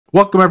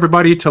Welcome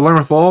everybody to Learn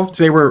With Lowell.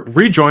 Today we're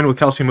rejoined with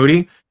Kelsey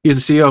Moody.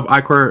 He's the CEO of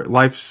Ichor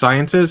Life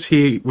Sciences.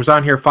 He was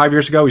on here 5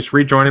 years ago. He's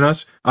rejoining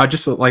us.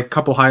 Just like a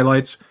couple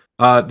highlights.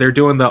 They're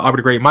doing the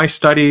autodidact mice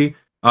study.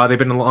 They've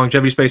been in the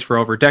longevity space for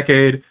over a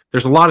decade.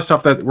 There's a lot of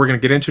stuff that we're going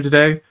to get into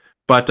today.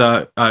 But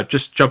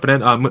just jumping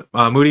in,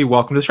 Moody,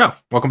 welcome to the show.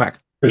 Welcome back.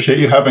 Appreciate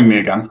you having me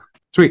again.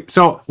 Sweet.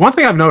 So one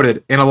thing I've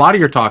noted in a lot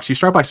of your talks, you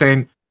start by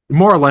saying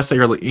more or less that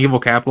you're an evil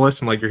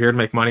capitalist and like you're here to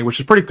make money, which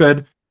is pretty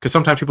good. Because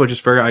sometimes people are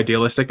just very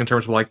idealistic in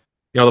terms of like,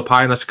 the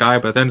pie in the sky.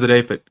 But at the end of the day,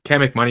 if it can't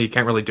make money, you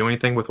can't really do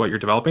anything with what you're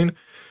developing.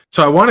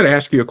 So I wanted to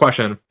ask you a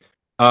question.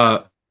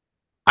 I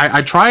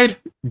tried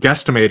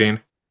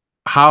guesstimating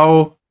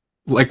how,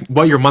 like,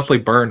 what your monthly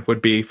burn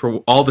would be for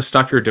all the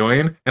stuff you're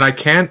doing. And I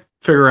can't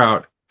figure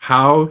out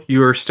how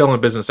you are still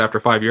in business after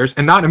 5 years.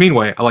 And not in a mean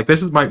way. Like,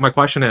 this is my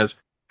question is,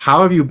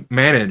 how have you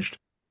managed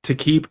to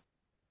keep,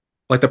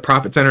 like, the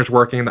profit centers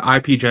working, the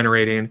IP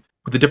generating,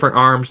 with the different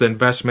arms, the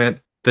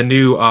investment, the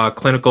new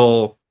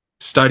clinical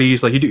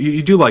studies? Like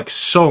you do like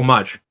so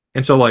much,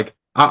 and so like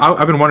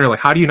I've been wondering, like,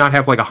 how do you not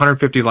have like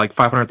 150 like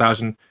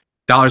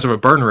 $500,000 of a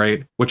burn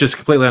rate, which is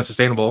completely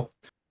unsustainable?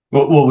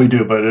 Well, we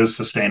do, but it is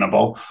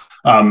sustainable.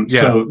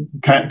 So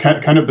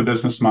kind of the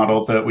business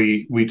model that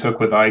we took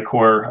with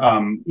Ichor,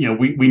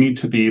 we need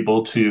to be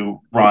able to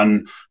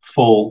run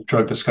full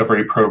drug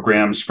discovery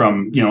programs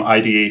from,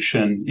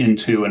 ideation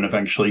into and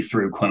eventually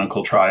through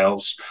clinical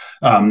trials.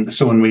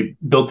 So when we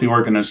built the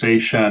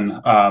organization,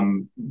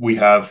 we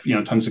have,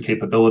 tons of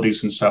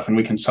capabilities and stuff, and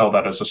we can sell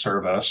that as a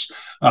service.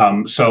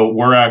 So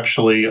we're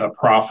actually a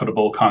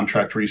profitable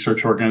contract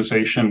research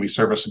organization. We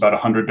service about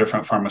 100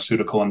 different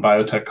pharmaceutical and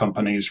biotech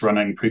companies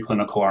running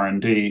preclinical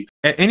R&D.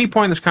 At any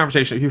point in this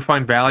conversation, if you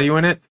find value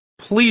in it,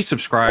 please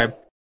subscribe.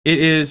 It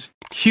is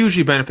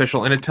hugely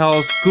beneficial, and it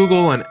tells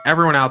Google and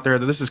everyone out there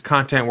that this is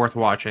content worth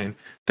watching.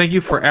 Thank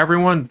you for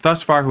everyone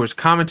thus far who has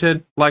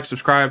commented, liked,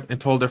 subscribed, and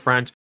told their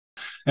friends.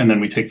 And then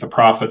we take the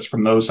profits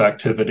from those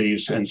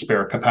activities and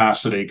spare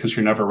capacity, because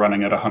you're never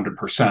running at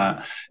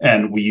 100%.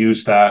 And we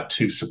use that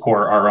to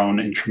support our own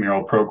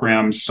intramural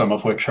programs, some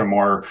of which are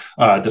more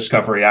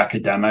discovery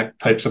academic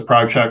types of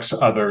projects.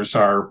 Others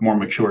are more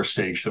mature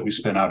stage that we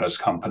spin out as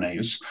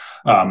companies.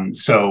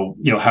 So,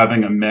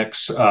 having a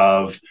mix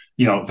of,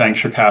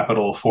 venture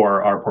capital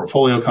for our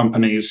portfolio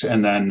companies,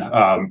 and then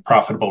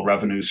profitable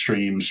revenue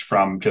streams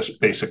from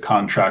just basic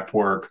contract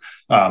work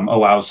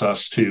allows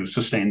us to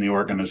sustain the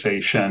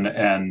organization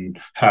and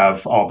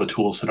have all the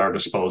tools at our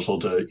disposal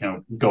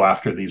to, go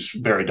after these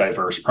very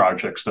diverse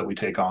projects that we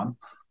take on.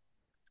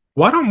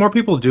 Why don't more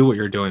people do what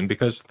you're doing?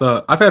 Because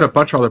I've had a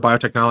bunch of other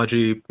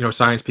biotechnology,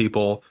 science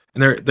people,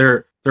 and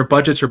their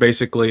budgets are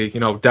basically,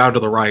 down to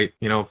the right,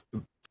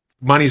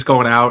 money's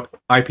going out,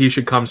 IP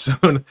should come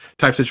soon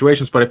type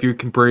situations. But if you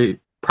can be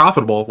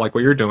profitable like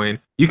what you're doing,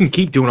 you can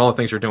keep doing all the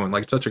things you're doing.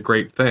 Like, it's such a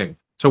great thing.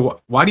 So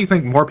why do you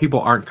think more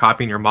people aren't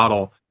copying your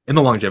model in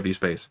the longevity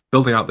space,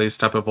 building out these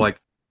type of like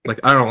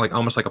I don't know, like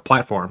almost like a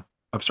platform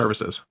of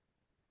services?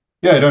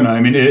 Yeah, I don't know. I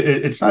mean,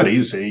 it's not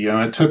easy.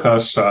 It took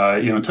us,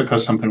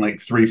 something like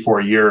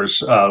 3-4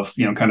 years of,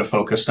 kind of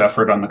focused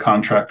effort on the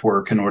contract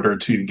work in order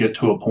to get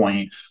to a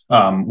point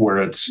where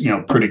it's,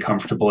 pretty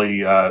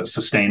comfortably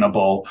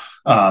sustainable.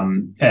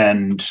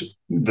 And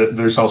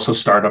there's also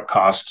startup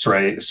costs,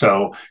 right?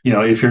 So,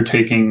 if you're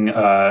taking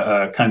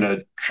a kind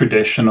of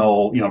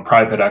traditional,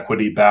 private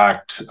equity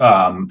backed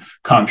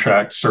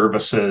contract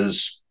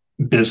services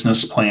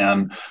business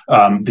plan,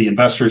 the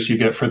investors you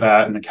get for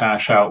that and the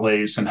cash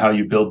outlays and how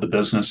you build the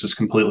business is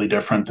completely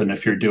different than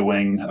if you're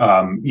doing,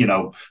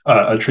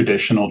 a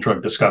traditional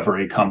drug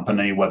discovery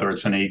company, whether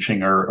it's in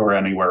aging or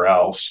anywhere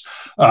else.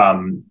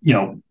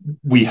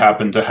 We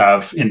happen to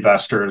have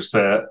investors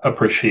that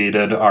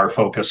appreciated our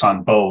focus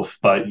on both,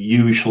 but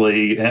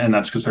usually, and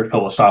that's because they're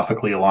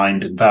philosophically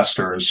aligned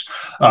investors,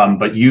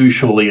 but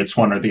usually it's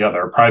one or the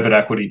other. Private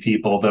equity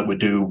people that would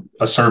do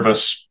a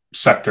service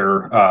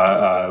sector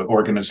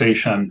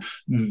organization,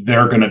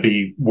 they're going to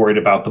be worried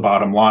about the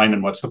bottom line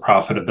and what's the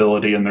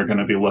profitability, and they're going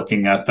to be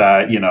looking at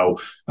that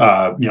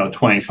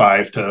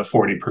 25 to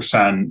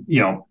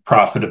 40%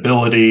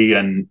 profitability,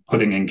 and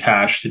putting in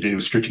cash to do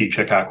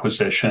strategic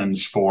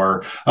acquisitions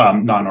for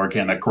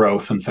non-organic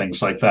growth and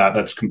things like that.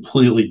 That's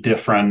completely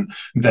different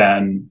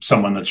than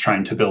someone that's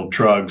trying to build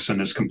drugs, and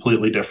is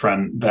completely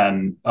different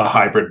than a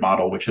hybrid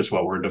model, which is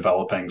what we're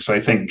developing. So I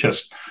think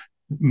just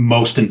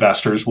most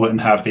investors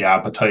wouldn't have the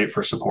appetite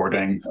for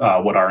supporting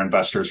what our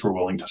investors were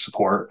willing to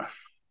support.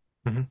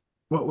 Mm-hmm.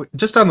 Well,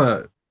 just on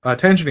the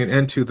tangenting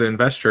into the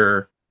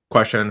investor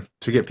question,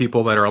 to get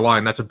people that are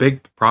aligned, that's a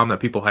big problem that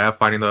people have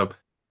finding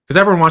because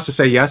everyone wants to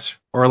say yes,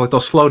 or like they'll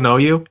slow no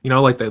you,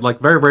 like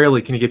very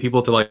rarely can you get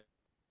people to like,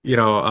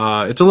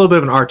 it's a little bit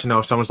of an art to know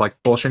if someone's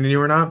like bullshitting you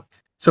or not.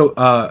 So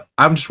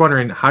I'm just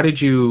wondering, how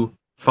did you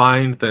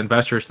find the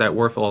investors that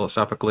were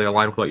philosophically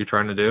aligned with what you're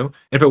trying to do?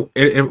 If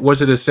it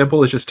was it as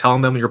simple as just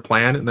telling them your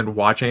plan and then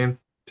watching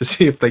to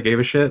see if they gave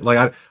a shit?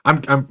 Like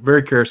I'm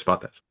very curious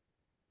about this.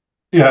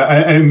 Yeah,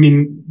 I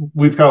mean,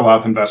 we've got a lot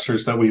of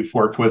investors that we've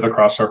worked with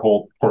across our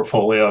whole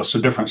portfolio, so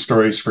different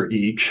stories for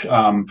each.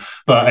 But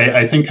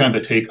I think kind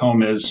of the take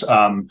home is,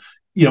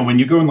 when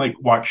you go and like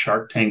watch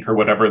Shark Tank or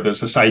whatever,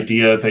 there's this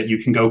idea that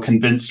you can go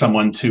convince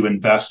someone to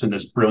invest in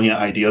this brilliant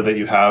idea that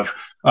you have.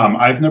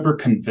 I've never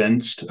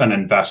convinced an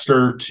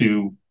investor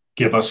to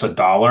give us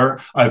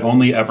 $1. I've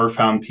only ever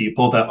found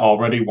people that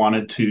already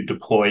wanted to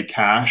deploy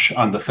cash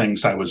on the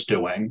things I was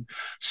doing.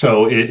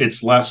 So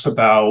it's less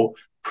about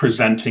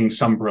presenting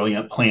some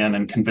brilliant plan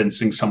and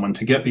convincing someone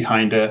to get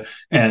behind it,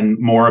 and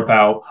more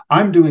about,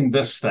 I'm doing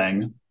this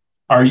thing.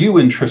 Are you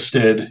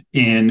interested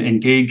in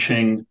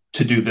engaging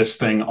to do this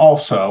thing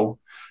also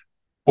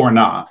or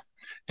not?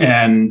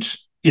 And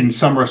in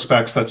some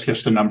respects, that's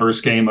just a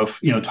numbers game of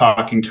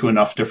talking to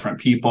enough different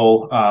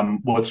people.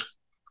 What's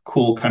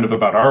cool kind of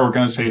about our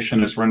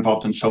organization is we're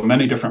involved in so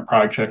many different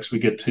projects. We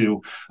get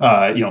to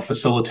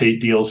facilitate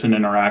deals and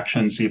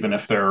interactions, even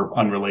if they're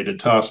unrelated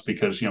to us,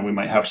 because we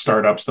might have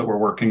startups that we're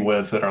working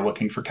with that are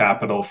looking for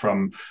capital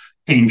from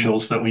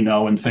angels that we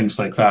know and things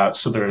like that.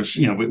 So there's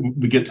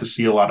we get to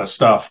see a lot of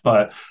stuff.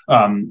 But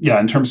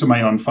in terms of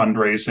my own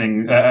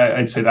fundraising,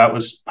 I'd say that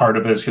was part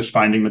of it, is just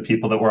finding the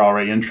people that were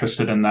already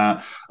interested in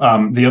that.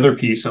 The other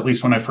piece, at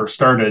least when I first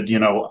started,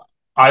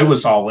 I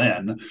was all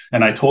in,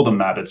 and I told them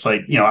that it's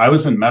like, I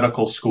was in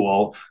medical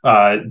school,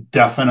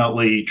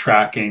 definitely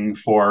tracking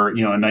for,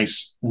 a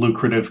nice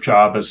lucrative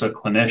job as a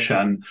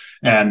clinician.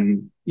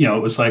 And,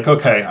 it was like,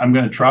 okay, I'm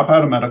going to drop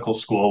out of medical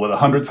school with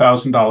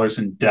 $100,000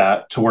 in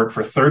debt to work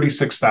for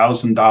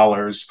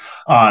 $36,000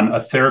 on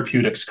a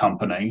therapeutics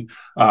company.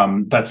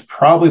 That's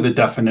probably the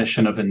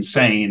definition of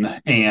insane.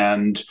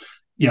 And,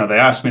 they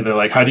asked me, they're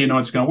like, how do you know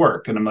it's going to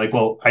work? And I'm like,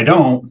 well, I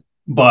don't,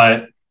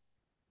 but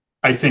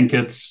I think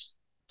it's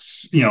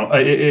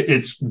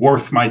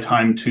worth my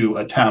time to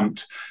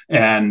attempt.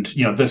 And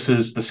this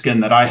is the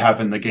skin that I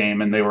have in the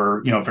game. And they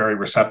were very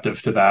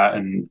receptive to that,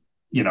 and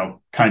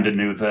kind of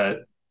knew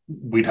that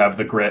we'd have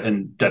the grit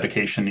and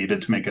dedication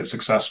needed to make it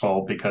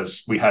successful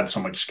because we had so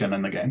much skin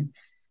in the game.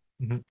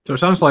 Mm-hmm. So it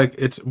sounds like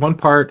it's one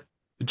part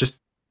just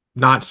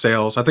not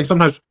sales. I think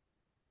sometimes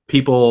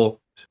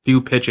people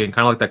view pitching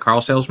kind of like that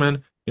car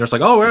salesman. It's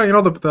like, oh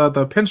well,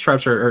 the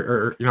pinstripes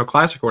are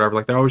classic or whatever.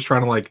 Like they're always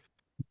trying to like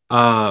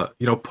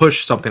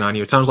push something on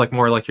you. It sounds like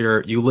more like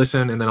you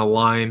listen and then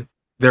align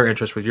their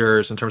interest with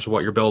yours in terms of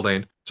what you're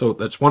building. So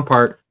that's one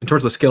part. In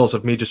terms of the skills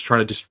of me just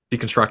trying to just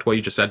deconstruct what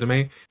you just said to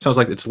me, it sounds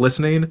like it's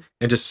listening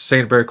and just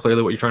saying very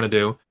clearly what you're trying to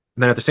do, and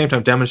then at the same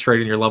time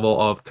demonstrating your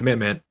level of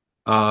commitment.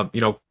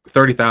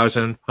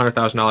 $30,000,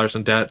 $100,000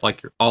 in debt,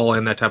 like you're all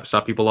in, that type of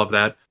stuff. People love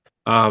that.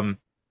 In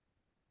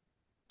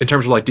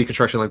terms of like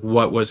deconstruction, like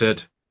what was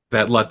it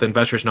that let the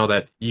investors know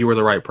that you were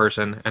the right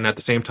person? And at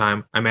the same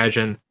time, I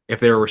imagine if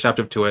they were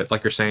receptive to it,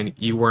 like you're saying,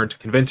 you weren't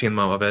convincing them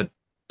of it.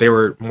 They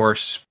were more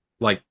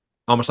like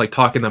almost like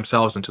talking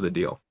themselves into the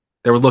deal.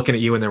 They were looking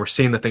at you and they were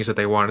seeing the things that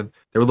they wanted.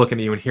 They were looking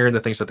at you and hearing the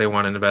things that they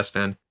wanted to invest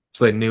in.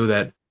 So they knew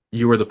that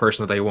you were the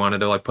person that they wanted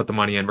to like put the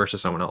money in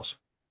versus someone else.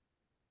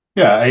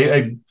 Yeah,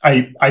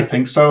 I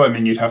think so. I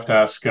mean, you'd have to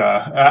ask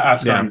our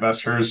Yeah.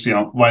 investors,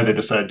 why they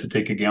decided to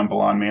take a gamble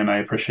on me, and I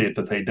appreciate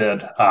that they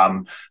did.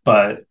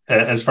 But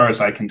as far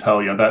as I can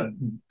tell,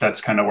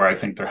 that's kind of where I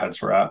think their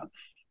heads were at.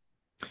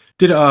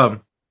 Did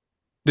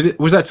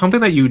was that something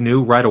that you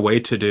knew right away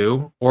to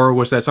do, or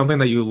was that something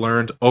that you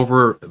learned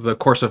over the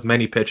course of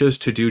many pitches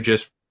to do,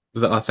 just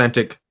the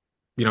authentic,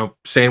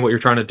 saying what you're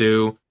trying to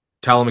do,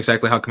 tell them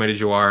exactly how committed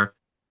you are,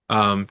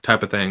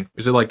 type of thing?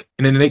 Is it like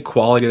an innate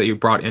quality that you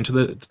brought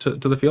into to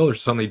the field, or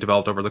something you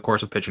developed over the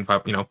course of pitching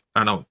five, I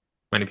don't know,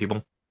 many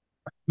people?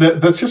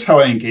 That's just how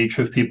I engage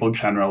with people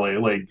generally.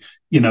 Like,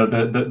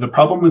 the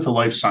problem with the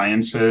life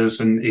sciences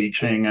and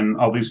aging and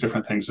all these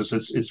different things is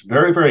it's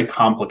very, very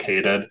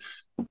complicated.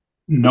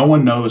 No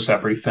one knows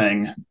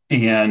everything.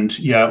 And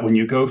yet when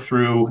you go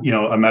through,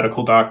 a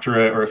medical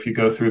doctorate, or if you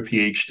go through a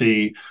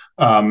PhD,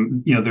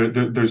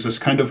 there's this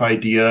kind of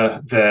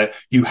idea that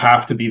you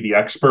have to be the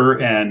expert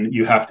and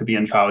you have to be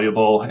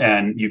infallible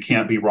and you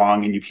can't be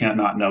wrong and you can't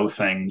not know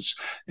things.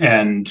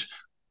 And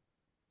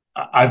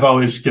I've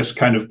always just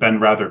kind of been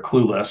rather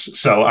clueless.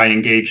 So I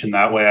engage in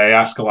that way. I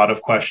ask a lot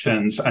of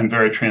questions. I'm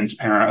very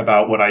transparent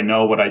about what I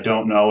know, what I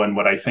don't know, and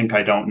what I think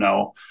I don't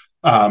know.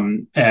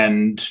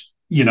 And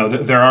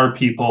there are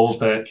people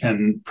that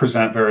can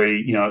present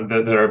very,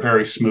 that are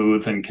very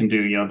smooth and can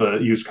do, the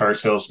used car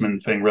salesman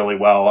thing really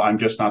well. I'm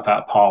just not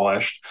that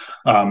polished.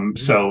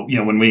 So,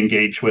 when we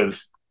engage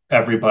with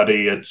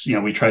everybody, it's,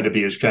 we try to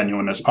be as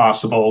genuine as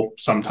possible.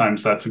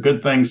 Sometimes that's a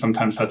good thing,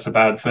 sometimes that's a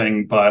bad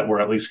thing, but we're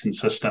at least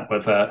consistent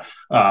with it.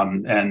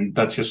 And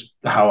that's just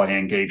how I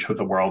engage with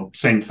the world.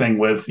 Same thing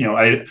with,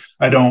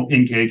 I don't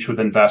engage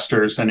with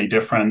investors any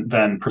different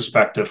than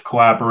prospective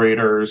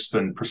collaborators,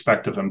 than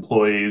prospective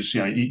employees.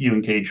 You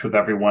engage with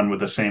everyone with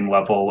the same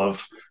level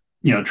of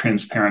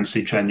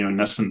transparency,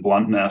 genuineness, and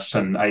bluntness.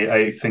 And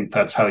I think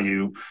that's how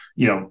you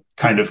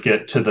kind of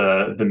get to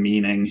the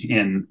meaning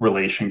in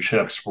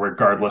relationships,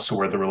 regardless of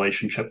where the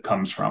relationship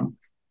comes from.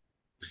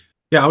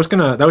 Yeah, I was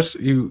gonna. That was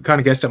you kind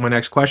of guessed at my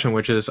next question,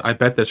 which is I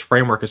bet this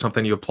framework is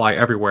something you apply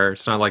everywhere.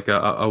 It's not like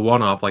a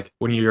one-off. Like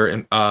when you're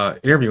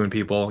interviewing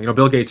people,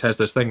 Bill Gates has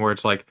this thing where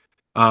it's like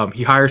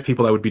he hires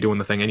people that would be doing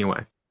the thing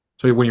anyway.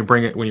 So when you're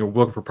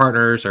looking for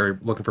partners or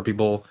looking for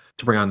people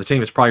to bring on the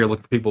team, it's probably you're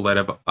looking for people that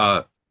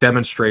have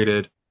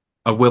demonstrated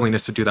a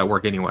willingness to do that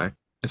work anyway.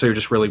 And so you're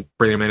just really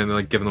bringing them in and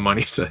like giving them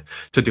money to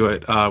do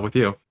it with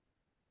you.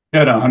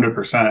 Yeah, no,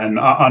 100%. And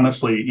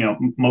honestly,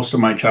 most of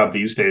my job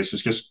these days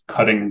is just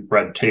cutting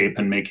red tape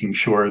and making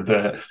sure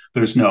that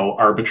there's no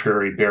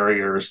arbitrary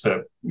barriers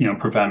that,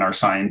 prevent our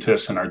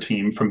scientists and our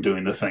team from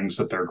doing the things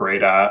that they're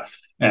great at.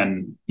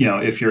 And,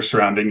 if you're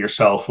surrounding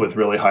yourself with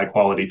really high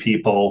quality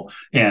people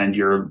and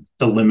you're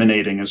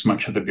eliminating as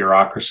much of the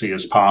bureaucracy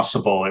as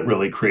possible, it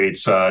really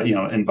creates a,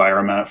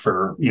 environment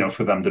for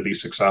them to be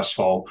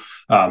successful.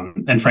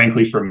 And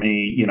frankly, for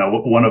me,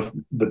 one of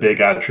the big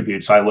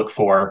attributes I look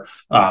for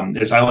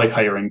is I like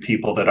hiring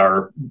people that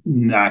are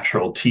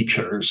natural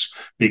teachers,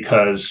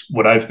 because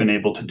what I've been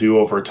able to do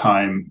over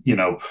time,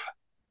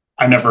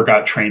 I never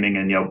got training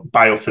in,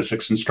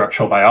 biophysics and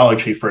structural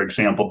biology, for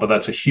example, but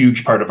that's a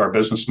huge part of our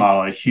business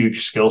model, a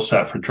huge skill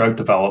set for drug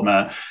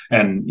development.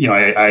 And,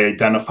 I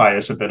identify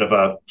as a bit of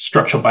a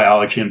structural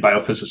biology and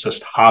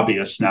biophysicist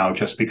hobbyist now,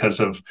 just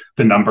because of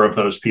the number of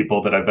those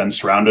people that I've been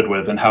surrounded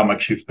with and how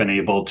much you've been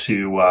able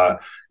to,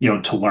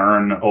 to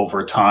learn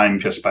over time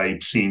just by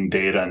seeing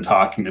data and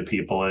talking to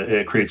people.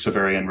 It creates a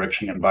very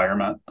enriching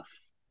environment.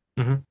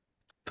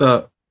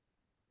 Mm-hmm.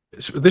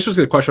 This was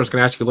the question I was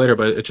going to ask you later,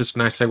 but it's just a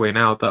nice segue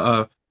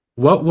now.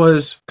 What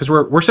was, because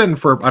we're sitting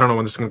for, I don't know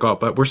when this is going to go up,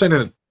 but we're sitting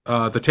in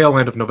the tail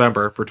end of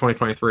November for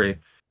 2023,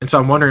 and so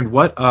I'm wondering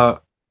what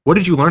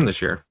did you learn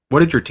this year? What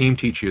did your team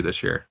teach you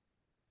this year?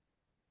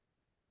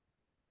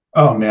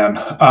 Oh man,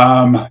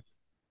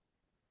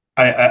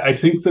 I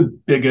think the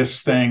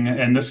biggest thing,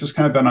 and this has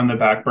kind of been on the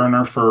back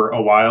burner for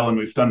a while, and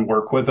we've done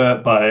work with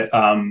it, but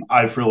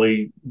I've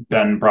really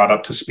been brought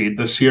up to speed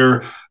this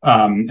year,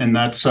 and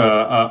that's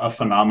a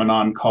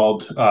phenomenon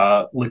called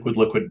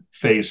liquid-liquid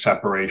phase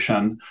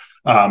separation.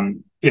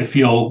 If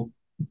you'll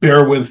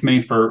bear with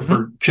me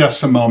for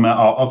just a moment,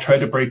 I'll try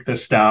to break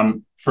this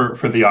down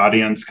for the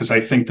audience, because I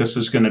think this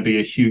is going to be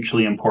a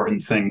hugely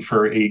important thing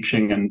for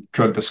aging and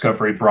drug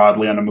discovery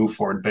broadly on a move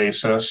forward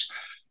basis.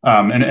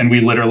 And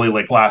we literally,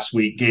 like last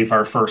week, gave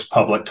our first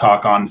public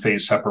talk on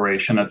phase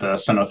separation at the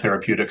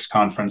Therapeutics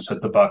conference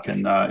at the Buck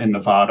in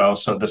Nevada.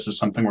 So this is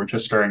something we're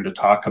just starting to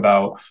talk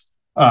about.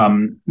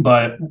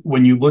 But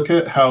when you look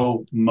at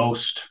how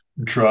most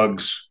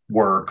drugs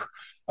work,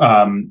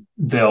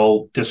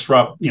 they'll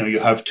disrupt, you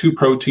have two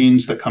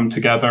proteins that come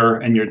together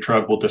and your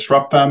drug will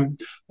disrupt them,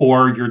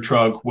 or your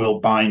drug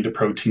will bind a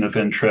protein of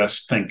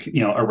interest, think,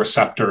 a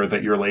receptor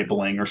that you're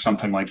labeling or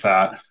something like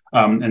that.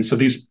 And so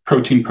these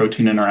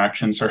protein-protein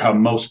interactions are how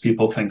most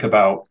people think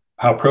about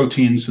how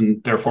proteins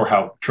and therefore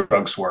how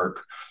drugs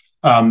work.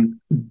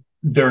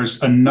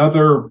 There's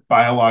another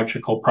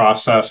biological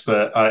process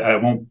that I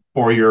won't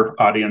bore your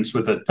audience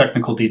with the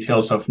technical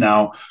details of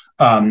now,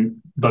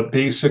 but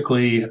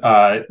basically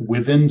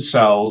within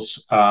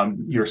cells,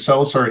 your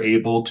cells are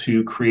able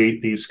to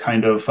create these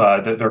kind of,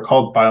 they're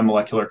called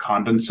biomolecular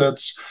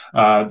condensates.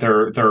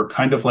 They're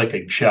kind of like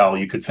a gel.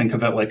 You could think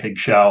of it like a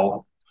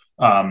gel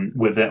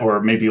with it,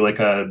 or maybe like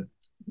a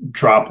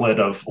droplet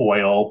of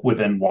oil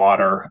within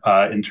water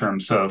in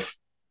terms of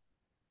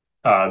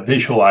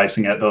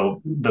visualizing it,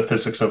 though the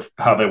physics of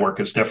how they work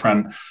is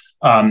different.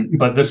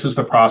 But this is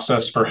the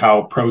process for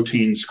how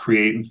proteins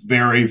create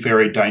very,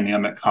 very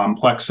dynamic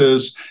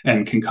complexes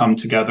and can come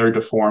together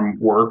to form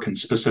work in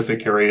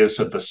specific areas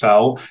of the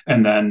cell,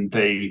 and then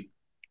they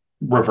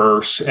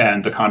reverse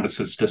and the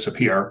condensates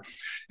disappear.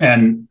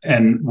 And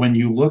when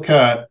you look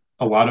at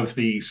a lot of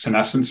the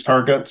senescence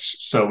targets,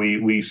 so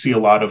we see a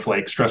lot of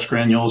like stress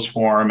granules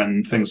form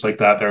and things like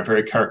that. They're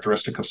very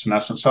characteristic of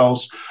senescent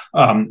cells.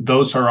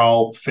 Those are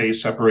all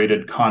phase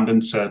separated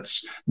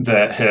condensates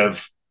that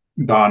have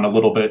gone a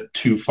little bit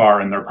too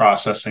far in their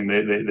processing.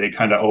 They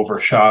kind of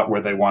overshot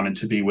where they wanted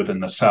to be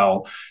within the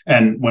cell.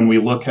 And when we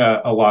look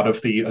at a lot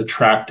of the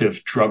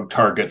attractive drug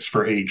targets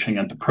for aging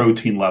at the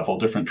protein level,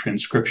 different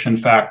transcription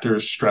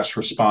factors, stress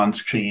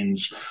response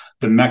genes,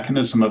 the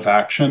mechanism of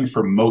action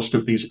for most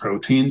of these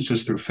proteins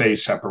is through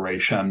phase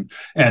separation.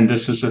 And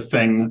this is a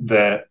thing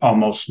that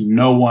almost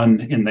no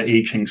one in the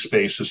aging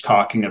space is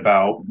talking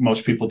about.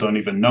 Most people don't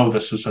even know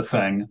this is a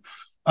thing.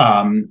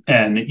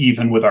 And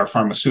even with our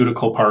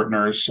pharmaceutical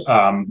partners,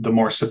 the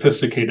more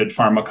sophisticated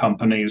pharma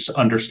companies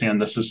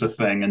understand this is a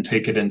thing and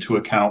take it into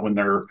account when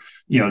they're,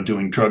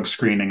 doing drug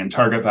screening and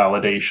target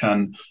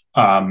validation.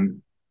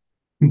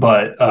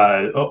 But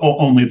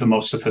only the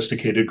most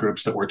sophisticated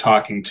groups that we're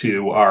talking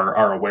to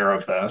are aware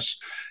of this.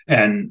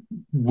 And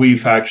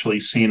we've actually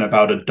seen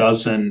about a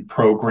dozen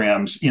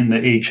programs in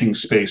the aging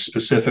space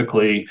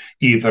specifically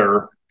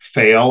either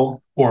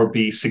fail or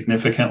be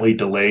significantly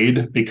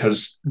delayed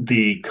because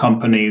the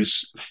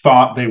companies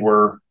thought they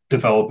were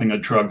developing a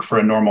drug for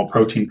a normal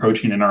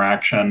protein-protein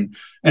interaction,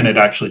 and it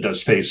actually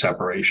does phase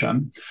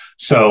separation.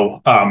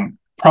 So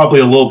probably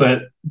a little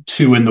bit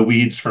too in the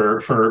weeds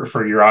for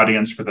your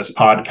audience for this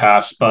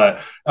podcast,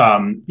 but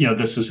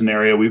this is an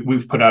area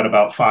we've put out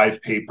about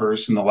 5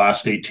 papers in the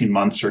last 18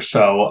 months or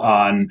so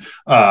on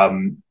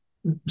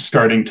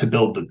starting to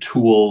build the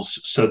tools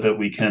so that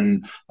we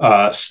can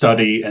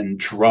study and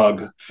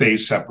drug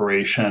phase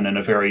separation in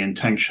a very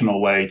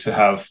intentional way to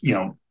have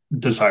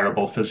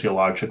desirable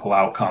physiological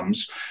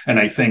outcomes. And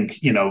I think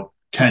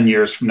 10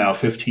 years from now,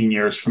 15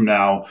 years from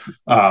now,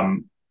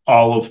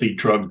 all of the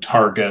drug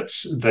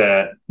targets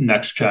that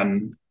next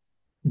gen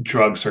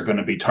drugs are going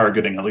to be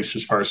targeting, at least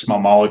as far as small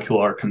molecule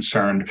are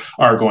concerned,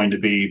 are going to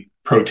be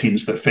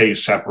proteins that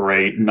phase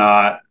separate,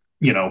 not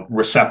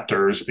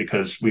receptors,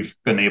 because we've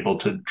been able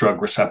to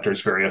drug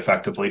receptors very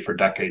effectively for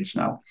decades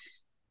now.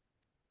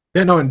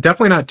 Yeah, no, and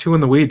definitely not too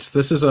in the weeds.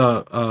 This is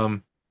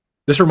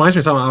this reminds me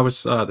of something I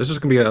was. This is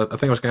gonna be a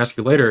thing I was gonna ask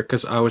you later,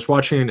 because I was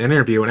watching an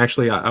interview, and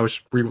actually I was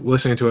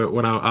listening to it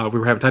when we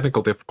were having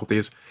technical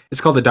difficulties.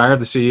 It's called the Diary of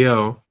the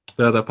CEO,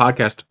 the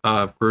podcast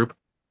group,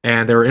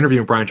 and they were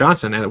interviewing Brian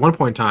Johnson. And at one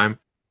point in time,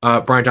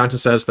 Brian Johnson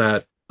says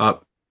that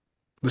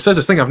says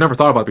this thing I've never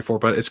thought about before,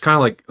 but it's kind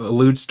of like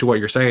alludes to what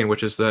you're saying,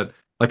 which is that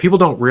like people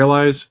don't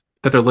realize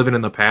that they're living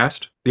in the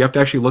past. You have to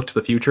actually look to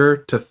the future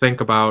to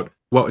think about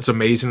what's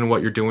amazing and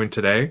what you're doing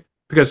today.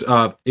 Because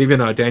even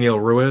Daniel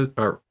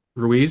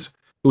Ruiz,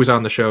 who was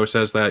on the show,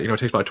 says that it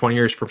takes about 20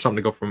 years for something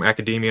to go from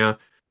academia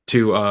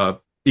to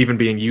even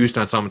being used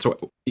on someone.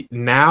 So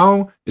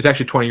now is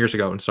actually 20 years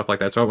ago and stuff like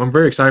that. So I'm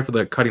very excited for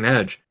the cutting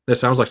edge.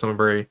 This sounds like something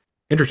very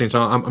interesting. So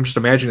I'm just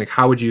imagining, like,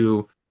 how would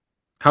you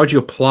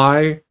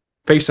apply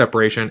phase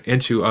separation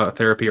into a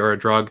therapy or a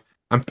drug?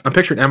 I'm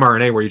picturing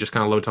mRNA where you just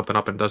kind of load something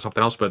up and does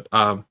something else. But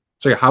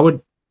so yeah, how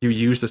would you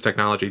use this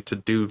technology to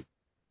do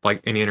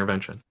like any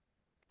intervention?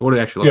 What would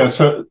it actually look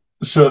like?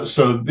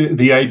 So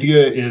the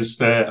idea is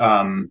that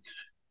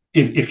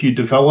if you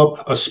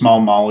develop a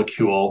small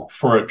molecule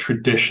for a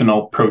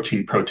traditional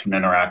protein-protein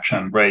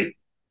interaction, right,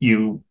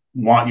 you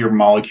want your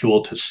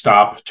molecule to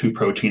stop two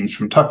proteins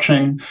from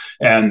touching,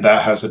 and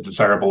that has a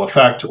desirable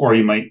effect, or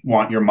you might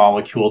want your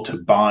molecule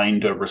to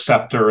bind a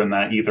receptor, and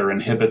that either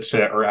inhibits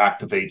it or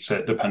activates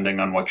it,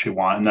 depending on what you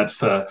want. And that's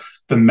the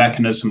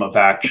mechanism of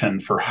action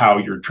for how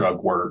your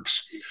drug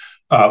works.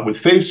 With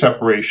phase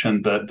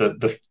separation,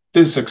 the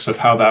physics of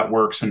how that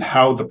works and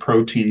how the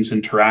proteins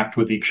interact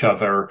with each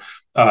other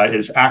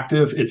is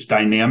active, it's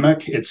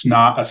dynamic, it's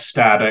not a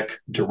static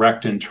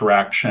direct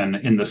interaction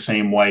in the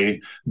same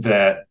way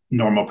that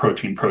normal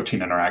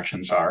protein-protein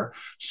interactions are.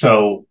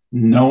 So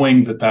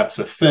knowing that that's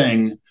a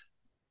thing,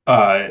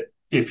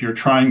 if you're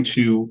trying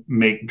to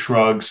make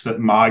drugs that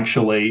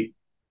modulate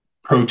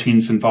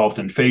proteins involved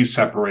in phase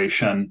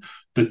separation,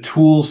 the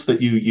tools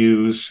that you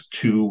use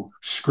to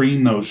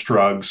screen those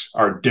drugs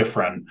are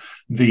different.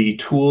 The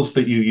tools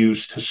that you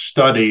use to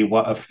study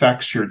what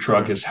effects your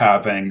drug is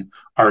having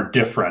are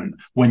different.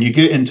 When you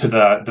get into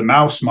the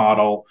mouse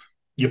model,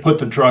 you put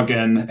the drug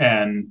in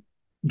and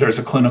there's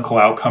a clinical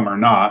outcome or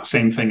not.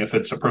 Same thing if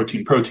it's a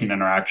protein-protein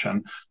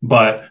interaction.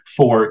 But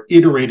for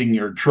iterating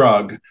your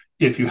drug,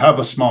 if you have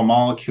a small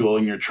molecule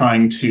and you're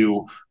trying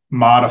to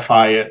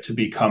modify it to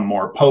become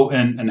more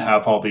potent and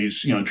have all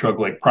these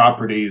drug-like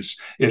properties,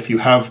 if you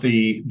have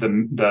the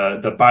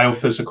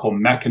biophysical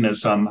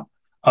mechanism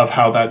of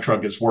how that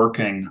drug is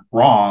working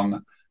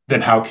wrong,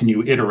 then how can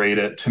you iterate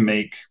it to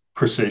make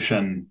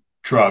precision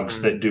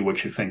drugs that do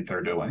what you think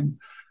they're doing?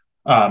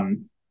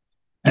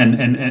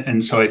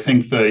 And so I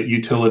think the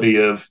utility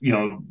of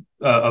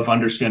of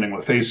understanding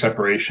what phase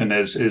separation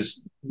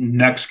is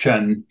next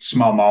gen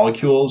small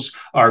molecules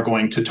are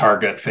going to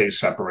target phase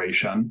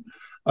separation.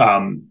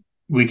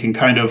 We can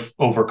kind of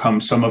overcome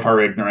some of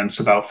our ignorance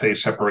about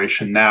phase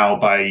separation now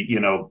by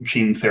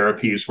gene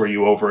therapies where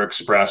you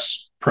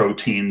overexpress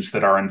proteins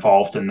that are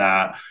involved in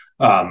that.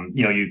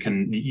 You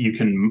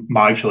can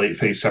modulate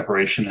phase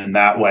separation in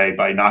that way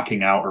by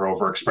knocking out or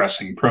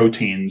overexpressing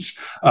proteins,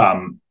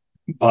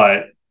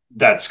 but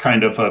that's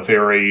kind of a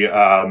very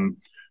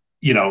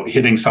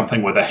hitting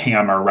something with a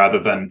hammer rather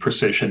than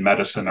precision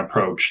medicine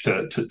approach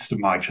to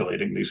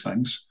modulating these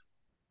things.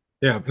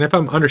 Yeah, and if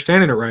I'm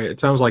understanding it right, it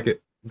sounds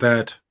like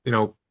that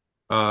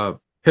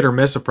hit or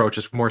miss approach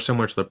is more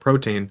similar to the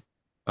protein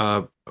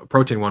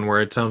one,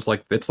 where it sounds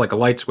like it's like a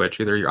light switch,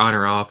 either you're on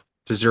or off.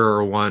 It's a 0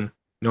 or 1,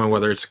 knowing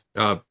whether it's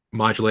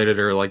modulated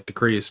or like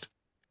decreased.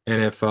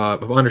 And if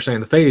I'm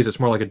understanding the phase, it's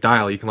more like a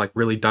dial. You can like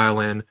really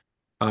dial in.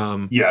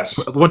 Yes.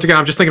 Once again,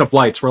 I'm just thinking of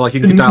lights, where like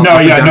you can dial.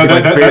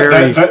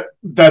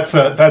 That's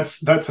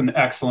an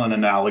excellent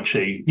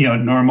analogy.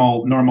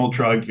 Normal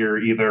drug,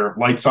 you're either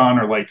lights on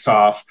or lights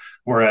off.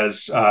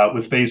 Whereas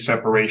with phase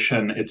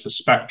separation, it's a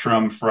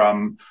spectrum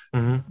from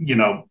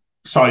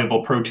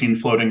soluble protein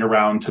floating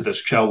around to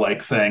this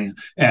gel-like thing,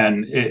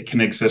 and it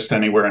can exist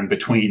anywhere in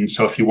between.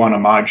 So if you want to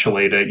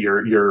modulate it,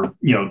 you're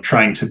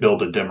trying to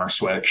build a dimmer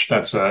switch.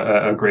 That's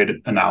a great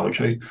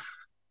analogy.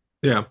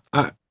 Yeah,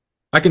 I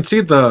can see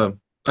the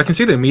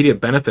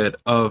immediate benefit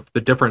of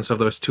the difference of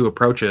those two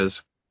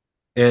approaches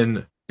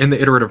in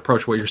the iterative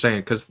approach, what you're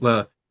saying, because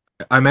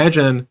I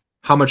imagine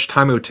how much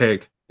time it would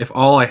take if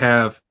all I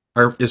have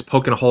is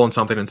poking a hole in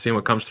something and seeing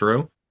what comes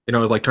through.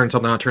 like turn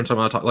something on, turn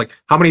something on. Like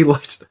how many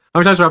lights? How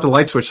many times do I have to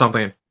light switch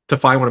something to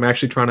find what I'm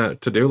actually trying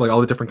to do? Like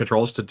all the different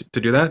controls to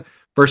do that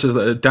versus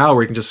the DAO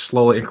where you can just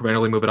slowly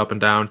incrementally move it up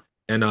and down.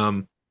 And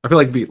I feel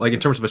like in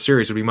terms of a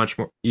series, it'd be much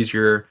more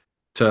easier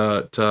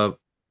to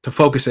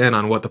focus in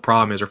on what the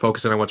problem is, or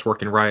focus in on what's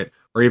working right,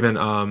 or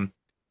even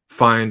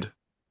find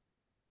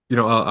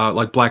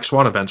like black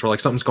swan events where like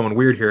something's going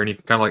weird here, and you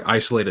can kind of like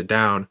isolate it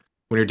down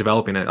when you're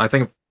developing it. I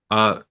think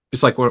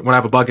it's like when I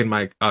have a bug in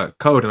my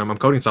code and I'm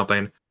coding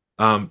something.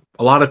 A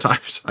lot of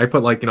times I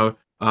put like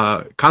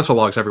console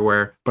logs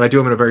everywhere, but I do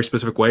them in a very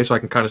specific way so I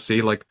can kind of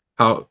see like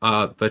how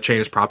the chain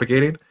is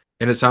propagating.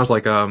 And it sounds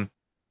like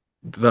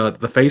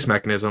the face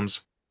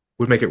mechanisms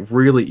would make it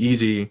really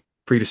easy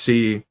for you to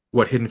see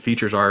what hidden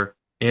features are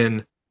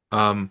in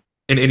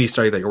any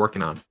study that you're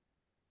working on.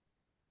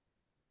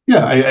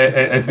 Yeah,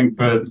 I think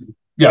that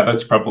yeah,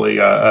 that's probably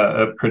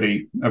a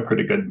pretty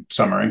good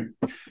summary.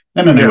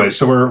 And Yeah. anyway,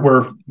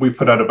 so we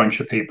put out a bunch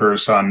of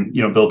papers on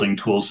building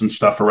tools and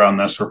stuff around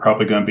this. We're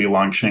probably going to be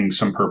launching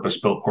some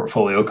purpose-built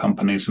portfolio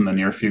companies in the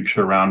near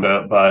future around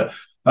it. But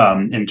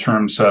in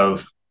terms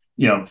of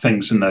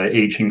things in the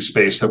aging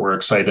space that we're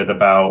excited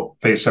about,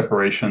 phase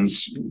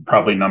separations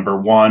probably number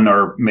one,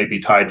 or maybe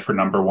tied for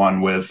number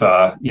one with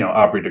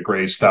Aubrey de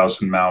Grey's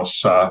 1,000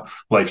 mouse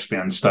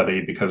lifespan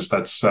study, because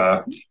that's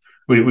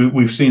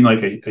we've seen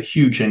like a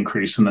huge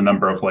increase in the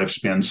number of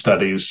lifespan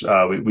studies.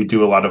 We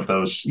do a lot of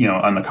those,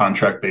 on the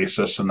contract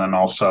basis, and then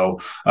also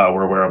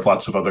we're aware of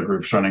lots of other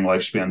groups running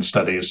lifespan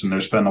studies, and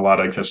there's been a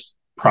lot of just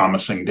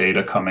promising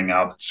data coming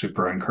out that's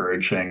super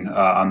encouraging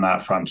on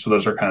that front. So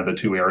those are kind of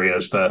the two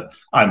areas that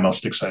I'm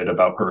most excited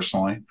about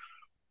personally.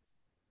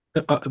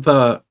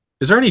 The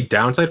Is there any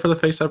downside for the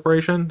face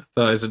separation?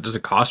 Does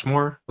it cost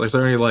more? Like, is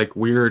there any like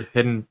weird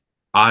hidden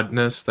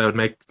oddness that would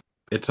make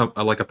it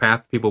like a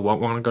path people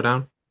won't want to go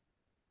down?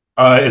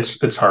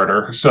 It's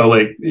harder. So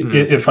like Hmm.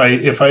 if I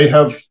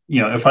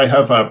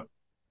have a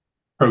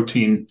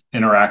protein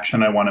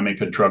interaction I want to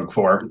make a drug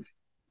for,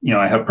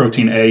 I have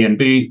protein A and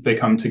B, they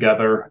come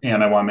together,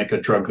 and I want to make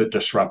a drug that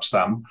disrupts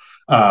them.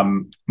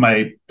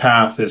 My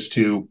path is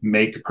to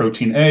make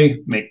protein A,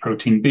 make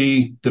protein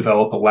B,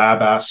 develop a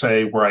lab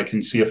assay where I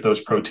can see if those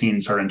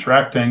proteins are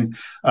interacting,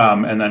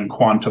 and then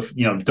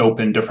dope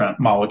in different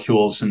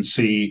molecules and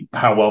see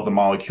how well the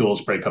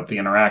molecules break up the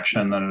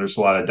interaction. Then there's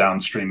a lot of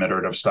downstream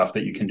iterative stuff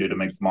that you can do to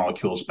make the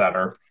molecules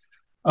better.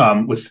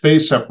 With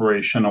phase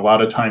separation, a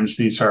lot of times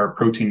these are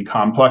protein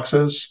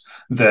complexes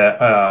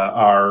that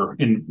are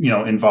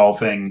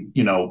involving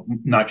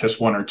not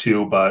just one or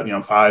two, but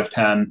 5,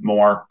 10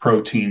 more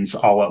proteins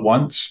all at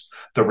once.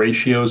 The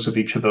ratios of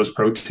each of those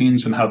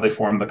proteins and how they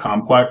form the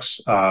complex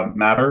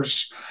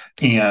matters,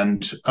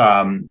 and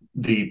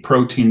the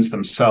proteins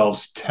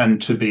themselves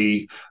tend to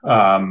be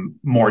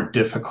more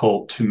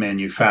difficult to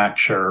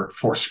manufacture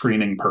for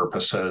screening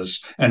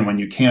purposes. And when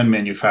you can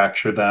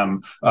manufacture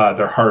them,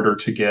 they're harder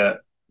to get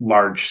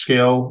large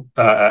scale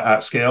at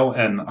scale,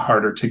 and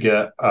harder to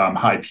get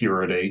high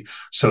purity.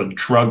 So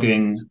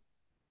drugging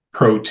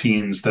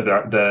proteins that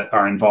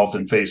are involved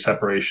in phase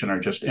separation are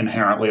just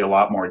inherently a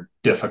lot more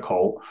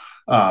difficult,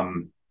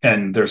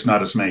 and there's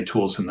not as many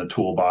tools in the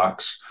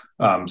toolbox.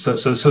 So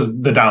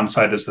the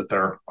downside is that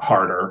they're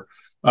harder.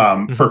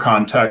 For Hmm.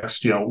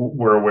 context,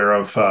 we're aware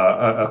of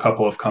a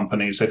couple of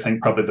companies. I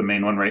think probably the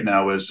main one right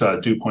now is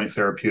Dew Point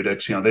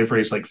Therapeutics. They've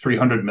raised like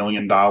 $300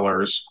 million,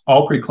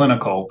 all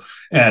preclinical,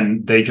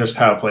 and they just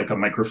have like a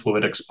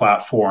microfluidics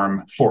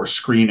platform for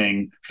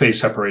screening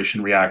phase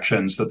separation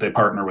reactions that they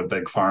partner with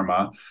big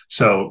pharma.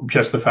 So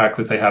just the fact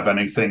that they have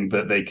anything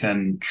that they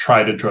can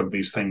try to drug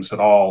these things at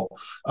all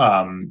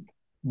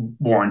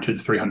warranted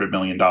 $300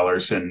 million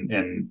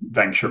in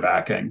venture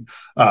backing.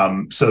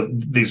 So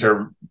these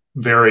are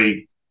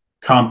very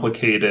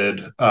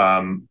complicated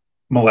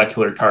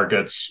molecular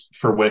targets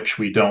for which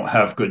we don't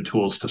have good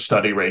tools to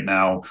study right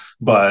now.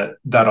 But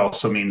that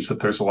also means that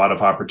there's a lot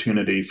of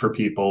opportunity for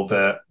people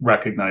that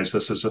recognize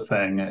this as a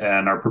thing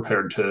and are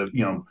prepared to,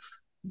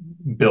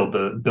 build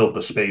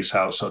the space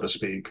out, so to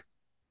speak.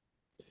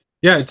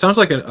 Yeah, it sounds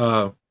like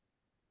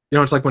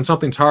it's like when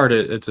something's hard,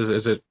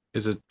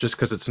 is it just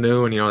because it's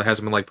new and it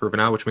hasn't been like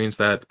proven out, which means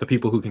that the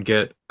people who can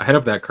get ahead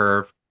of that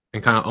curve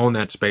and kind of own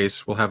that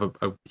space will have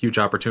a huge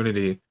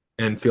opportunity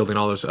in fielding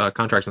all those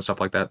contracts and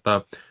stuff like that.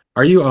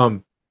 Are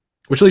you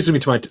Which leads me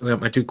to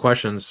my two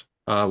questions,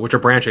 which are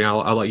branching.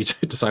 I'll let you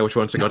decide which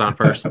ones to go down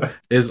first.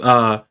 Is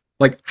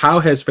like how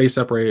has phase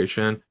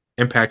separation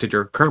impacted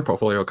your current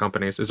portfolio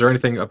companies? Is there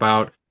anything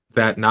about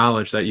that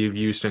knowledge that you've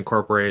used to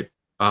incorporate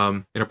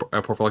in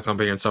a portfolio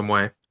company in some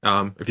way?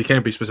 If you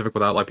can't be specific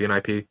without like being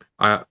IP,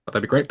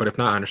 that'd be great. But if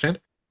not, I understand.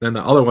 Then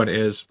the other one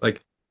is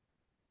like,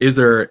 is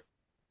there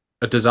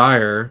a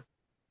desire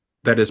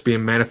that is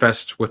being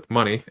manifest with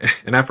money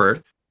and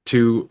effort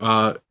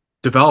to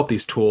develop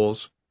these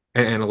tools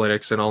and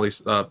analytics and all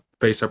these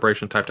phase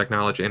separation type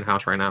technology in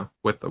house right now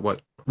with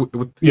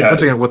Once Yeah.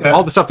 again, with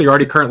all the stuff that you're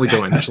already currently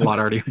doing, there's a lot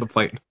already on the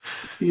plate.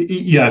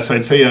 Yes,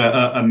 I'd say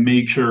a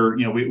major,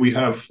 we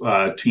have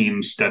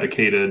teams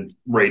dedicated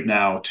right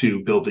now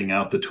to building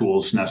out the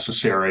tools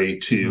necessary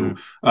to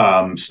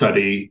Mm,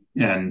 study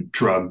and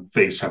drug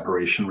phase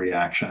separation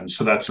reactions.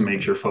 So that's a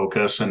major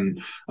focus.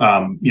 And,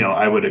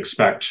 I would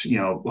expect,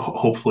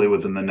 hopefully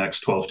within the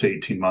next 12 to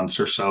 18 months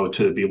or so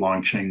to be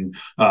launching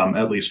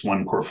at least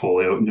one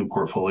new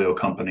portfolio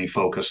company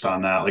focused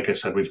on that. Like I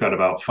said, we've got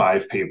about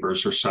 5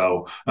 papers or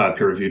so,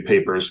 peer-reviewed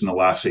papers in the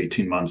last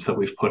 18 months that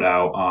we've put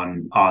out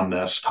on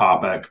this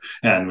topic,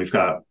 and we've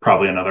got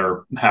probably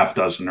another half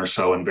dozen or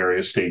so in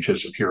various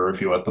stages of peer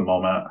review at the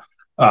moment.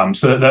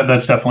 So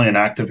that's definitely an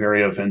active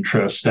area of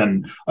interest,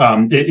 and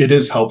it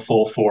is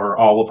helpful for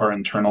all of our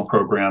internal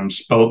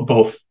programs,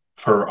 both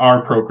for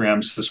our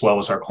programs as well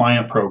as our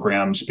client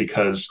programs,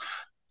 because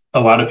a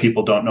lot of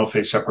people don't know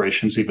phase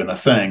separation is even a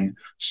thing.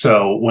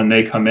 So when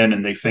they come in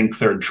and they think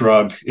their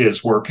drug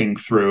is working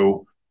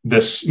through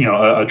this, a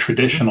mhm.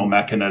 traditional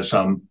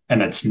mechanism,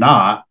 and it's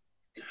not,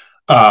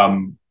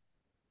 um,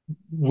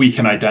 we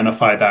can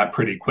identify that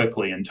pretty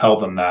quickly and tell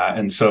them that.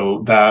 And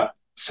so that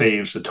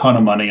saves a ton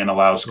of money and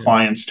allows Yeah.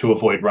 clients to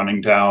avoid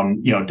running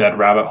down, dead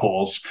rabbit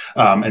holes.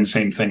 And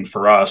same thing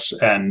for us.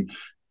 And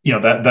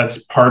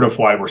that's part of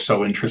why we're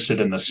so interested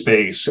in the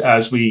space.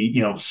 As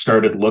we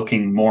started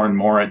looking more and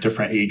more at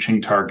different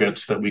aging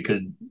targets that we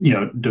could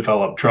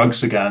develop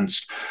drugs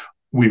against,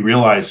 we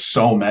realized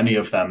so many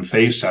of them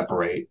phase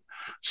separate.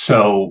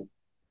 So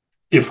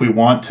if we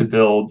want to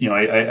build,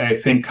 I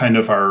think kind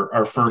of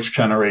our first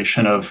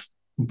generation of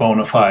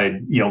bona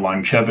fide,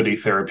 longevity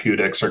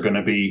therapeutics are going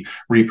to be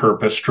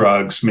repurposed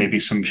drugs, maybe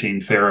some gene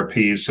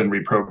therapies and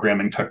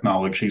reprogramming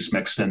technologies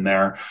mixed in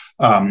there.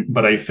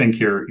 But I think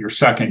your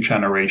second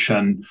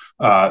generation,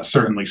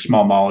 certainly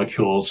small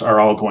molecules, are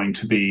all going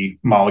to be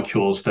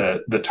molecules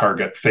that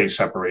target phase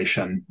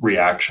separation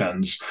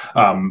reactions.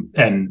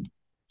 And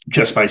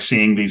just by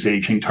seeing these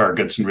aging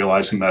targets and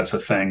realizing that's a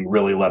thing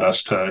really led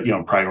us to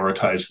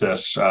prioritize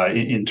this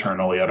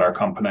internally at our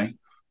company.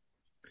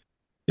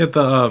 Yeah,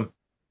 the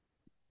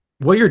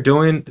what you're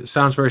doing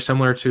sounds very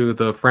similar to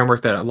the framework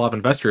that a lot of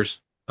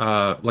investors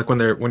like when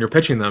you're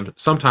pitching them.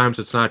 Sometimes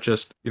it's not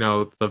just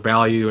the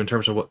value in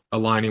terms of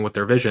aligning with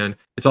their vision.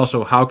 It's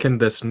also how can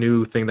this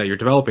new thing that you're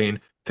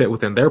developing fit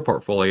within their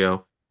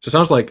portfolio. So it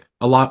sounds like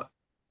a lot.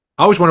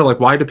 I always wonder like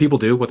why do people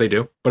do what they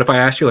do? But if I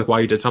ask you like why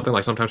you did something,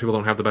 like sometimes people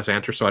don't have the best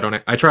answer, so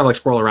I try to like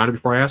squirrel around it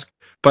before I ask.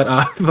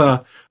 But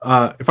the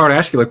if I were to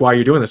ask you like why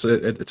you're doing this,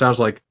 it sounds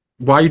like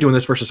why are you doing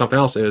this versus something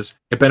else is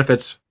it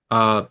benefits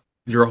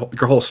your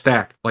whole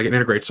stack, like it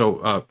integrates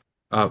so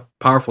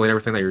powerfully in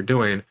everything that you're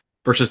doing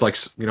versus like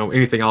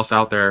anything else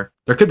out there.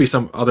 There could be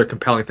some other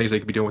compelling things that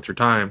you could be doing with your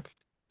time,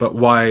 but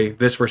why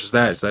this versus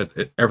that is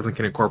that everything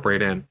can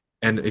incorporate in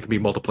and it can be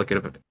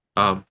multiplicative.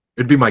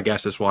 It'd be my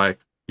guess is why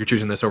you're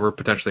choosing this over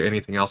potentially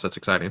anything else that's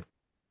exciting.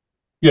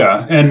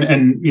 Yeah,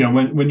 and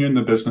when you're in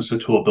the business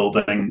of tool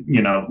building,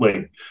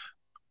 like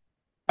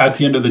at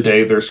the end of the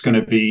day, there's going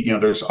to be,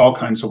 there's all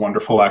kinds of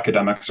wonderful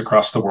academics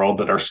across the world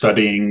that are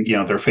studying,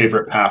 their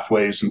favorite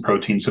pathways and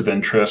proteins of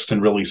interest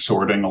and really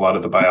sorting a lot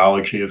of the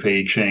biology of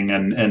aging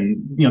and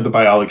the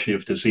biology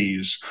of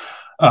disease.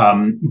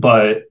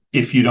 But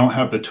if you don't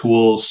have the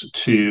tools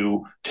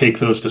to take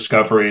those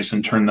discoveries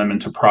and turn them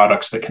into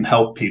products that can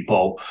help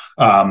people,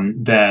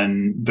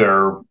 then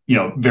they're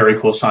very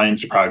cool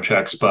science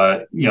projects,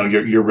 but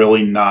you're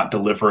really not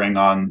delivering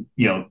on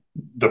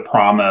the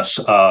promise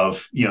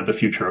of the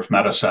future of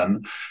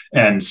medicine.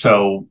 And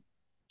so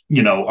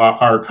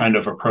our kind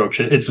of approach,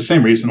 it's the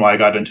same reason why I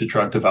got into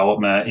drug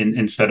development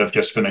instead of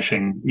just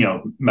finishing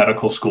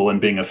medical school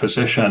and being a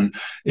physician,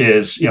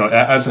 is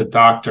as a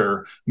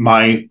doctor,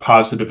 my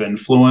positive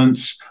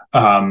influence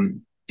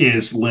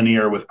is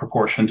linear with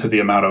proportion to the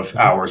amount of Mhm.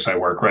 hours I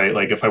work, right?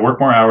 Like if I work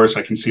more hours,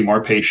 I can see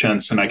more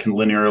patients and I can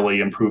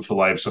linearly improve the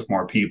lives of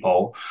more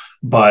people.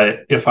 But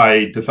if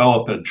I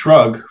develop a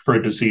drug for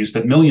a disease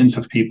that millions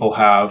of people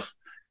have,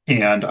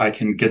 and I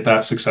can get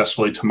that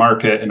successfully to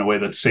market in a way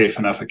that's safe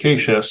and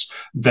efficacious,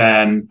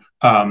 then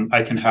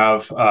I can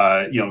have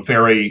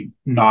very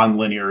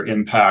nonlinear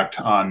impact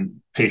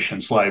on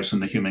patients' lives in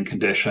the human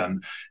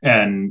condition.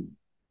 And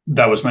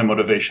that was my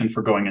motivation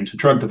for going into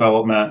drug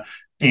development.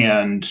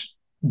 And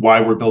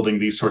why we're building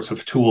these sorts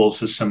of tools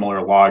is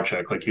similar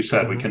logic. Like you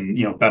said, we Mhm.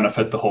 can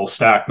benefit the whole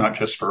stack, not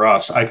just for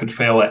us. I could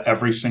fail at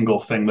every single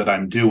thing that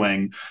I'm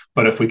doing,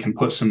 but if we can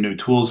put some new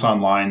tools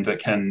online that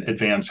can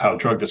advance how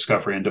drug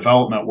discovery and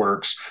development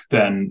works,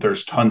 then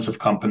there's tons of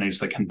companies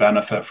that can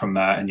benefit from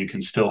that, and you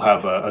can still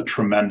have a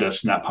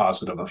tremendous net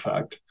positive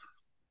effect.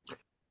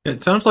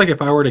 It sounds like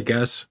if I were to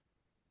guess,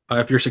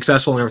 if you're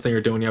successful in everything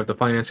you're doing, you have the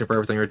financing for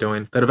everything you're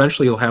doing, that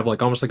eventually you'll have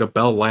like almost like a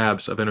Bell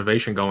Labs of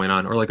innovation going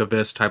on, or like a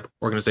VIS type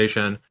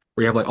organization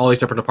where you have like all these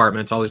different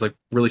departments, all these like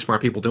really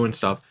smart people doing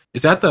stuff.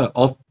 Is that the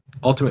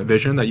ultimate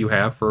vision that you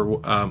have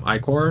for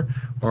Ichor,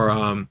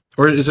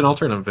 or is it an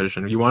alternative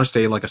vision? You want to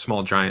stay like a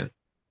small giant?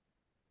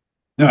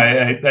 No,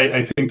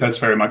 I think that's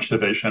very much the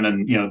vision,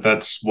 and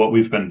that's what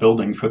we've been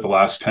building for the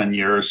last 10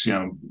 years.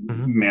 Hmm.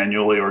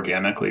 Manually,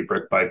 organically,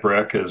 brick by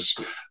brick, is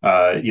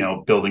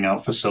building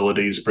out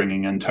facilities,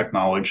 bringing in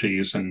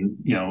technologies,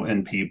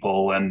 and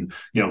people, and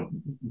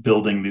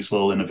building these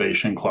little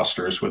innovation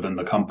clusters within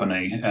the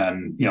company.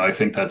 And I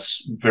think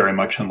that's very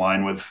much in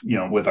line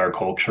with our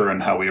culture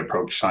and how we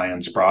approach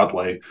science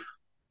broadly.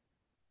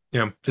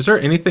 Yeah. Is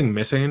there anything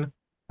missing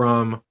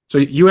from? So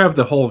you have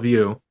the whole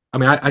view. I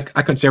mean, I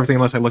couldn't see everything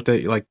unless I looked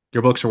at like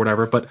your books or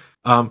whatever. But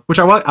which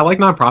I like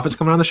nonprofits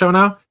coming on the show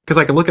now because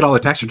I can look at all the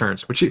tax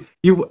returns, which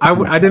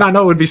I did not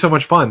know would be so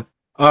much fun.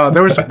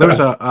 There was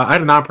a I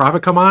had a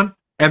nonprofit come on,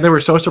 and they were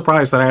so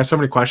surprised that I asked so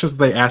many questions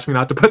that they asked me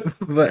not to put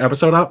the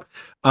episode up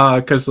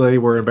because they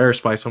were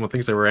embarrassed by some of the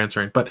things they were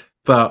answering. But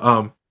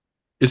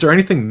is there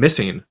anything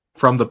missing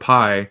from the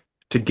pie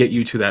to get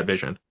you to that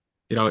vision?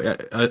 I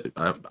don't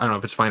know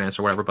if it's finance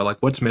or whatever, but like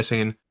what's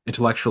missing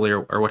intellectually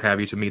or what have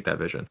you to meet that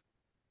vision?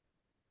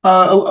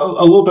 A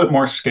little bit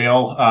more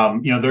scale.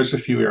 There's a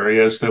few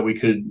areas that we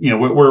could,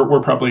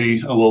 we're probably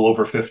a little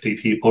over 50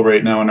 people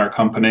right now in our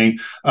company.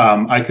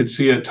 I could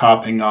see it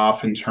topping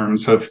off in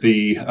terms of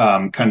the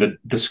kind of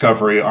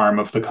discovery arm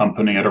of the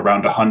company at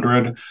around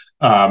 100.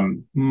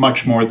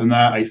 Much more than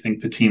that, I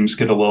think the teams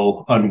get a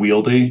little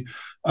unwieldy.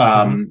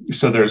 Hmm.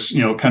 So there's,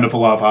 kind of a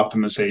lot of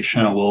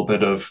optimization, a little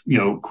bit of,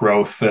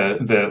 growth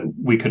that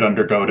we could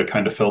undergo to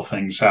kind of fill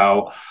things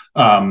out.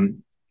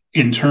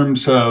 In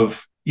terms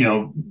of,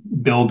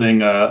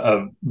 building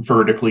a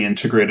vertically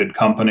integrated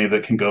company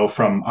that can go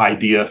from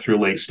idea through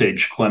late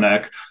stage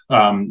clinic.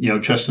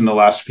 Just in the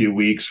last few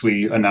weeks,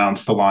 we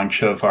announced the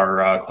launch of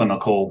our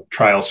clinical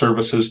trial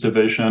services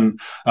division.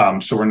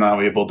 So we're now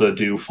able to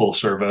do full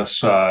service,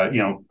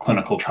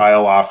 clinical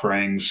trial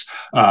offerings.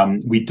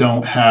 We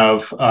don't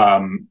have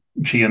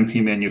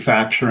GMP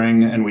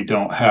manufacturing, and we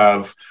don't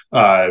have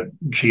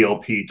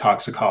GLP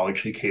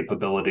toxicology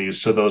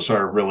capabilities. So those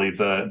are really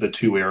the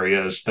two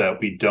areas that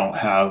we don't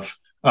have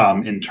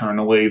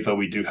internally, though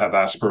we do have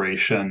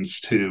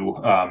aspirations to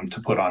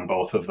put on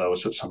both of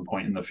those at some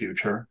point in the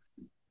future.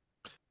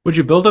 Would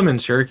you build them in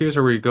Syracuse,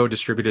 or would you go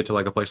distribute it to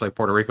like a place like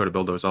Puerto Rico to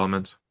build those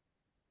elements?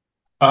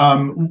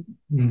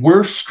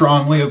 We're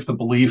strongly of the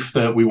belief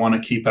that we want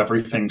to keep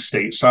everything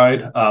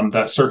stateside.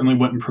 That certainly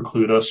wouldn't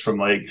preclude us from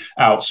like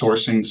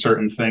outsourcing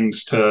certain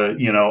things to,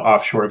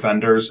 offshore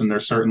vendors. And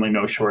there's certainly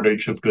no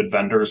shortage of good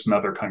vendors in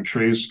other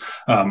countries.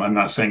 I'm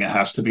not saying it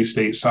has to be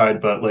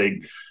stateside, but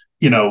like,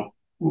 you know,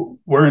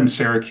 we're in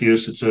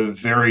Syracuse. It's a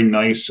very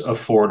nice,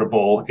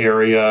 affordable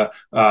area.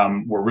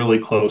 We're really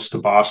close to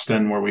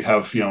Boston, where we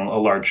have, a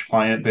large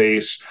client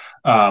base.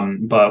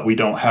 But we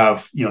don't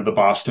have, the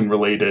Boston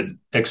related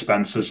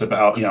expenses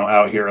about,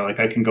 out here. Like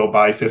I can go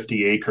buy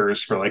 50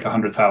 acres for like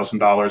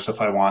 $100,000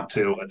 if I want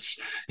to. It's,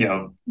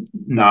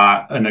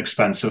 not an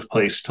expensive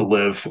place to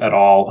live at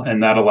all.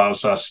 And that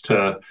allows us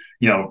to,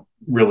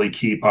 really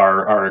keep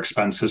our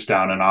expenses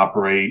down and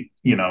operate,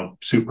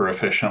 super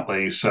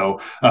efficiently. So,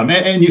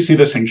 and you see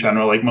this in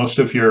general, like most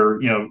of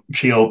your,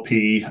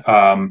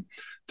 GLP,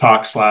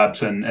 tox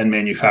labs and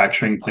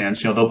manufacturing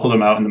plants, they'll put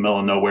them out in the middle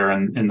of nowhere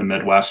in the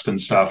Midwest and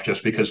stuff,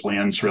 just because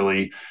land's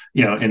really,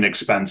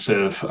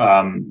 inexpensive.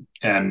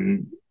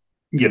 And,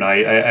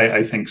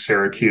 I think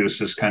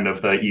Syracuse is kind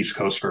of the East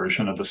Coast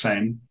version of the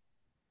same.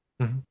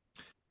 Hmm.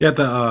 Yeah,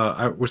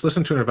 I was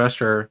listening to an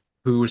investor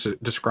who's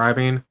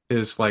describing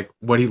his like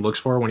what he looks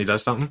for when he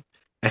does something,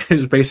 and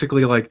it's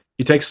basically like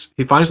he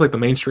finds like the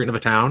main street of a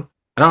town.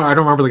 I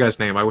don't remember the guy's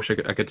name. I wish I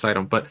could cite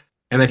him, but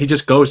and then he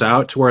just goes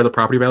out to where the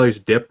property values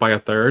dip by a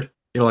third.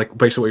 Like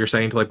basically what you're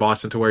saying to like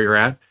Boston to where you're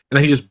at, and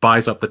then he just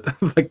buys up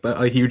the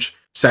a huge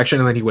section,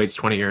 and then he waits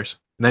 20 years,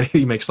 and then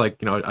he makes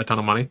like a ton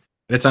of money.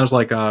 And it sounds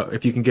like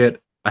if you can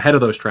get ahead of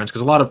those trends,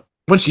 because a lot of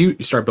once you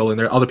start building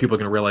there, other people are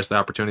going to realize the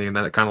opportunity, and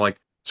then it kind of like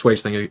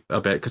sways things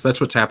a bit, because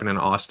that's what's happening in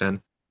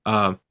Austin,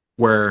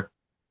 where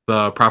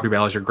the property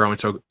values are growing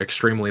so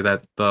extremely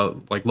that the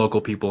like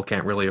local people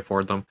can't really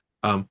afford them.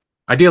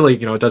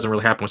 Ideally, it doesn't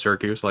really happen with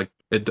Syracuse. Like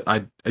you'd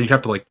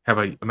have to like have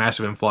a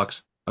massive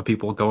influx of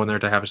people going there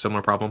to have a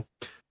similar problem.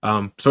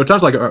 So it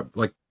sounds like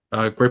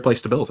a great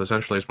place to build.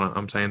 Essentially, is what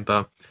I'm saying.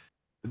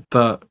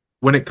 The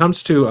when it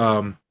comes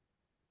to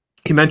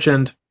he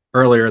mentioned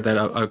earlier that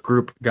a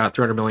group got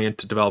 300 million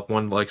to develop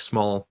one like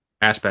small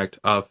aspect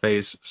of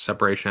phase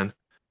separation.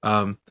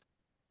 Um,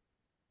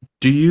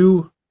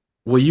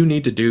 will you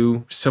need to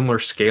do similar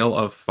scale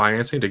of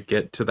financing to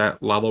get to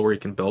that level where you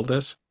can build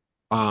this?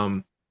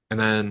 And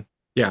then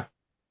yeah,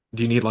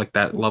 do you need like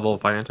that level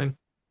of financing?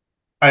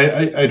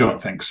 I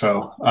don't think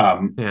so.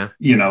 Yeah.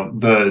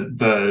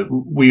 The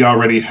we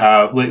already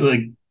have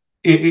like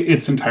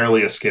it's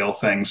entirely a scale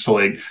thing. So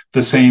like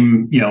the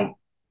same, the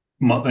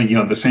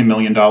same $1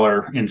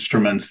 million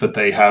instruments that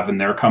they have in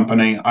their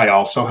company, I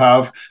also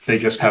have. They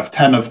just have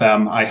 10 of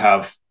them. I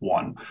have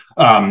one.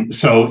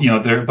 So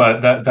there,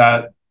 but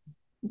that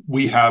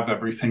we have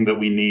everything that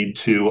we need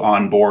to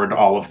onboard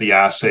all of the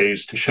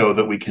assays to show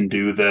that we can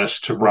do this,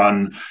 to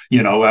run,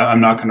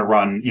 I'm not going to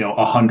run,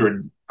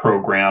 100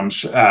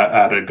 programs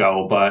at a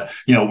go, but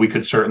we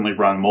could certainly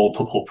run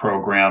multiple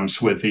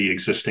programs with the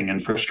existing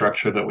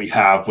infrastructure that we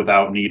have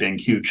without needing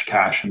huge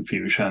cash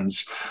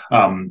infusions.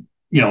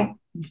 You know,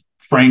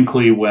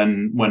 frankly,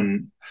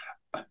 when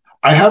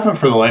I haven't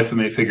for the life of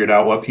me figured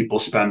out what people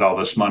spend all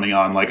this money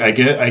on. Like I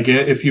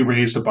get if you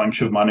raise a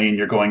bunch of money and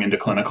you're going into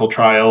clinical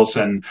trials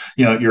and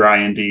your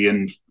IND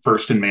and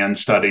first in man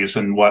studies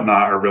and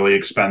whatnot are really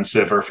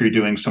expensive, or if you're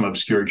doing some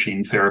obscure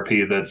gene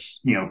therapy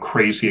that's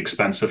crazy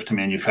expensive to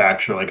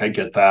manufacture. Like I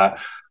get that,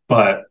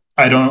 but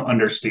I don't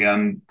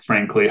understand,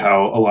 frankly,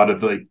 how a lot of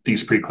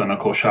these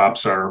preclinical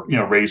shops are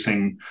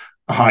raising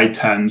high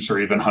tens or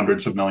even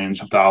hundreds of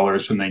millions of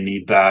dollars, and they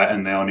need that,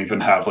 and they don't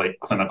even have like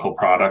clinical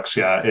products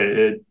yet.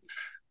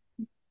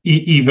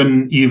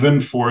 Even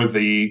for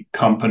the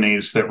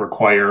companies that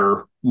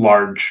require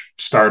large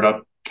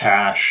startup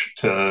cash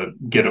to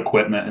get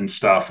equipment and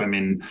stuff, I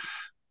mean,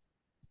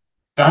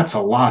 that's a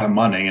lot of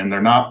money, and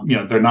they're not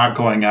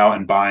going out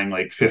and buying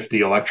like 50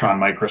 electron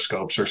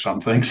microscopes or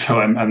something. So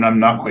I'm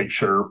not quite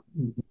sure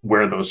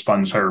where those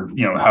funds are,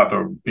 how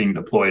they're being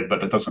deployed,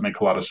 but it doesn't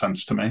make a lot of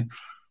sense to me.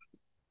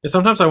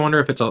 Sometimes I wonder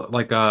if it's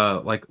like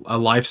a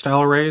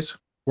lifestyle raise.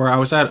 Where I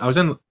was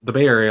in the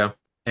Bay Area,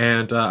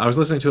 and I was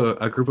listening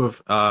to a group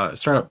of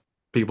startup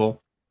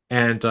people,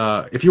 and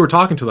if you were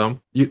talking to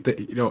them,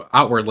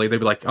 outwardly they'd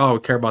be like, "Oh, we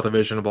care about the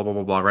vision, blah blah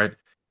blah blah," right?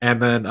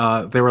 And then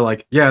they were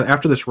like, "Yeah,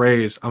 after this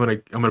raise,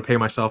 I'm gonna pay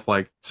myself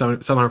like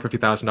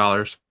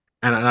 $750,000,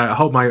 and I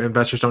hope my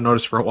investors don't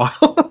notice for a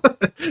while."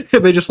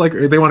 They just like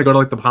they want to go to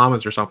like the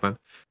Bahamas or something.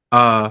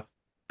 I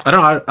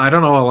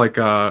don't know. Like,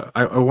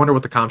 I wonder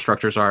what the comp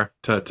structures are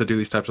to do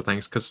these types of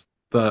things, because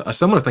a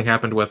similar thing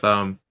happened with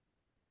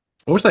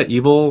what was that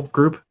evil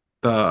group?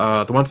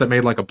 The ones that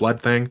made like a blood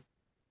thing.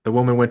 The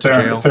woman went to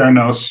jail.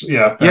 Theranos,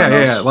 yeah,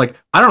 Theranos. Yeah. Like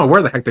I don't know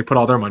where the heck they put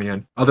all their money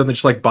in, other than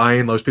just like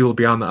buying those people to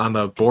be on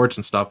the boards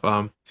and stuff.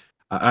 I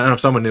don't know if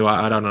someone knew.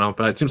 I don't know,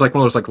 but it seems like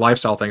one of those like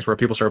lifestyle things where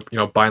people start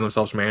buying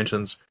themselves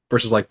mansions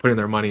versus like putting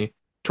their money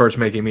towards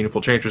making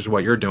meaningful change, which is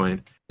what you're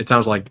doing. It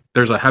sounds like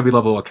there's a heavy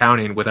level of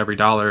accounting with every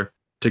dollar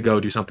to go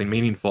do something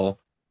meaningful,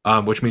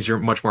 which means you're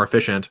much more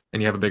efficient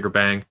and you have a bigger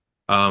bang.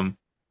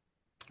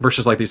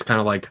 Versus like these kind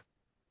of like,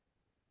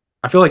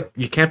 I feel like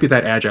you can't be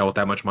that agile with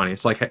that much money.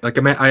 It's like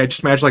I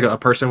just imagine like a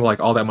person with like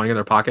all that money in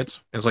their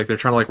pockets, and it's like they're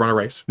trying to like run a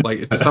race.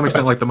 Like to some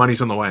extent, like the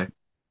money's in the way.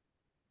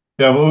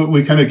 Yeah, well,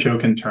 we kind of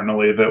joke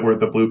internally that we're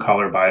the blue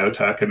collar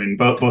biotech. I mean,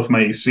 both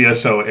my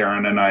CSO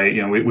Aaron and I,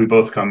 we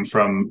both come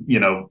from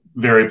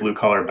very blue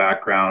collar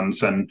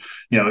backgrounds, and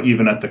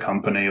even at the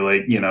company,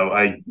 like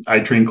I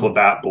drink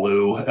Labatt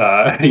Blue,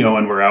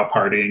 when we're out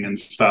partying and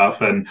stuff,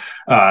 and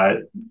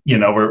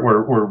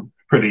we're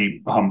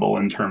pretty humble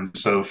in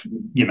terms of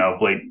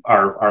like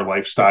our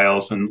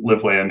lifestyles and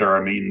live way under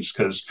our means,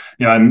 because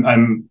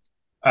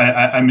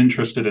I'm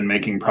interested in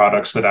making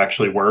products that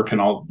actually work,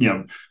 and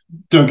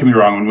don't get me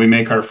wrong, when we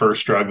make our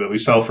first drug that we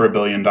sell for $1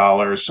 billion,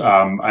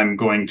 I'm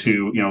going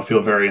to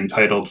feel very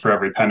entitled for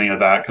every penny of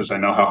that, because I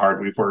know how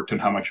hard we've worked and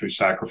how much we've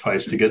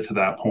sacrificed to get to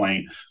that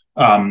point.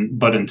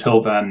 But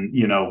until then,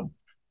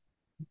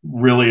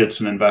 really it's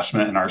an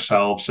investment in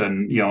ourselves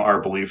and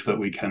our belief that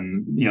we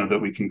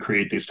can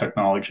create these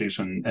technologies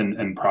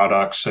and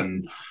products.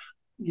 And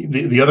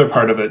the other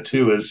part of it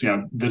too is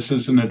this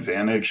is an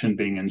advantage in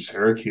being in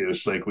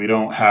Syracuse. Like we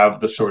don't have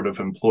the sort of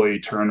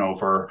employee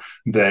turnover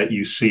that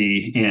you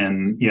see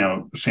in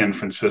San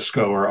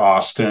Francisco or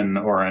Austin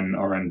or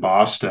in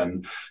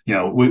Boston.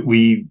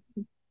 We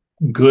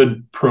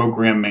good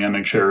program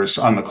managers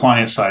on the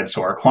client side.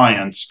 So our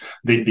clients,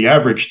 the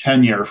average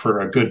tenure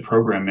for a good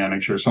program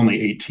manager is only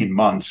 18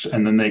 months,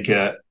 and then they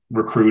get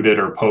recruited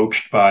or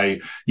poached by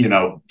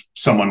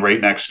someone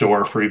right next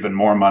door for even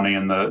more money,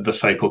 and the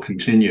cycle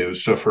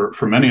continues. So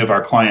for many of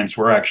our clients,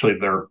 we're actually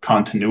their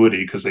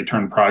continuity, because they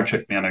turn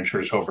project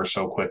managers over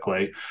so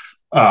quickly.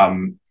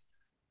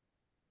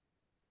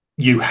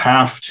 You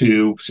have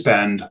to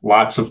spend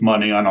lots of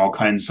money on all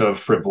kinds of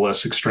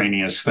frivolous,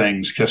 extraneous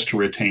things just to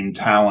retain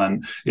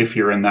talent if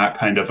you're in that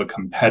kind of a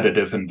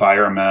competitive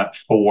environment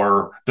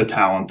for the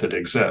talent that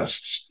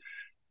exists.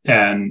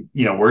 And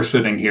we're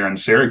sitting here in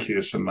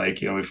Syracuse, and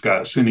like we've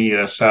got SUNY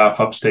ESF,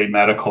 Upstate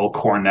Medical,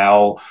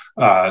 Cornell,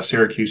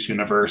 Syracuse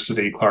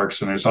University,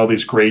 Clarkson. There's all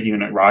these great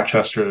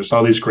Rochester. There's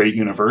all these great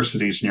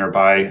universities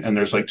nearby, and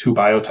there's like 2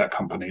 biotech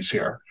companies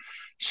here.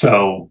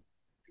 So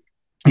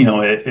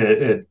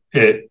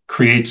it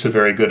creates a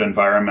very good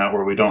environment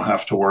where we don't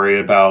have to worry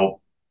about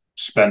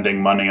spending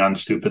money on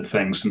stupid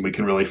things, and we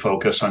can really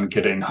focus on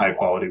getting high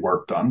quality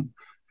work done.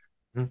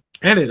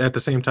 And it at the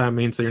same time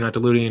means that you're not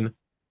diluting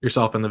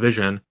yourself in the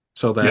vision,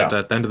 so that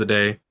at the end of the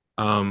day,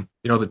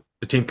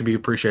 the team can be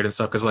appreciated and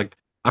stuff. Because like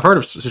I've heard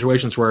of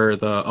situations where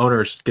the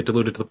owners get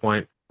diluted to the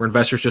point where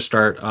investors just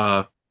start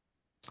I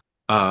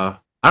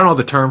don't know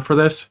the term for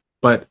this,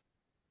 but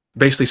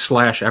basically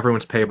slash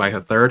everyone's pay by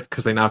a third,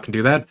 because they now can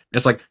do that. And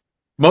it's like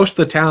most of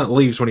the talent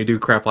leaves when you do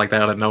crap like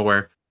that out of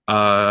nowhere.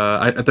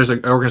 There's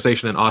an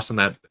organization in Austin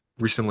that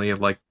recently,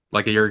 like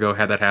a year ago,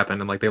 had that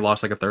happen, and like they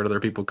lost like a third of their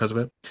people because of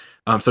it.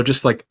 So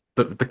just like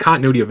the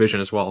continuity of vision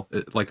as well,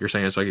 like you're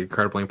saying, is like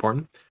incredibly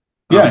important.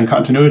 Yeah, and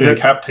continuity Yeah. of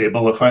cap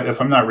table.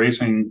 If I'm not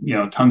raising,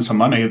 tons of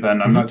money,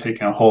 then I'm Mhm. not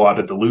taking a whole lot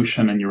of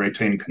dilution, and you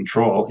retain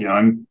control.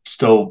 I'm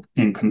still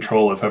in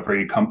control of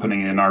every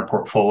company in our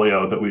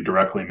portfolio that we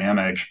directly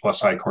manage,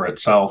 plus Ichor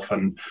itself,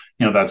 and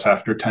that's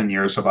after 10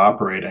 years of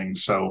operating.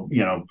 So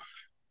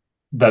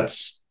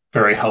that's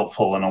very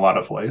helpful in a lot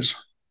of ways.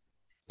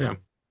 Yeah.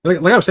 Like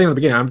I was saying in the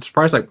beginning, I'm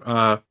surprised like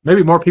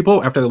maybe more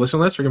people after they listen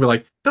to this are gonna be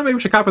like, no, maybe we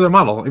should copy their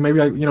model.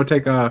 Maybe I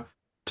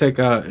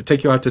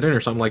take you out to dinner or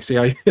something, like see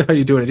how how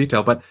you do it in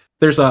detail. But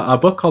there's a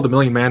book called The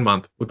Million Man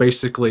Month, where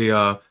basically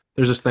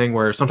there's this thing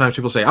where sometimes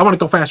people say, I want to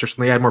go faster,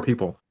 so they add more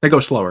people. They go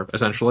slower,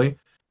 essentially.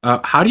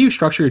 How do you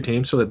structure your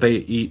team so that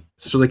they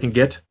can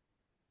get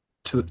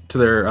to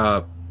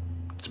their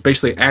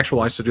basically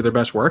actualize to do their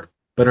best work,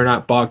 but are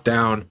not bogged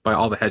down by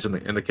all the heads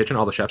in the kitchen,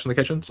 all the chefs in the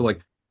kitchen? So like,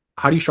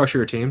 how do you structure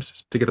your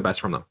teams to get the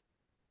best from them?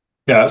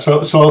 Yeah, so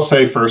I'll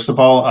say first of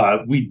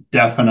all, we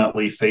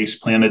definitely face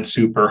planted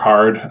super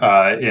hard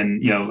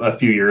in a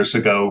few years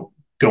ago,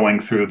 going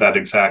through that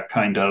exact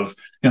kind of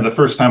the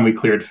first time we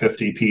cleared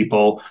 50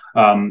 people.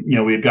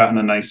 We had gotten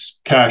a nice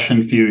cash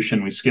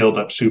infusion, we scaled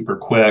up super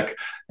quick,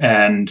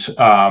 and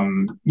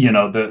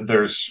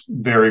there's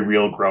very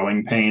real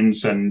growing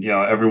pains, and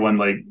everyone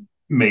like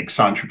makes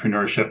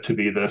entrepreneurship to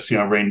be this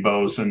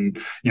rainbows and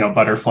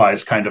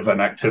butterflies kind of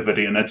an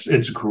activity, and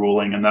it's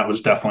grueling, and that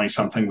was definitely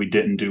something we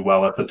didn't do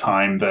well at the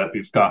time that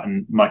we've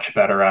gotten much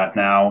better at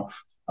now.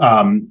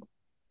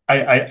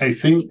 I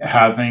think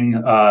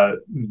having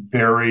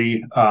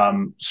very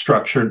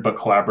structured but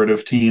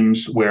collaborative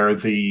teams where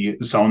the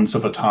zones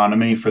of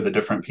autonomy for the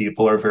different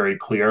people are very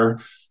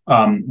clear.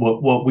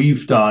 What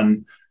we've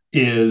done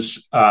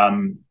is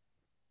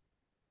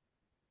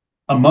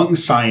among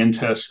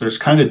scientists, there's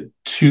kind of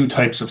two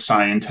types of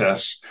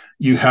scientists.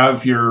 You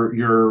have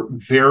your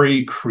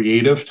very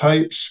creative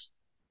types.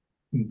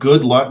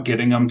 Good luck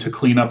getting them to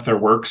clean up their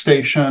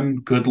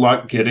workstation. Good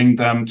luck getting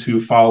them to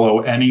follow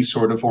any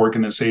sort of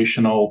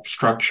organizational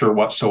structure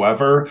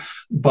whatsoever.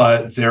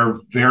 But they're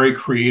very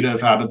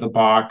creative out of the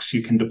box.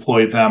 You can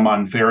deploy them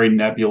on very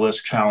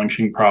nebulous,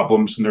 challenging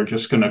problems, and they're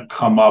just going to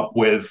come up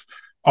with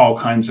all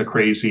kinds of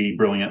crazy,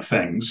 brilliant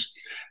things.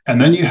 And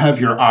then you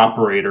have your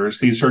operators.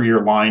 These are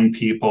your line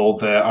people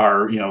that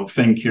are,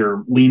 think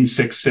your Lean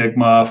Six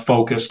Sigma,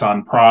 focused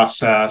on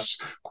process,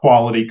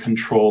 quality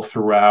control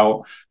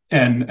throughout.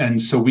 And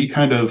so we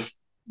kind of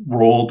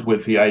rolled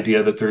with the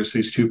idea that there's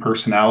these two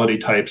personality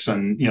types,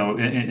 and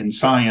in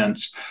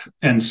science.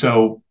 And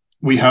so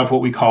we have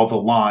what we call the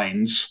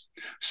lines.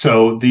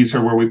 So these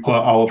are where we put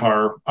all of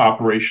our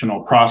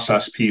operational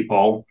process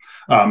people.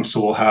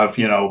 So we'll have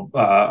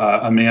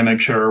a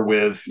manager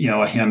with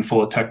a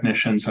handful of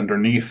technicians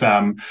underneath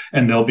them,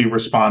 and they'll be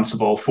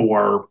responsible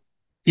for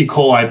E.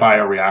 coli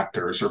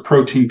bioreactors or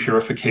protein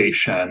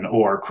purification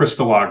or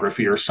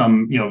crystallography or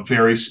some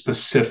very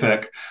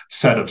specific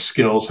set of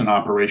skills and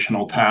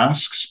operational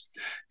tasks.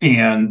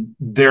 And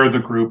they're the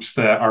groups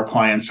that our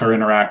clients are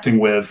interacting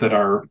with that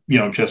are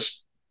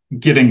just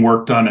getting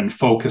work done and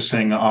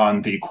focusing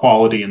on the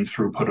quality and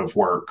throughput of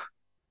work.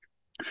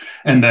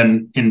 And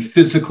then in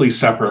physically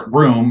separate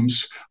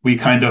rooms, we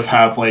kind of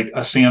have like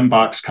a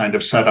sandbox kind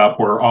of set up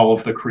where all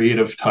of the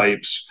creative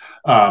types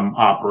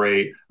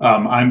operate.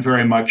 I'm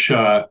very much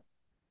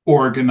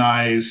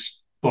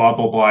organized, blah,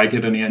 blah, blah. I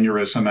get an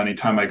aneurysm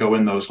anytime I go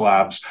in those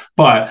labs.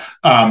 But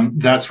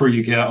that's where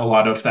you get a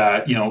lot of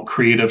that,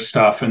 creative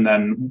stuff. And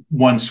then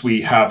once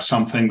we have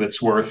something that's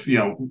worth,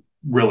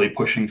 really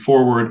pushing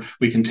forward,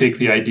 we can take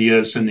the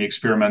ideas and the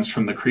experiments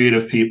from the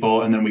creative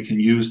people, and then we can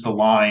use the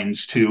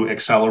lines to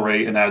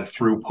accelerate and add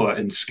throughput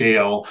and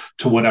scale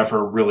to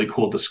whatever really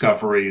cool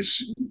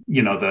discoveries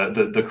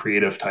the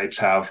creative types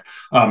have.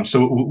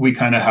 So we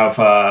kind of have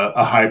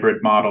a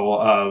hybrid model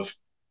of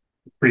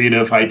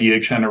creative idea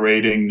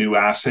generating, new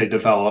assay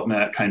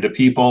development kind of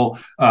people.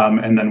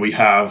 And then we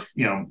have,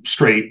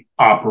 straight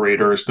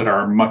operators that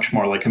are much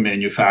more like a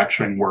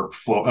manufacturing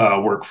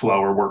workflow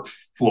or work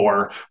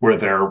floor, where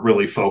they're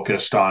really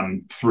focused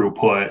on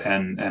throughput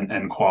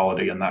and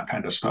quality and that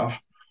kind of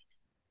stuff.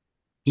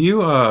 Do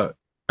you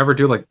ever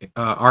do like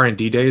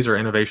R&D days or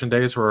innovation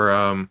days where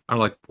I don't know,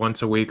 like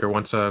once a week or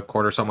once a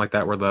quarter, something like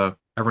that, where the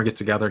everyone gets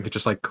together and can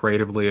just like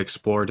creatively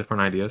explore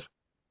different ideas?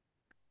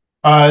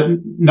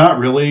 Not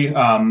really.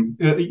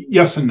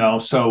 Yes and no.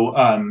 So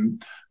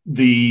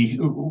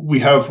we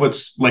have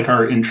what's like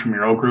our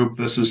intramural group.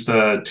 This is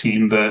the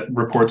team that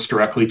reports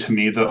directly to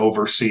me, that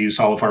oversees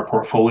all of our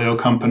portfolio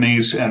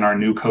companies and our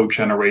new code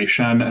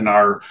generation and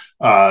our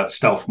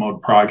stealth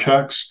mode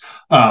projects.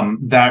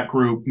 That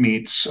group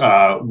meets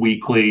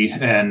weekly,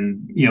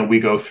 and we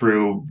go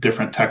through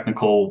different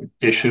technical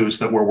issues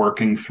that we're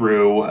working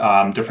through,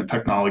 different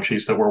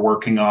technologies that we're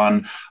working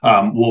on.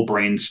 We'll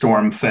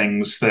brainstorm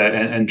things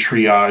and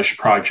triage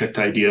project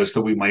ideas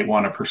that we might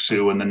want to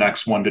pursue in the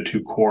next 1 to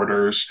 2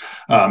 quarters,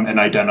 and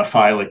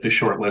identify like the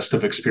short list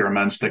of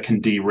experiments that can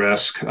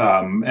de-risk,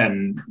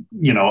 and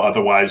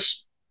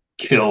otherwise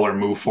kill or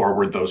move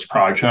forward those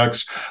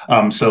projects.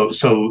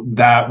 So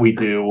that we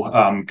do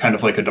kind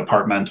of like a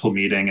departmental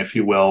meeting, if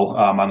you will,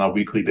 on a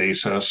weekly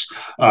basis.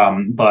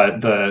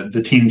 But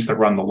the teams that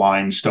run the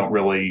lines don't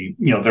really,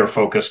 they're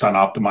focused on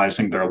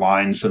optimizing their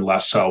lines and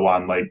less so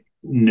on like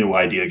new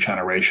idea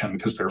generation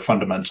because they're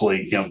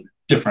fundamentally,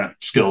 different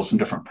skills and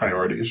different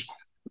priorities.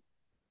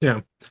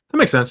 Yeah, that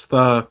makes sense.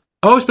 I'm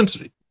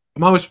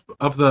always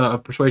of the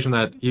persuasion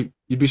that you'd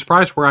be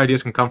surprised where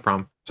ideas can come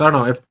from. So I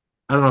don't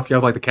know if you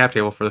have like the cap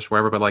table for this or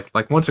whatever, but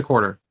like once a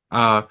quarter.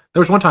 There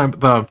was one time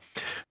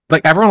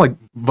everyone like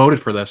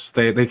voted for this.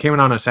 They came in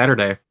on a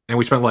Saturday and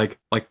we spent like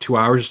 2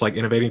 hours just like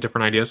innovating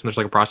different ideas and there's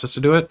like a process to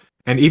do it.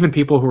 And even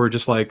people who were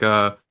just like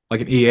an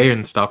EA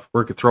and stuff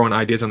were throwing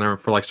ideas in there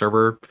for like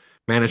server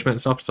management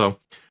and stuff. So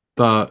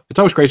it's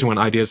always crazy when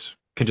ideas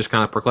can just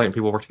kind of percolate and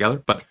people work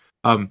together. But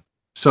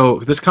so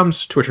this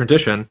comes to a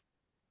transition,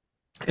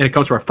 and it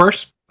comes to our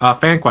first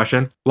fan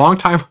question.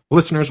 Longtime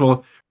listeners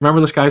will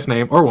remember this guy's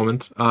name or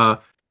woman's.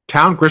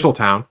 Town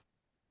Grizzletown.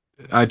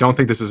 I don't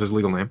think this is his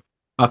legal name.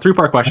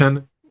 Three-part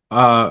question.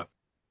 And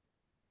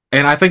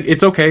I think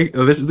it's okay.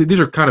 These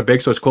are kind of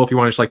big, so it's cool if you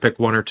want to just like pick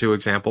one or two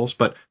examples.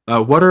 But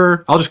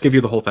I'll just give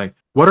you the whole thing.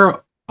 What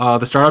are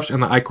the startups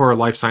in the Ichor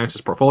Life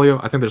Sciences portfolio?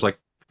 I think there's like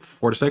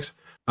 4 to 6.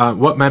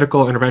 What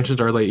medical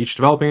interventions are they each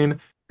developing?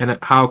 And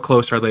how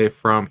close are they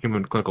from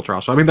human clinical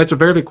trials? So, I mean, that's a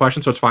very big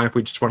question, so it's fine if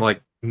we just want to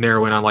like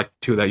narrow in on like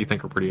 2 that you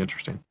think are pretty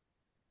interesting.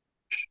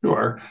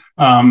 Sure.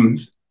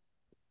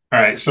 All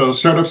right, so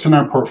startups in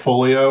our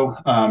portfolio.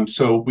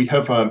 So we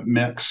have a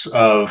mix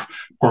of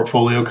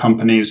portfolio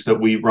companies that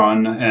we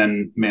run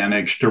and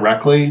manage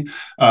directly.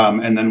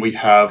 And then we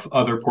have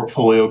other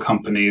portfolio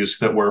companies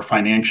that we're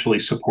financially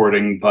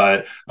supporting,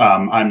 but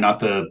I'm not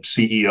the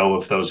CEO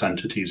of those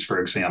entities, for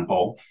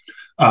example.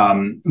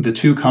 The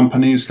 2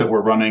 companies that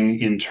we're running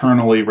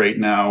internally right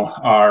now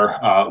are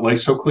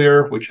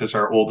Lysoclear, which is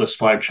our oldest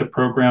flagship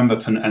program.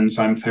 That's an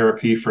enzyme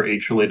therapy for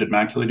age-related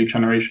macular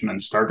degeneration and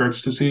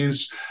Stargardt's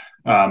disease.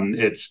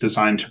 It's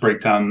designed to break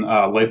down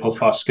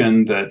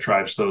lipofuscin that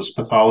drives those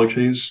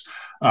pathologies.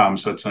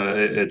 So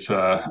it's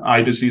a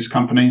eye disease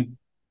company.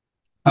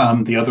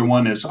 The other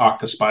one is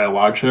Octus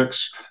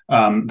Biologics.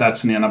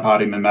 That's an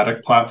antibody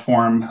mimetic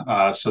platform.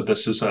 So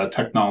this is a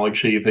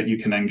technology that you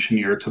can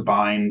engineer to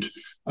bind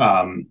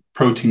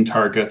protein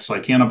targets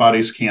like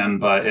antibodies can,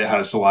 but it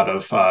has a lot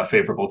of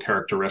favorable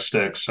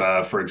characteristics.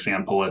 For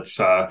example, it's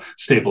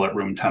stable at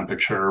room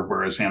temperature,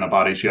 whereas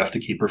antibodies you have to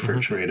keep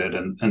refrigerated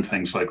and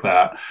things like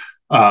that.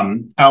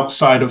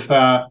 Outside of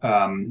that,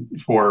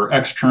 for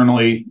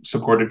externally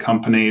supported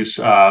companies,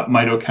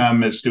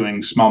 Mitochem is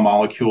doing small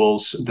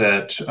molecules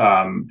that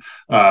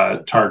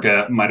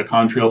target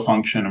mitochondrial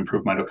function,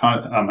 improve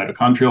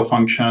mitochondrial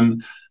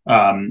function.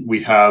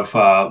 We have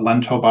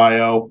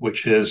LentoBio,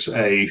 which is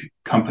a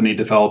company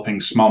developing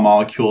small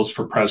molecules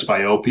for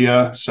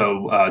presbyopia,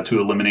 so to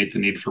eliminate the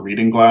need for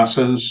reading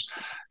glasses.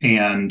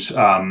 And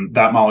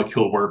that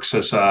molecule works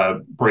as a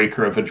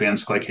breaker of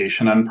advanced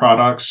glycation end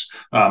products.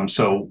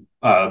 So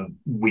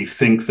we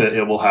think that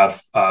it will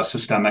have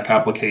systemic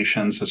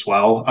applications as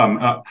well.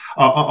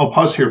 I'll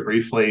pause here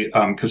briefly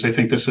because I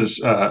think this is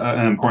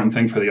an important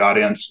thing for the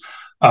audience.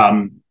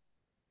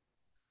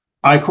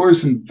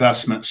 Ichor's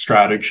investment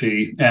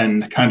strategy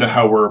and kind of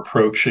how we're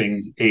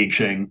approaching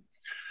aging.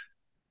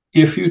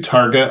 If you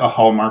target a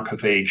hallmark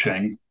of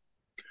aging,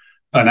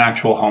 an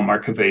actual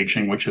hallmark of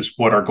aging, which is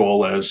what our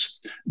goal is,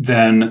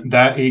 then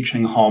that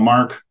aging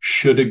hallmark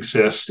should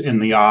exist in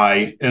the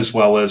eye as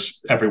well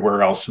as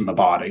everywhere else in the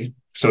body.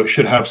 So it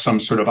should have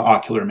some sort of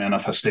ocular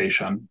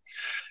manifestation.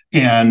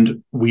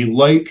 And we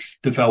like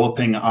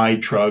developing eye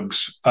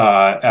drugs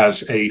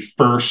as a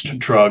first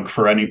drug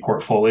for any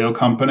portfolio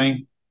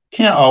company.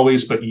 Can't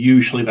always, but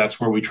usually that's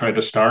where we try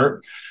to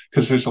start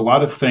because there's a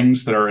lot of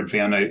things that are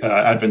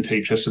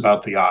advantageous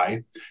about the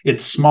eye.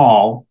 It's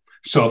small.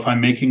 So if I'm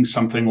making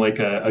something like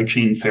a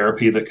gene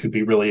therapy that could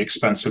be really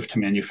expensive to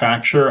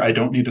manufacture, I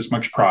don't need as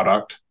much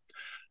product.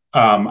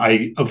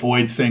 I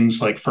avoid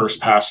things like first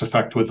pass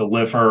effect with the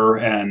liver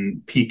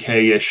and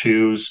PK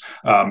issues.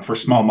 For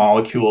small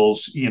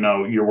molecules,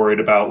 you're worried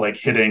about like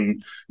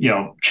hitting,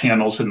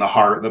 channels in the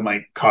heart that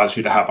might cause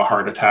you to have a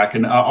heart attack.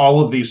 And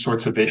all of these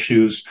sorts of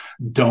issues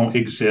don't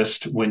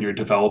exist when you're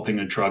developing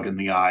a drug in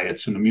the eye.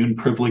 It's an immune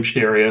privileged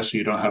area, so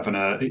you don't have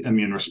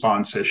immune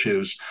response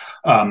issues.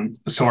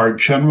 So our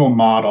general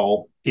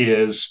model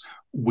is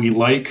we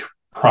like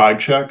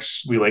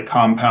projects, we like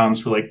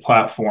compounds, we like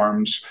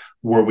platforms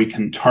where we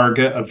can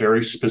target a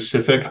very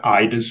specific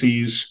eye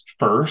disease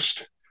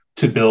first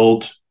to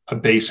build a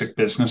basic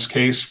business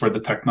case for the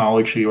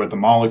technology or the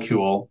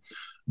molecule.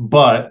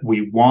 But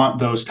we want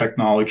those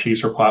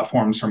technologies or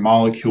platforms or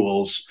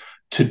molecules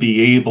to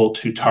be able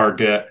to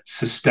target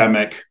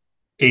systemic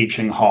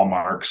aging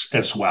hallmarks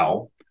as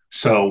well.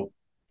 So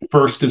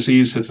first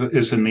disease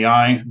is in the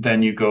eye,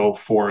 then you go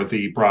for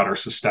the broader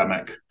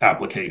systemic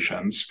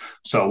applications.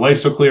 So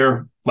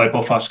Lysoclear,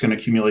 lipofuscin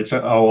accumulates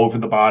all over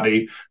the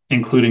body,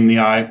 including the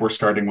eye. We're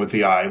starting with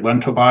the eye.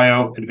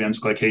 LentoBio,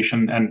 advanced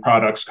glycation end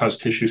products cause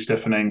tissue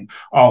stiffening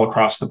all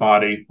across the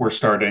body. We're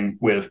starting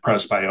with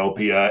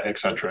presbyopia, et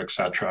cetera, et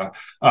cetera.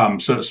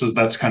 So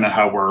that's kind of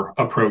how we're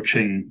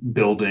approaching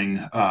building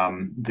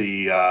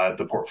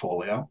the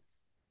portfolio.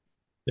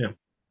 Yeah.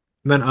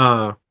 And then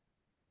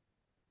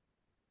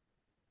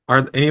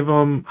are any of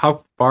them,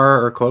 how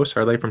far or close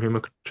are they from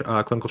human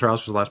clinical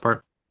trials for the last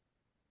part?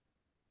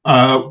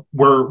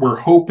 We're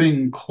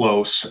hoping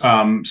close.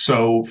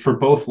 So for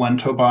both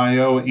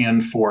LentoBio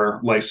and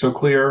for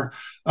Lysoclear,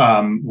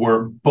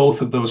 where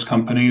both of those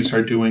companies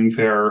are doing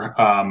their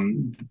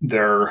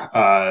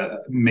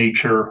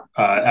major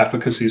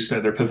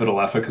their pivotal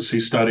efficacy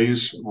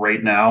studies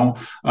right now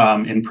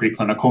in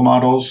preclinical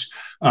models.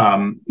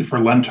 For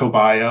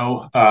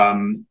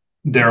LentoBio,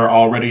 they're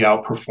already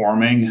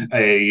outperforming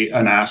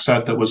an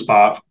asset that was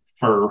bought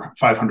for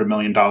 $500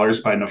 million by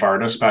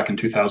Novartis back in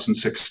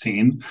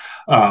 2016.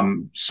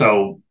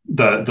 So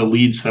the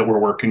leads that we're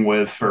working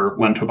with for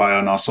LentoBio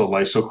and also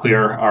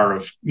Lysoclear are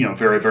of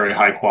very, very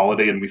high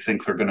quality, and we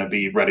think they're going to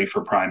be ready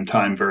for prime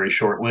time very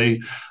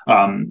shortly.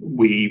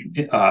 We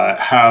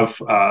have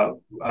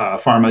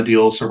pharma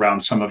deals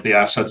around some of the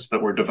assets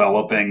that we're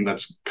developing.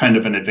 That's kind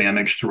of an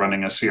advantage to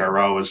running a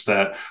CRO, is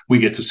that we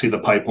get to see the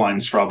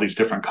pipelines for all these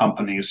different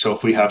companies. So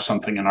if we have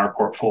something in our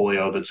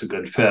portfolio that's a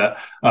good fit,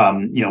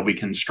 we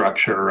can structure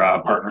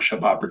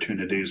partnership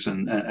opportunities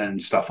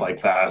and stuff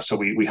like that. So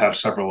we have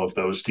several of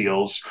those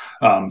deals.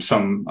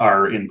 Some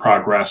are in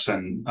progress,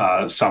 and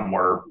some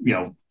were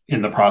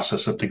in the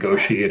process of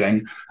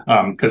negotiating,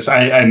 because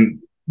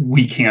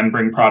we can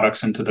bring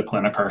products into the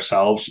clinic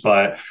ourselves,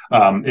 but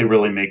it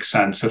really makes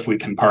sense if we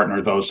can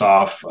partner those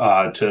off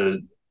to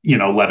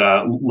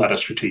let a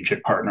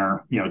strategic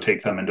partner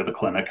take them into the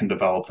clinic and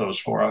develop those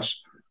for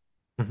us.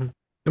 Mm-hmm.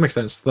 That makes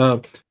sense.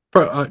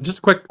 Just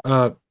a quick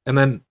and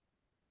then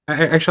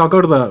actually I'll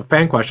go to the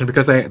fan question,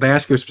 because they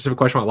ask you a specific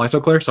question about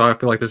Lysoclear, so I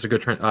feel like this is a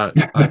good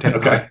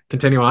Okay.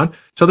 continue on.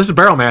 So this is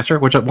Barrel Master,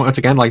 which once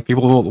again, like,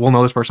 people will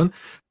know this person.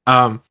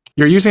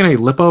 You're using a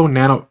lipo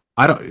nano.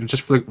 I don't,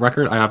 just for the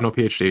record, I have no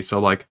PhD, so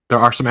like there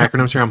are some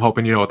acronyms here. I'm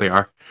hoping you know what they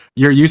are.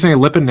 You're using a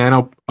lipid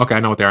nano. Okay, I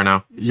know what they are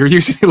now. You're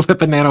using a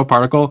lipid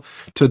nanoparticle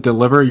to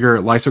deliver your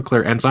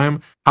Lysoclear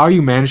enzyme. How are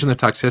you managing the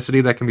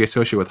toxicity that can be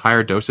associated with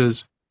higher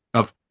doses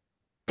of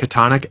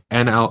ketonic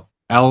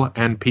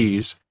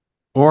LNPs,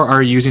 or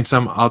are you using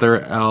some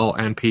other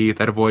LNP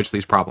that avoids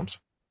these problems?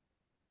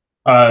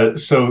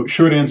 So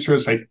short answer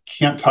is I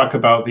can't talk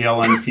about the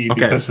LNP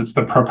Okay. because it's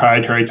the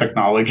proprietary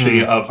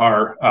technology of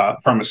our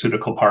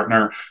pharmaceutical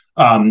partner.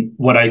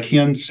 What I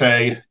can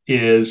say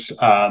is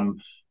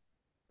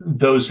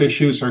those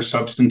issues are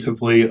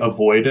substantively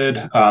avoided,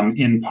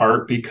 in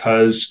part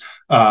because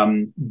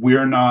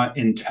we're not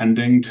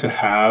intending to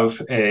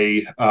have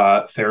a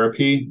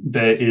therapy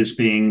that is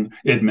being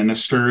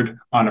administered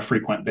on a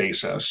frequent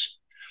basis.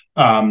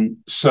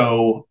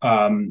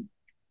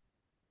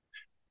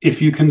 If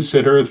you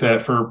consider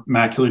that for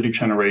macular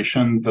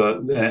degeneration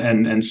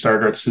and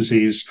Stargardt's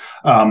disease,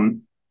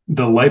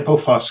 the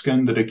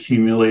lipofuscin that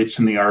accumulates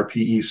in the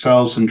RPE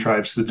cells and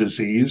drives the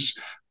disease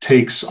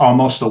takes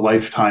almost a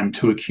lifetime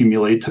to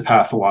accumulate to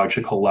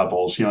pathological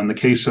levels. In the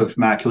case of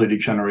macular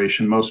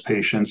degeneration, most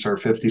patients are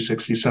 50,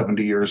 60,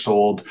 70 years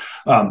old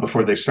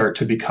before they start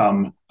to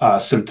become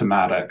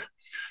symptomatic.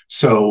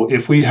 So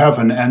if we have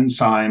an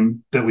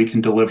enzyme that we can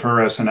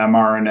deliver as an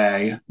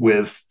mRNA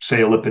with,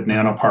 say, a lipid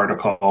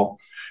nanoparticle,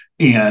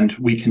 and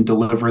we can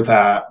deliver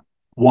that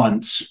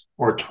once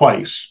or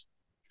twice,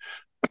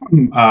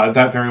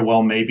 that very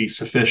well may be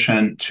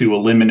sufficient to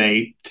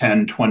eliminate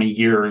 10, 20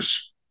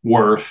 years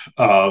worth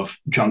of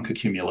junk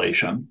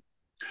accumulation.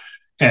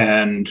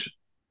 And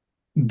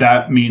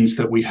that means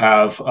that we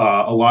have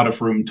a lot of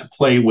room to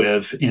play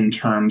with in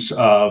terms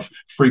of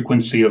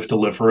frequency of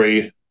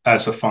delivery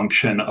as a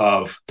function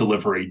of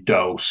delivery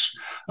dose.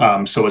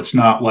 So it's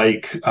not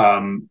like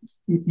a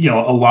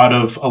lot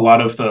of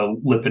the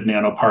lipid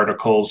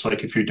nanoparticles,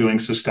 like if you're doing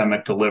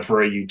systemic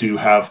delivery, you do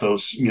have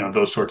those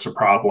sorts of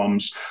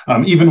problems.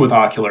 Even with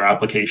ocular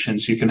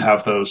applications, you can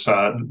have those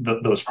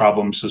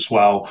problems as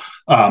well.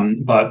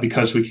 But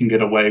because we can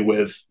get away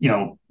with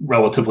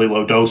relatively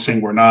low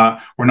dosing, we're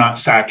not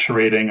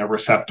saturating a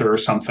receptor or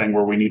something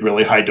where we need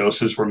really high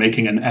doses. We're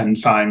making an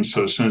enzyme,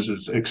 so as soon as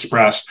it's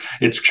expressed,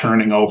 it's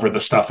churning over the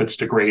stuff it's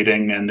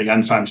degrading, and the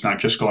enzyme's not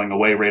just going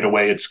away right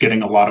away. It's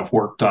getting a lot of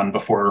work done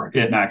before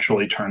it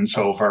naturally turns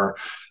over.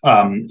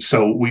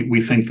 So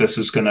we think this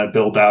is going to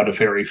build out a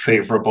very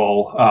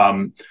favorable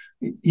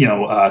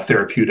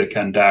therapeutic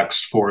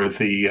index for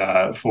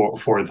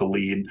the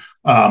lead.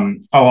 I'll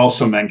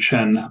also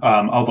mention,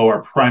 although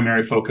our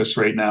primary focus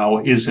right now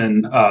is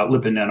in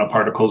lipid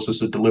nanoparticles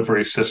as a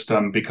delivery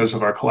system, because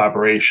of our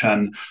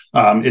collaboration,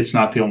 it's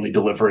not the only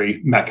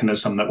delivery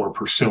mechanism that we're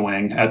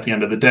pursuing. At the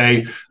end of the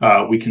day,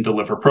 we can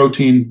deliver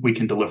protein, we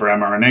can deliver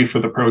mRNA for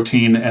the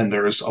protein, and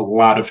there's a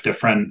lot of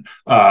different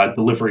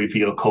delivery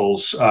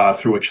vehicles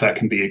through which that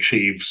can be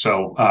achieved.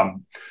 So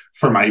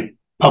for my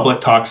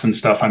public talks and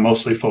stuff, I'm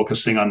mostly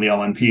focusing on the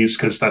LNPs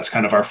because that's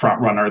kind of our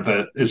front runner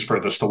that is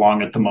furthest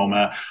along at the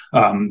moment.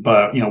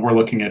 But we're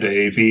looking at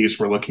AAVs,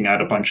 we're looking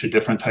at a bunch of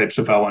different types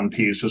of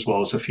LNPs as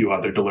well as a few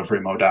other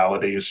delivery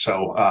modalities.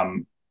 So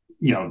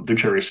the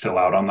jury's still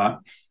out on that.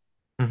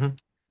 Mm-hmm.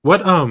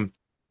 What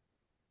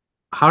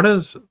how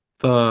does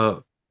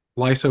the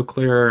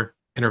Lysoclear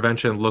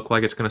intervention look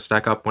like it's going to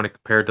stack up when it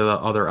compared to the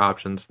other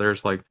options? There's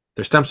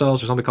stem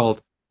cells, there's something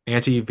called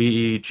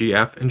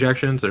anti-VEGF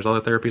injections, there's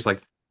other therapies.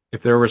 Like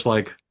if there was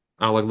like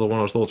one of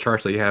those little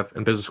charts that you have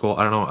in business school,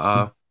 I don't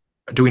know,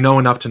 do we know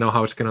enough to know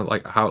how it's gonna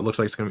how it looks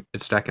like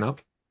it's stacking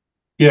up?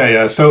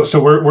 Yeah. So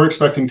we're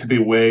expecting to be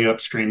way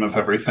upstream of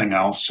everything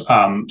else.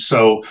 There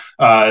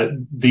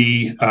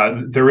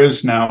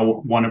is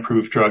now one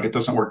approved drug. It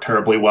doesn't work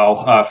terribly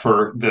well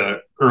for the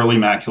early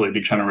macular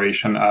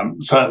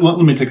degeneration. So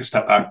let me take a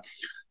step back.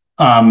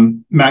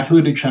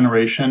 Macular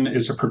degeneration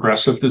is a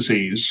progressive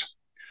disease.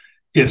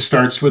 It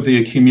starts with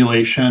the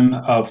accumulation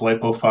of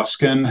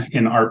lipofuscin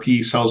in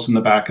RPE cells in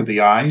the back of the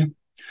eye.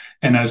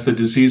 And as the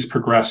disease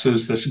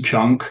progresses, this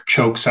junk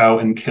chokes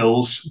out and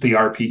kills the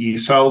RPE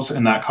cells,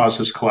 and that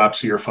causes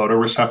collapse of your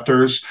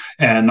photoreceptors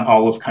and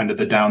all of kind of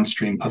the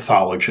downstream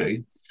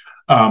pathology.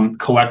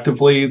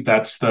 Collectively,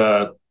 that's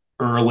the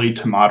early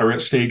to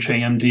moderate stage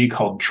AMD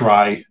called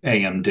dry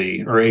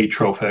AMD or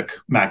atrophic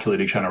macular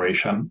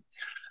degeneration.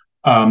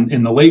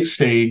 In the late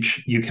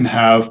stage, you can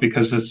have,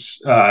 because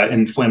it's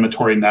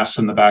inflammatory nests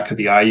in the back of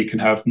the eye, you can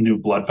have new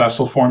blood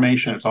vessel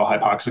formation. It's all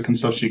hypoxic and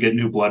stuff, so you get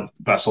new blood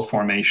vessel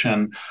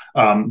formation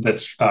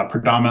that's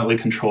predominantly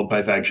controlled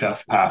by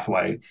VEGF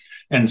pathway.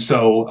 And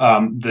so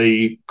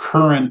the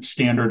current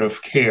standard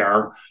of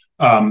care,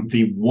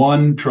 the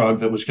one drug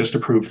that was just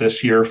approved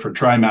this year for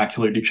dry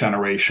macular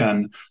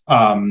degeneration,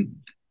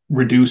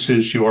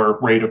 reduces your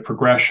rate of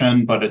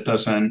progression, but it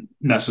doesn't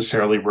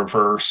necessarily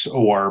reverse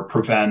or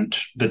prevent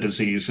the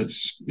disease.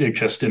 It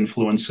just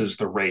influences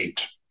the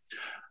rate.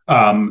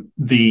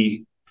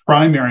 The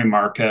primary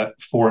market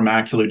for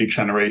macular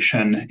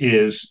degeneration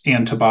is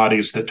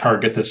antibodies that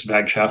target this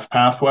VEGF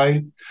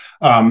pathway.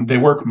 They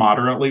work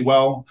moderately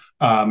well,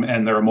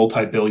 and they're a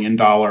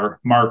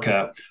multi-billion-dollar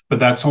market, but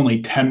that's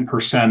only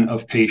 10%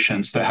 of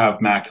patients that have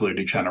macular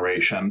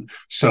degeneration.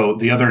 So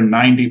the other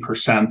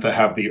 90% that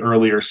have the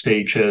earlier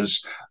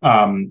stages,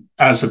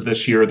 as of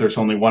this year, there's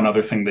only one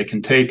other thing they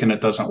can take, and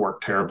it doesn't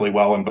work terribly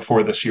well. And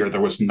before this year,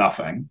 there was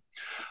nothing.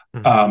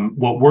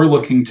 What we're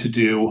looking to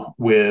do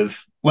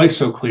with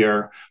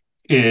Lysoclear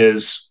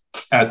is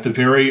at the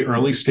very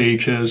early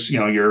stages,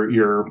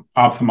 your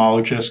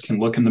ophthalmologist can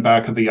look in the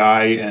back of the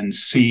eye and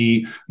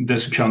see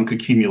this junk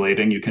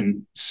accumulating. You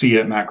can see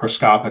it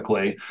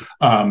macroscopically,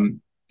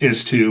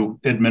 is to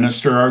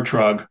administer our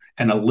drug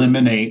and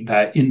eliminate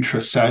that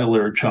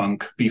intracellular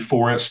junk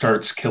before it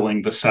starts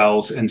killing the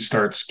cells and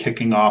starts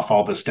kicking off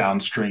all this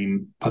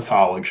downstream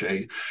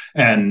pathology.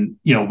 And,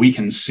 we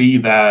can see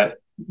that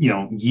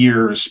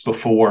years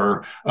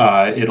before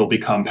it'll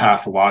become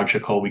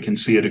pathological. We can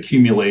see it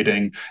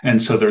accumulating. And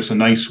so there's a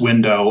nice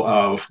window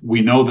of,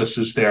 we know this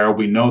is there.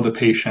 We know the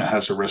patient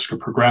has a risk of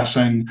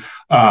progressing.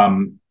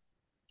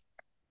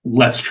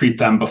 Let's treat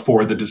them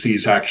before the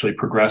disease actually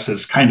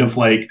progresses. Kind of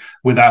like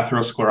with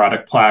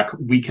atherosclerotic plaque,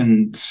 we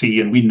can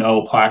see and we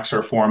know plaques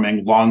are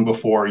forming long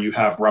before you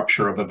have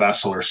rupture of a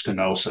vessel or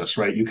stenosis,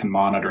 right? You can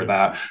monitor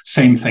that.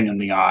 Same thing in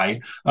the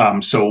eye.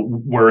 So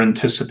we're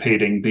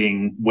anticipating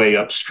being way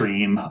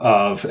upstream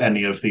of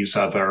any of these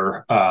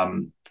other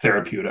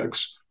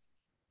therapeutics.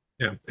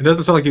 Yeah, it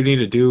doesn't sound like you need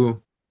to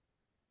do,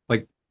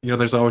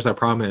 there's always that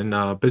problem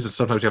in business.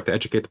 Sometimes you have to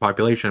educate the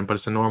population, but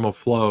it's a normal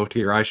flow to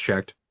get your eyes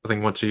checked, I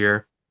think once a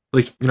year. At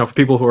least, for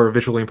people who are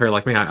visually impaired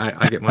like me,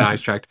 I get my eyes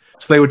checked.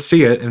 So they would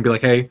see it and be like,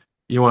 hey,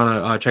 you want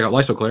to check out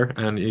Lysoclear,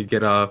 and you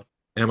get an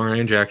mRNA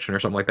injection or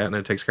something like that, and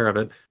then it takes care of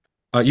it.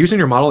 Using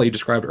your model that you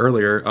described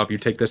earlier, of you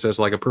take this as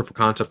like a proof of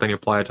concept, then you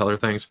apply it to other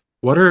things.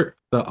 What are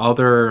the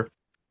other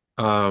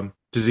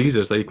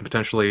diseases that you can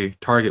potentially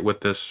target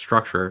with this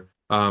structure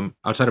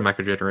outside of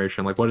macular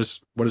degeneration? Like what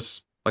is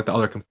like the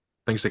other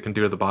things it can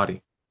do to the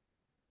body?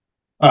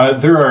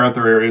 There are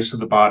other areas of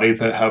the body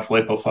that have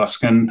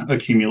lipofuscin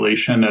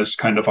accumulation as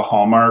kind of a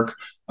hallmark.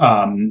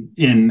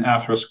 In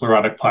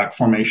atherosclerotic plaque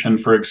formation,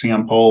 for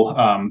example,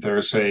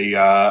 there's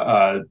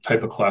a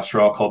type of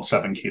cholesterol called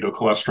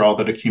 7-ketocholesterol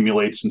that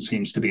accumulates and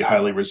seems to be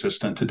highly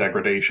resistant to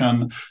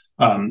degradation.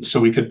 So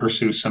we could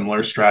pursue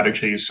similar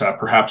strategies,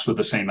 perhaps with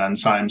the same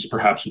enzymes,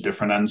 perhaps with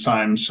different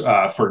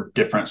enzymes for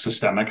different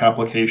systemic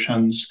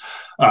applications.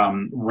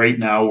 Right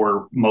now,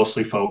 we're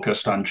mostly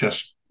focused on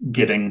just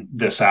getting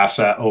this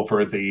asset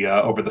over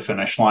the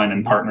finish line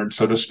and partnered,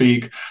 so to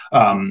speak.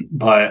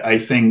 But I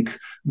think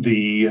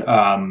the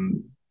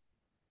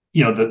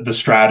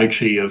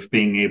strategy of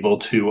being able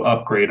to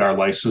upgrade our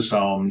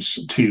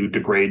lysosomes to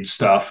degrade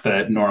stuff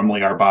that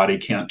normally our body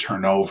can't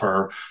turn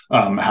over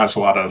has a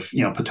lot of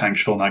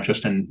potential, not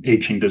just in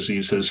aging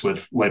diseases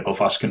with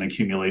lipofuscin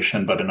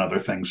accumulation, but in other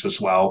things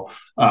as well.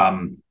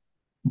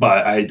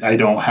 But I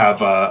don't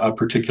have a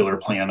particular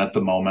plan at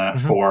the moment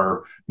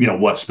for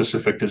what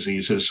specific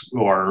diseases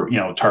or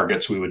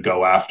targets we would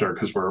go after,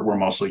 because we're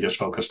mostly just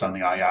focused on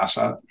the eye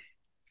asset.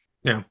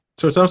 Yeah.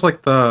 So it sounds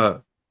like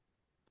the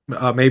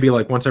maybe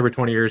like once every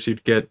 20 years you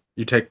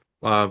take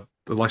the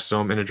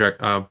lysosome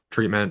inject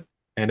treatment,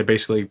 and it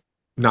basically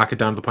knock it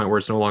down to the point where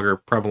it's no longer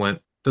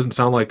prevalent. Doesn't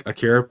sound like a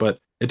cure, but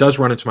it does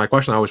run into my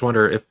question. I always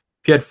wonder if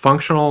you had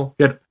functional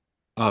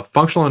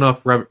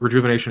enough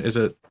rejuvenation, is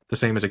it the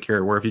same as a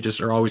cure? Where if you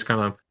just are always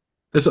kind of,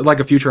 this is like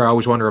a future I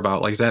always wonder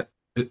about. Like,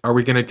 are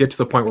we going to get to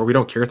the point where we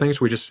don't cure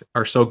things? We just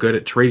are so good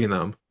at treating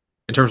them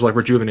in terms of like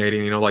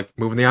rejuvenating, like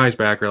moving the eyes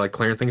back or like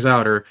clearing things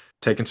out or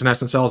taking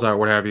senescent cells out,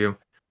 what have you,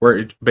 where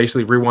it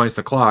basically rewinds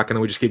the clock, and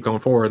then we just keep going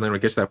forward, and then when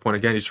it gets to that point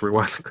again, you just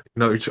rewind.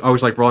 It's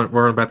always like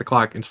rolling back the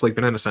clock and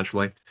sleeping in,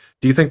 essentially.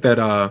 Do you think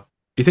that?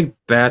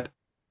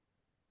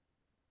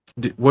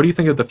 What do you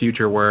think of the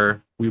future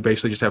where we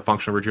basically just have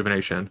functional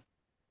rejuvenation?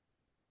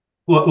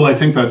 Well, I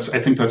think that's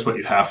what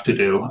you have to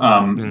do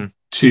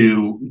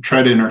to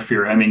try to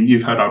interfere. I mean,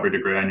 you've had Aubrey de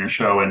Grey on your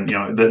show, and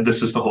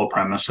this is the whole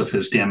premise of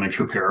his damage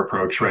repair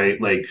approach,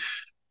 right? Like,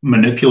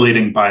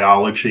 manipulating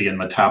biology and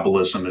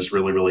metabolism is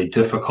really, really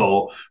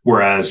difficult.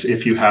 Whereas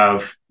if you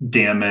have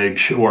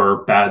damage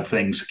or bad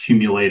things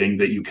accumulating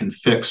that you can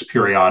fix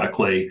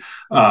periodically,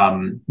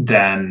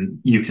 then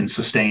you can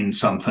sustain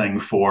something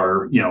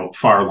for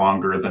far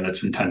longer than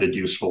its intended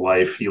useful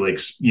life. He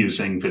likes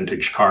using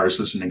vintage cars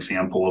as an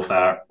example of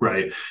that,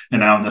 right?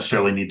 And I don't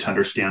necessarily need to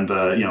understand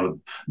the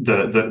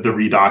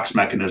redox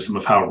mechanism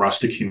of how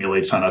rust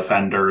accumulates on a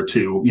fender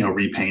to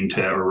repaint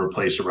it or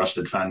replace a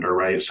rusted fender,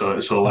 right? So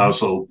it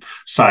allows a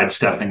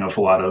sidestepping of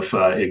a lot of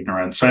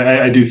ignorance.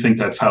 I do think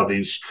that's how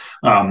these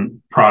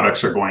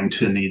products are going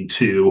to need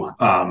to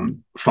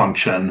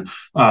function.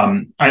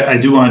 I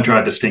do want to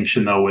draw a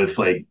distinction though with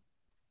like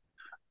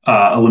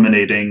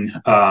eliminating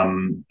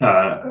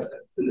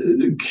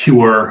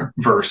cure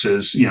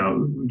versus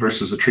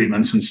the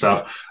treatments and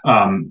stuff.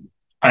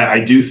 I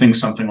do think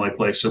something like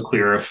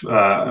Lysoclear,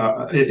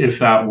 if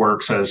that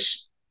works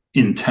as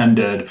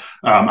intended,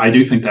 I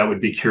do think that would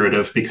be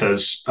curative,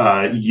 because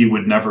you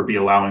would never be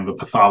allowing the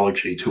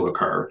pathology to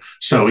occur.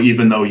 So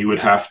even though you would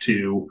have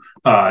to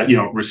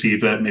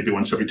receive it maybe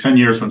once every 10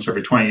 years, once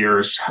every 20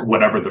 years,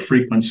 whatever the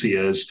frequency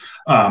is,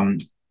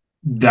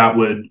 that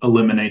would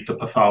eliminate the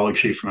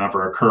pathology from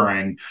ever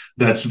occurring.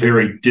 That's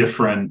very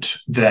different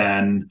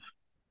than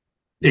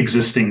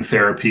existing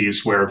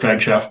therapies where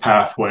VEGF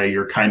pathway,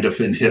 you're kind of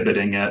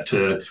inhibiting it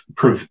to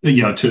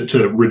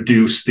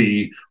reduce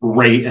the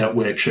rate at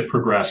which it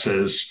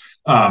progresses.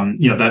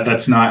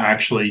 That's not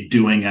actually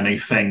doing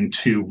anything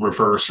to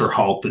reverse or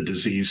halt the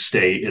disease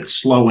state. It's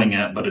slowing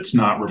it, but it's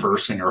not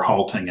reversing or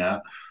halting it.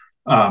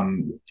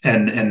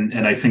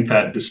 And I think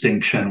that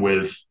distinction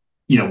with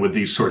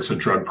these sorts of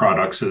drug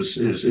products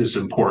is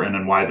important,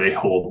 and why they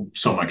hold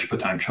so much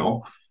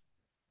potential.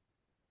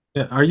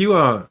 Yeah, are you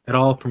at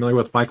all familiar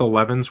with Michael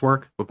Levin's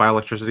work with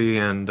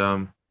bioelectricity and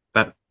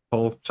that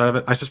whole side of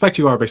it? I suspect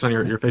you are based on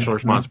your facial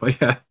response,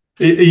 but yeah.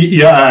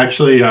 Yeah,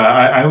 actually,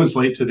 I was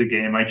late to the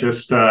game. I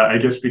just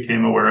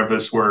became aware of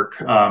this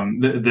work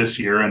this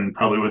year, and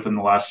probably within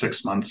the last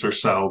 6 months or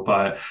so.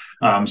 But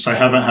so I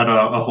haven't had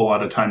a whole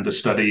lot of time to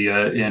study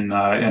in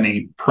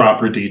any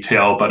proper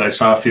detail. But I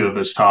saw a few of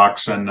his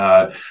talks, and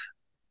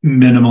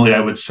minimally,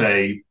 I would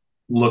say,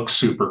 looks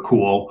super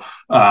cool.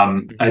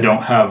 I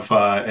don't have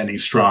any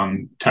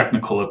strong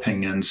technical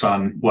opinions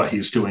on what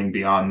he's doing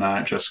beyond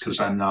that, just because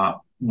I'm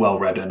not well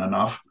read in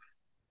enough.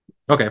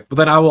 Okay, but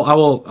then I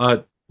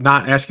will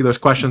not ask you those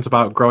questions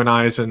about growing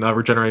eyes and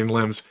regenerating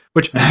limbs,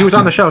 which he was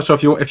on the show. So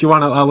if you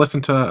want to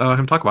listen to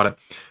him talk about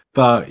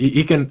it,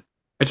 he can.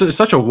 It's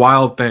such a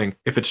wild thing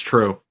if it's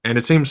true, and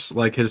it seems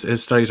like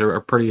his studies are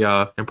pretty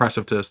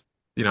impressive to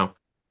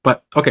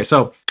But okay,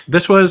 so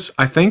this was,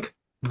 I think,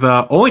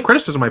 the only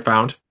criticism I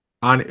found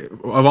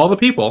of all the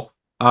people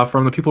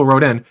from the people who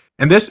wrote in,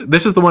 and this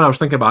is the one I was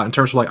thinking about in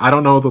terms of like, I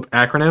don't know the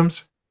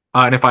acronyms,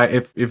 and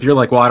if you're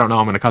like, well, I don't know,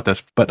 I'm going to cut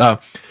this,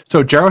 but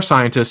so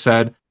geroscientist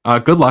said,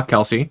 good luck,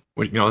 Kelsey,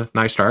 which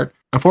nice start.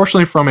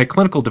 Unfortunately, from a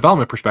clinical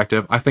development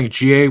perspective, I think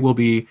GA will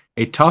be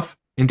a tough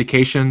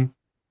indication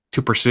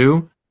to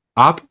pursue.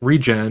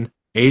 Regen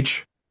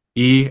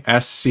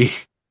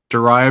HESC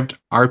derived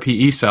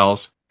RPE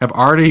cells have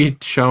already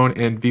shown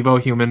in vivo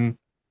human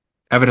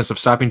evidence of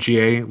stopping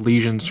GA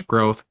lesions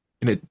growth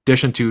in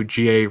addition to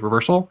GA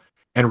reversal,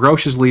 and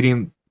Roche is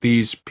leading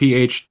these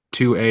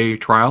PH2A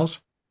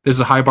trials. this is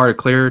a high bar to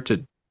clear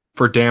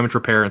for damage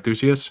repair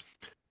enthusiasts.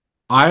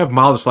 I have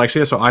mild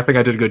dyslexia, so I think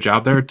I did a good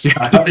job there.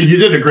 You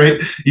did a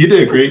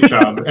great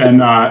job, and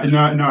no,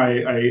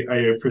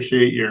 I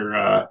appreciate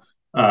your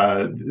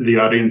the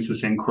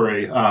audience's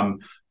inquiry.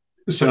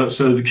 So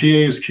the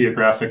GA is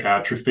geographic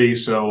atrophy.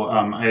 So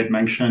I had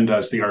mentioned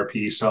as the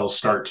RPE cells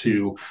start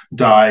to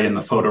die and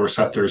the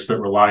photoreceptors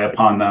that rely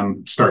upon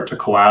them start to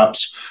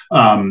collapse.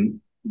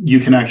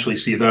 You can actually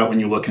see that when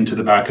you look into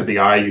the back of the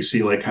eye. You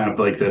see like kind of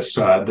like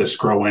this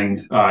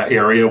growing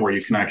area where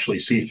you can actually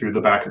see through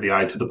the back of the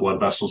eye to the blood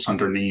vessels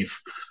underneath,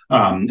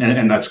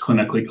 and that's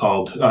clinically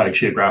called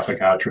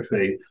geographic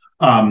atrophy.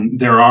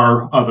 There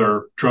are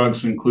other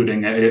drugs,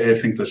 including I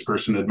think this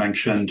person had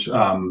mentioned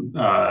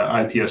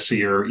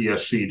iPSC or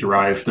ESC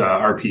derived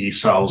RPE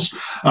cells.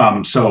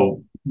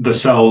 So the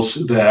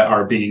cells that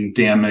are being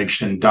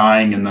damaged and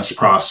dying in this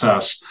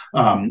process,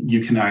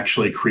 you can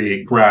actually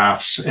create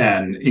grafts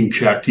and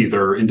inject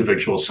either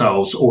individual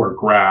cells or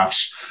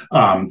grafts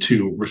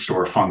to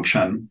restore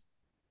function.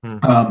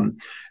 Um,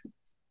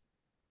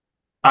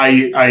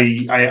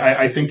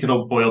 I think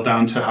it'll boil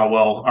down to how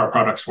well our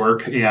products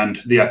work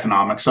and the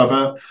economics of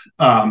it.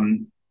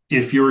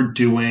 If you're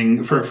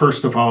doing,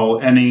 first of all,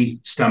 any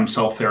stem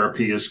cell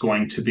therapy is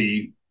going to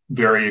be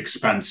very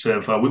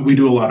expensive. We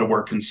do a lot of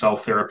work in cell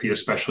therapy,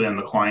 especially on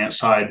the client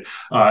side.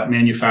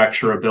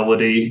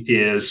 Manufacturability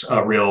is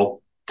a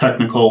real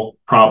technical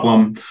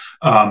problem.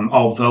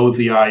 Although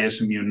the eye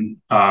is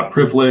immune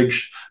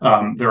privileged,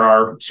 there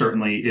are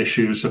certainly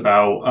issues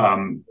about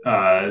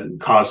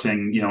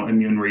causing,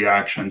 immune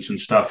reactions and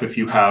stuff if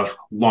you have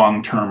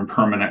long-term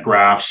permanent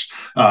grafts.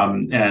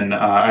 I'm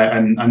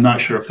not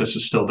sure if this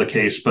is still the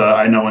case, but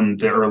I know in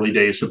the early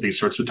days of these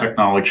sorts of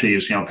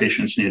technologies,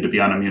 patients need to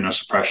be on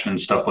immunosuppression and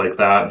stuff like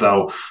that.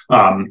 Though,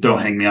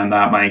 don't hang me on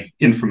that. My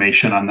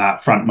information on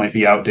that front might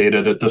be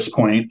outdated at this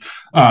point.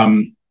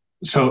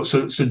 So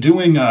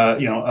doing a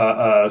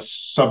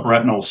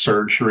subretinal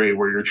surgery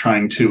where you're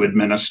trying to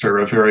administer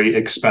a very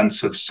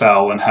expensive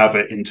cell and have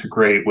it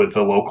integrate with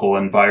the local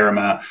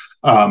environment,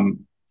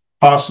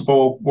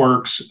 possible,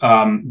 works.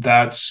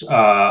 That's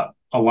a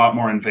lot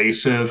more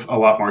invasive, a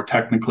lot more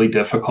technically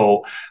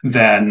difficult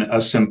than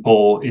a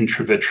simple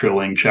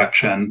intravitreal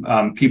injection.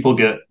 People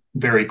get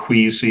very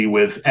queasy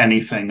with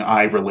anything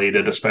eye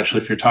related, especially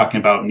if you're talking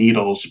about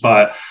needles,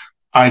 but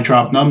eye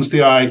drop numbs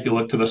the eye, you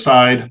look to the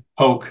side,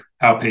 poke,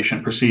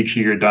 outpatient procedure,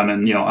 you're done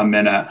in a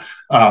minute.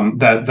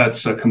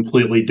 That's a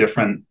completely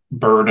different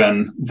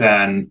burden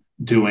than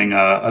doing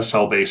a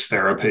cell-based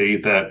therapy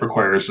that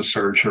requires a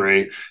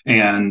surgery.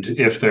 And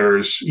if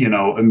there's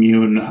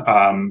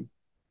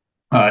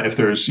if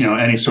there's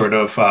any sort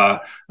of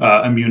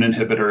immune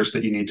inhibitors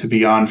that you need to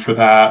be on for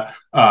that,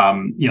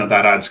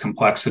 that adds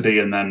complexity.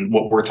 And then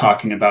what we're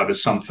talking about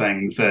is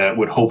something that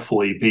would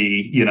hopefully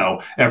be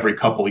every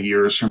couple of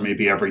years or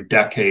maybe every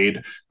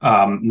decade,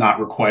 not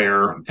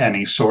require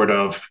any sort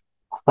of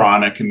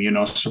chronic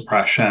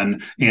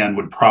immunosuppression, and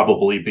would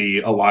probably be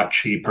a lot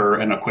cheaper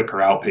and a quicker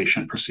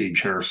outpatient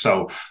procedure.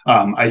 So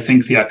I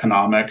think the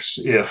economics,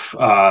 if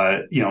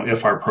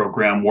our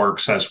program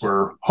works as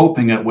we're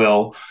hoping it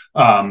will,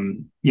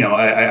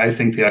 I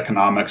think the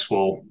economics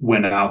will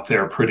win it out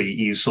there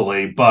pretty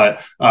easily.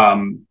 But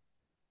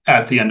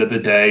at the end of the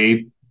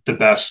day, the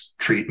best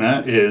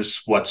treatment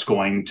is what's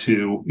going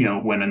to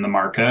win in the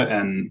market,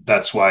 and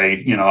that's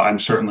why I'm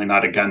certainly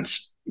not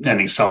against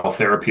any cell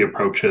therapy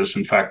approaches.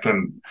 In fact,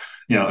 I'm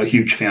a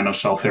huge fan of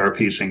cell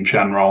therapies in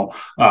general.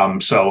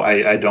 So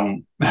I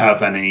don't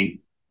have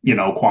any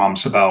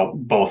qualms about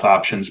both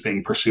options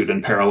being pursued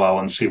in parallel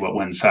and see what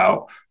wins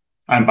out.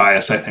 I'm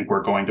biased. I think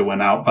we're going to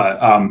win out,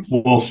 but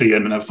we'll see.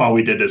 And if all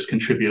we did is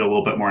contribute a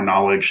little bit more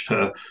knowledge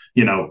to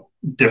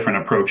different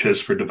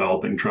approaches for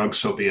developing drugs,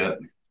 so be it.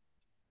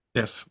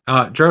 Yes,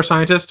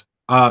 neuroscientist.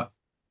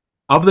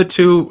 Of the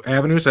two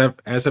avenues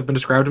as have been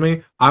described to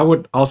me, I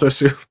would also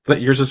assume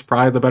that yours is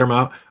probably the better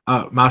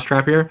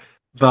mousetrap here.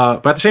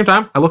 But at the same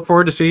time, I look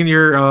forward to seeing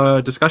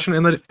your discussion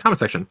in the comment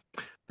section.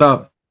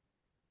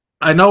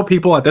 I know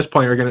people at this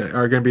point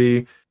are gonna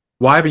be,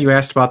 why haven't you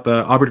asked about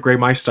the Aubrey de Grey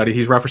mice study?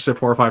 He's referenced it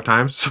 4 or 5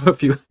 times. So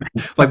if you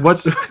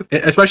what's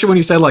especially when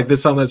you said this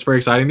is something that's very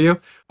exciting to you.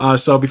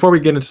 So before we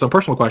get into some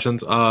personal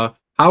questions,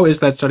 how is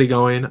that study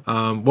going?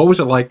 What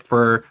was it like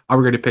for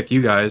Aubrey de Grey to pick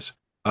you guys?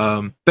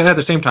 Then at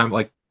the same time,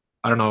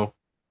 I don't know,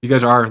 you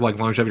guys are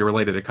longevity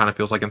related. It kind of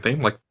feels like in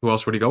theme. Who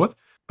else would you go with?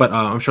 But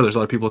I'm sure there's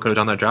other people who could have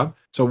done that job.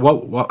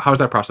 So how's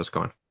that process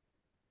going?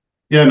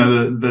 Yeah,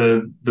 no,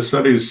 the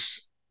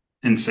study's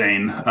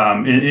insane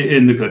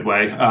in the good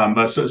way.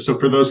 But so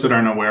for those that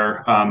aren't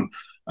aware,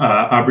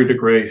 Aubrey de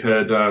Grey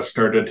had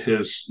started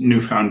his new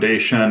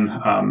foundation,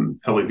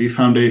 LEV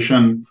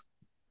Foundation.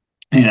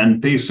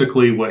 And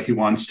basically what he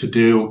wants to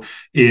do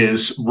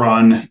is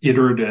run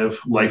iterative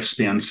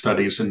lifespan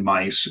studies in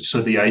mice.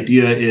 So the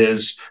idea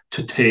is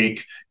to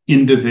take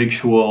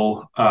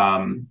individual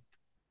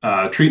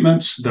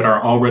treatments that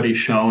are already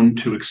shown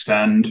to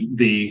extend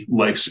the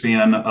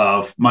lifespan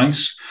of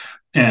mice,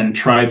 and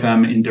try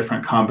them in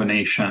different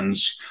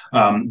combinations.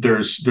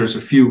 There's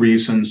a few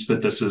reasons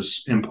that this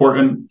is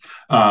important.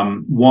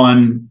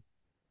 One,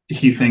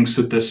 he thinks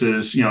that this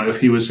is, if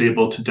he was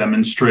able to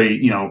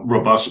demonstrate,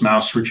 robust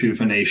mouse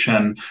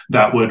rejuvenation,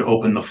 that would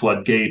open the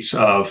floodgates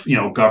of,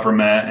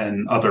 government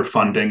and other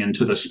funding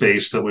into the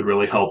space that would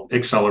really help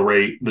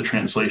accelerate the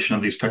translation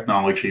of these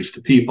technologies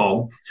to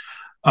people.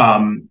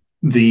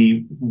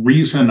 The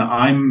reason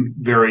I'm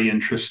very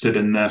interested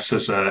in this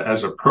as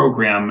a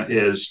program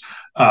is,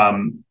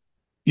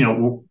 you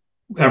know,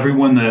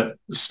 everyone that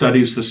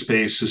studies the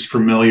space is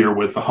familiar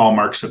with the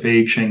hallmarks of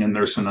aging, and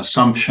there's an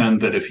assumption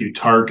that if you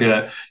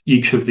target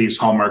each of these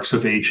hallmarks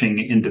of aging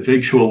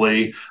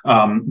individually,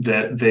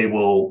 that they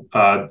will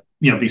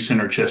be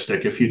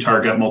synergistic. If you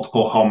target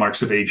multiple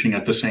hallmarks of aging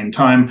at the same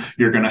time,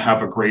 you're going to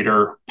have a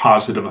greater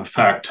positive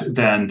effect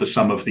than the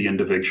sum of the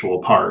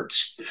individual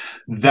parts.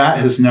 That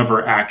has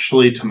never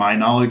actually, to my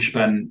knowledge,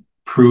 been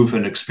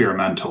proven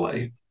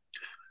experimentally.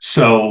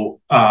 So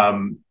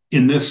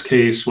in this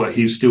case, what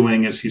he's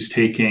doing is he's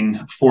taking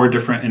 4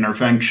 different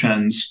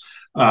interventions.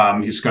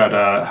 He's got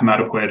a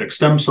hematopoietic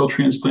stem cell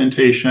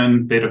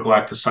transplantation,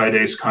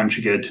 beta-galactosidase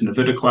conjugated to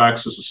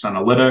navitoclax as a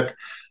senolytic.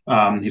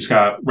 He's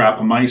got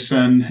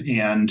rapamycin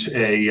and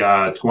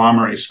a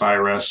telomerase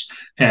virus,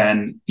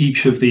 and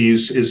each of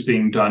these is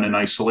being done in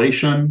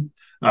isolation.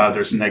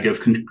 There's a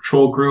negative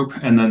control group,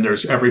 and then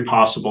there's every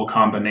possible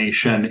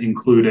combination,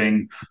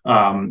 including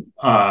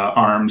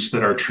arms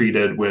that are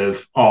treated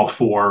with all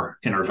 4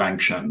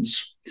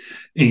 interventions.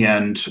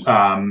 And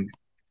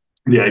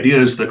the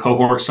idea is the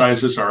cohort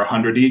sizes are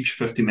 100 each,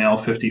 50 male,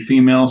 50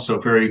 female, so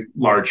very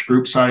large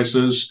group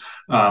sizes.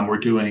 We're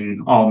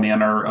doing all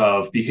manner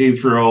of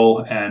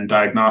behavioral and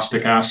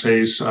diagnostic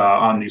assays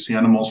on these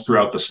animals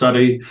throughout the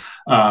study,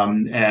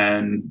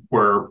 and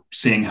we're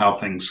seeing how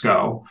things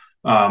go.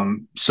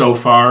 So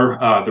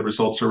far, the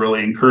results are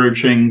really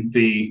encouraging.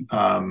 The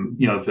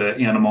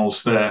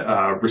animals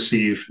that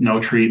receive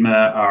no treatment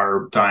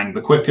are dying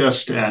the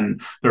quickest,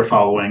 and they're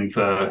following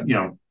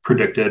the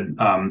predicted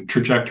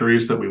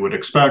trajectories that we would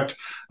expect.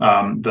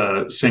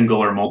 The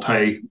single or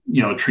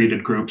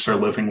treated groups are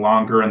living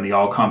longer, and the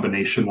all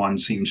combination one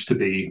seems to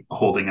be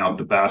holding out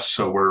the best.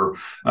 So we're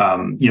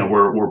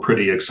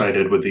pretty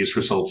excited with these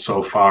results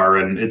so far,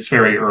 and it's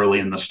very early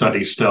in the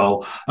study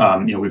still.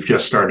 We've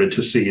just started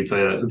to see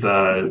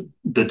the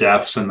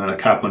deaths and the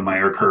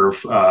Kaplan-Meier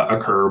curve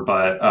occur,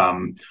 but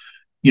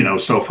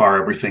so far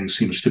everything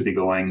seems to be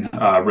going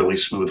really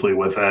smoothly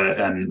with it.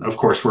 And of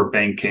course, we're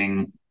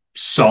banking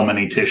so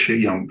many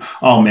tissue,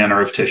 all manner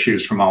of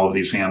tissues from all of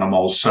these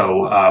animals.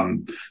 So,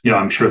 I'm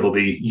sure there'll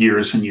be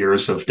years and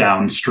years of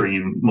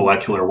downstream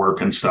molecular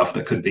work and stuff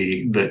that could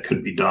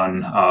be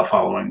done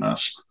following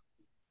this.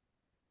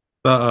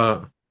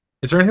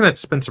 Is there anything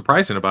that's been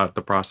surprising about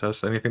the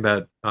process? Anything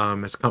that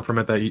has come from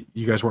it that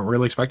you guys weren't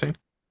really expecting?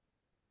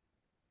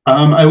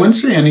 I wouldn't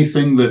say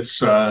anything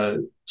that's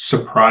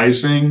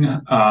surprising.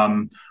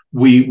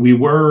 We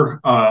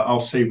were, I'll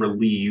say,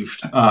 relieved.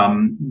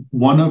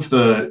 One of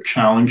the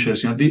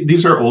challenges,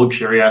 these are old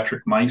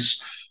geriatric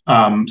mice,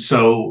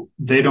 so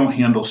they don't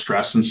handle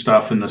stress and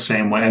stuff in the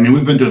same way. I mean,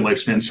 we've been doing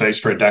lifespan studies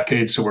for a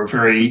decade, so we're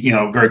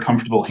very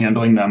comfortable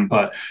handling them,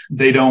 but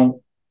they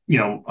don't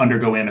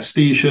undergo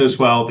anesthesia as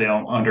well. They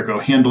don't undergo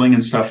handling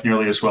and stuff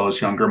nearly as well as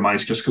younger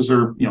mice, just because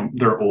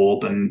they're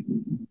old,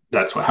 and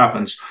that's what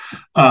happens.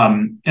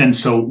 And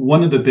so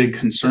one of the big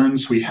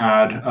concerns we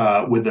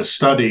had with this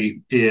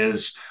study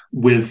is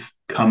with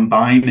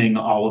combining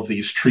all of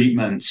these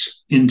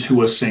treatments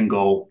into a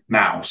single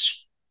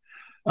mouse.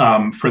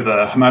 For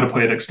the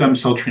hematopoietic stem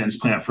cell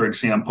transplant, for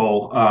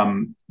example,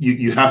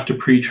 you have to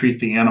pre-treat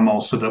the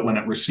animal so that when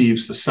it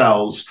receives the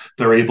cells,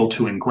 they're able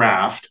to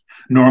engraft.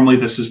 Normally,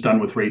 this is done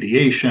with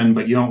radiation,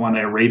 but you don't want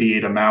to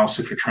irradiate a mouse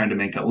if you're trying to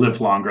make it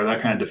live longer. That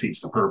kind of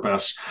defeats the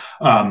purpose.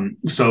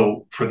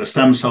 So for the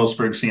stem cells,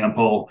 for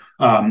example,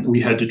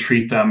 we had to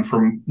treat them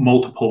for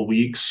multiple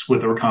weeks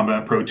with a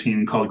recombinant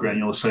protein called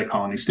granulocyte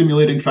colony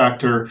stimulating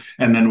factor.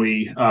 And then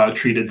we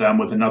treated them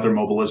with another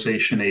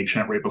mobilization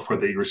agent right before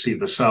they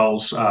received the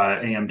cells,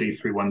 AMD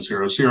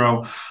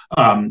 3100.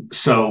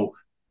 So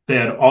they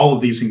had all of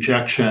these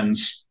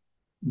injections,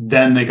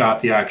 then they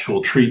got the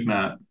actual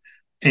treatment.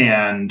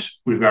 And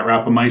we've got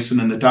rapamycin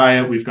in the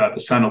diet. We've got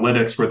the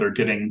senolytics where they're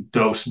getting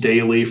dosed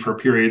daily for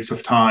periods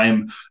of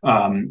time.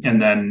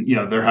 And then,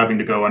 they're having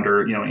to go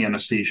under,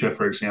 anesthesia,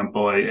 for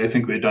example. I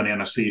think we had done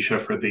anesthesia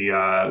for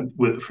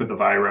the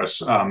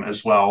virus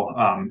as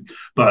well.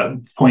 But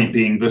point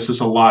being, this is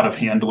a lot of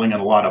handling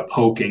and a lot of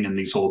poking in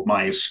these old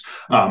mice.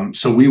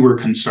 So we were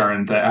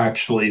concerned that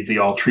actually the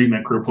all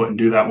treatment group wouldn't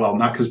do that well,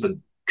 not because the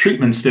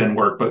treatments didn't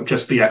work, but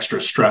just the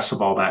extra stress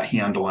of all that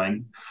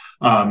handling.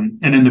 And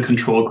in the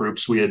control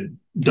groups, we had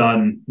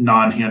done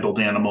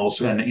non-handled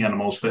animals and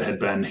animals that had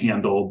been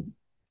handled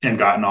and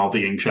gotten all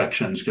the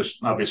injections,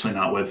 just obviously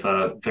not with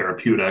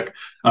therapeutic.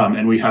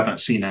 And we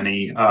haven't seen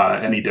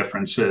any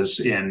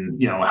differences in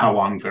how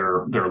long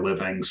they're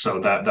living.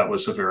 So that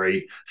was a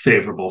very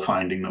favorable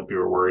finding that we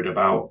were worried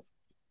about.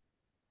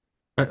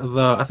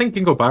 I think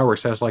Ginkgo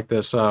Bioworks has like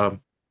this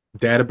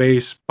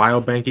database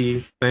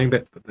biobanky thing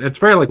that it's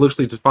very like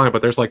loosely defined,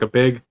 but there's like a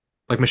big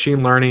like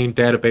machine learning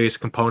database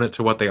component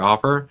to what they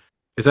offer.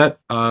 Is that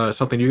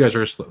something you guys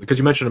are, because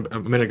you mentioned a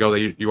minute ago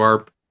that you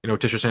are,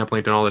 tissue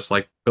sampling and all this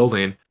like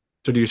building.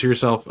 So do you see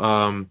yourself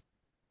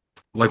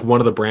like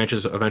one of the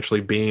branches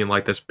eventually being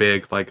like this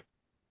big like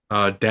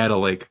data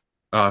lake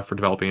for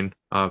developing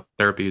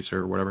therapies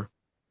or whatever?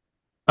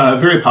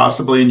 Very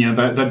possibly, and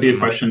that'd be a Mm,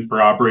 question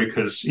for Aubrey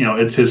because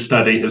it's his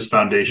study, his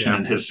foundation, yeah.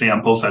 and his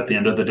samples at the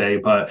end of the day.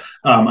 But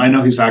I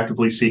know he's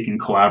actively seeking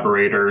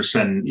collaborators,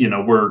 and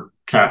we're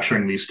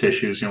capturing these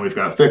tissues. We've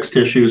got fixed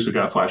tissues, we've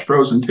got flash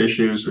frozen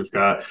tissues, we've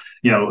got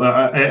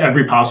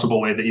every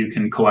possible way that you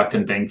can collect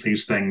and bank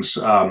these things.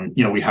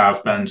 We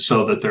have been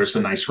so that there's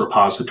a nice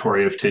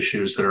repository of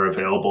tissues that are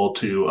available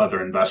to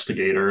other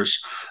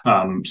investigators.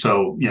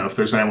 So, if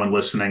there's anyone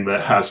listening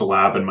that has a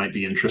lab and might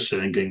be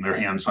interested in getting their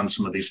hands on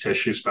some of these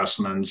tissue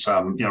specimens,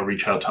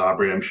 reach out to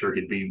Aubrey. I'm sure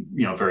he'd be,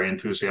 very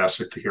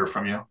enthusiastic to hear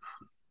from you.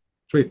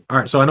 Sweet. All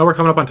right. So I know we're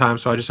coming up on time,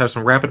 so I just have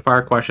some rapid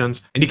fire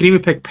questions, and you can even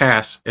pick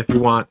pass if you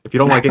want. If you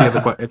don't like any of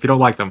the if you don't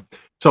like them.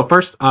 So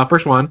first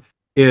one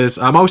is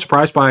I'm always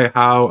surprised by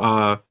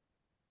how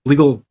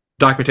legal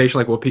documentation,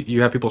 like what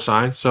you have people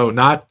sign. So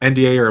not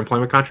NDA or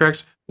employment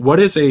contracts. What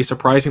is a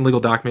surprising legal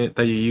document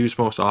that you use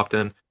most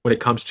often when it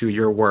comes to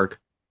your work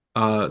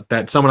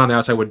that someone on the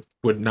outside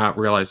would not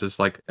realize is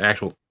like an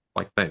actual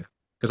like thing?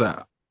 Because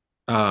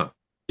yeah,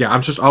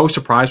 I'm just always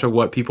surprised by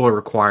what people are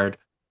required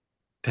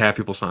to have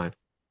people sign.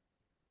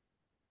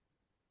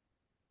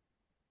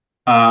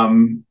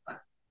 Um,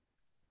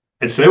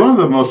 I'd say one of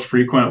the most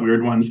frequent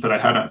weird ones that I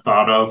hadn't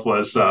thought of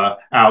was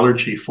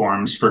allergy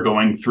forms for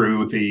going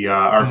through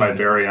our Mm.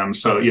 vivarium.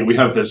 So we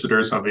have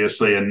visitors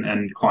obviously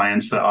and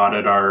clients that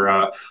audit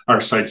our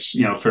sites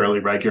fairly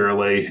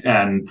regularly,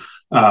 and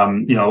a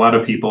lot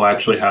of people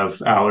actually have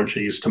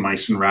allergies to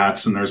mice and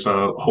rats, and there's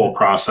a whole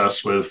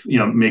process with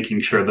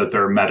making sure that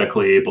they're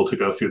medically able to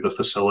go through the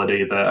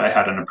facility that I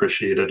hadn't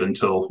appreciated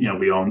until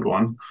we owned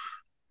one.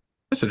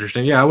 That's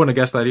interesting. Yeah, I wouldn't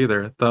have guessed that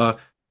either. The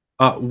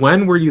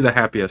when were you the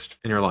happiest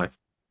in your life?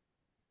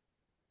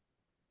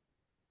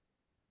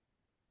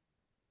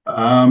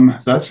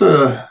 That's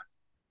a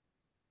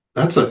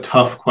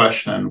tough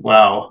question.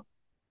 Wow.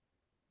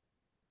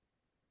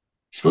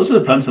 I suppose it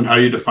depends on how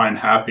you define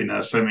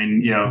happiness. I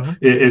mean, Hmm.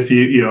 if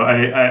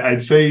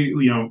I'd say,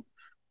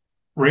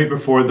 right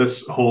before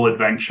this whole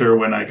adventure,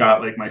 when I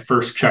got like my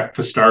first check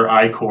to start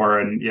Ichor,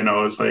 and it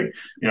was like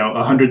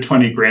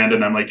 120 grand,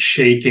 and I'm like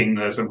shaking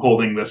as I'm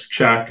holding this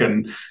check,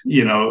 and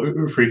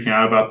freaking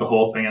out about the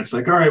whole thing. It's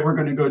like, all right, we're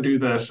going to go do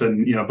this,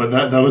 and but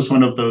that was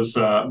one of those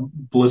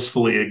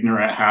blissfully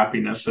ignorant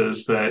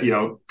happinesses that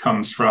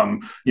comes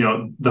from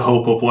the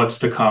hope of what's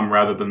to come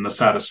rather than the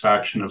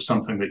satisfaction of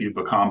something that you've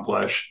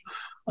accomplished.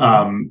 Hmm.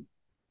 um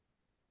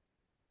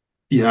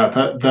yeah,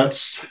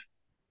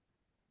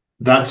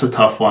 that's a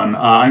tough one.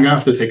 I'm gonna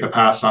have to take a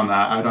pass on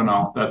that. I don't Hmm.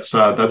 know. That's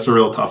a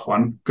real tough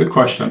one. Good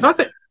question. I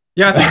think,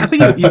 yeah, I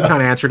think you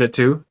kind of answered it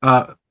too.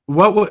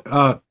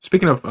 What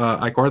speaking of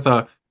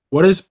Ichor,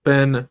 what has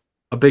been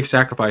a big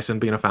sacrifice in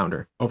being a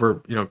founder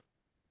over, I mean,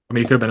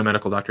 you could have been a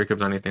medical doctor, you could have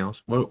done anything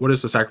else. What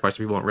is the sacrifice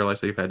that people don't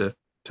realize that you've had to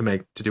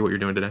make to do what you're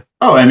doing today?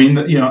 Oh, I mean,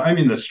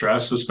 the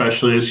stress,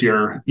 especially as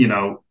you're,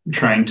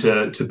 trying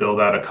to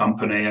build out a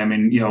company. I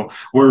mean,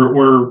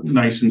 we're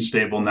nice and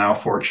stable now,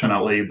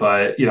 fortunately,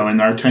 but in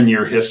our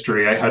 10-year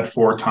history, I had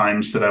 4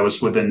 times that I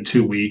was within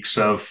 2 weeks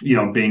of,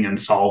 being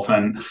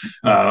insolvent.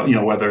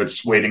 Whether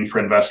it's waiting for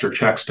investor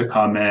checks to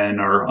come in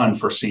or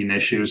unforeseen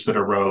issues that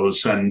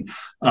arose, and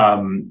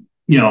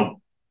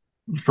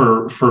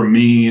for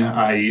me,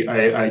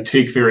 I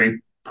take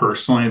very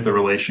personally the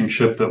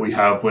relationship that we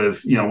have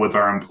with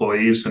our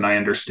employees, and I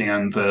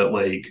understand that,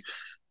 like,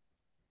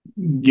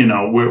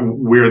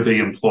 we're the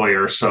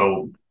employer,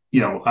 so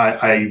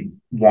I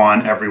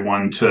want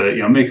everyone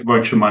to make a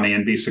bunch of money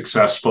and be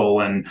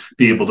successful and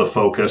be able to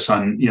focus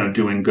on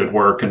doing good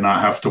work and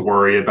not have to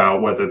worry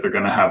about whether they're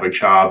going to have a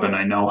job. And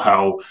I know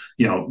how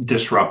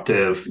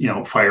disruptive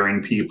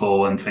firing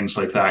people and things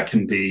like that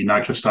can be,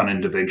 not just on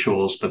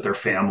individuals but their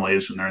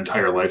families and their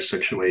entire life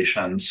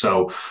situation.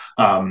 So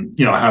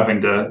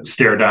having to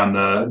stare down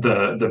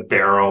the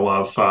barrel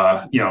of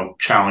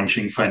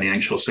challenging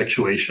financial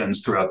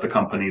situations throughout the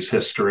company's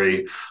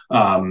history,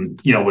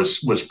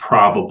 was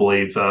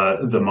probably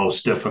the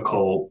most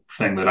difficult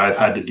thing that I've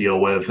had to deal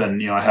with.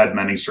 And I had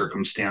many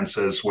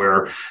circumstances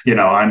where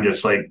I'm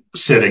just like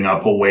sitting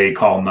up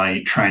awake all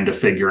night trying to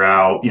figure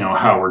out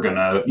how we're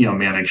gonna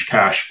manage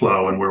cash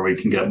flow and where we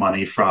can get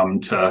money from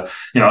to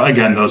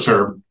again, those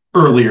are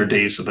earlier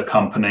days of the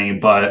company,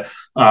 but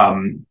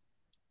the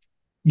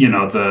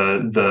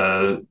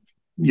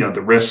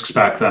risks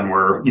back then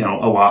were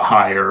a lot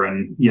higher.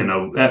 And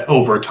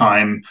over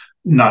time,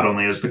 not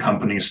only is the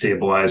company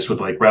stabilized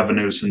with like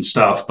revenues and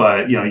stuff,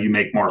 but you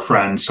make more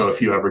friends, so if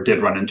you ever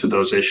did run into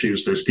those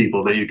issues, there's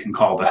people that you can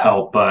call to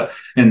help. But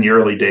in the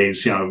early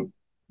days,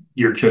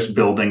 you're just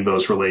building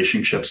those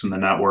relationships in the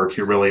network.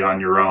 You're really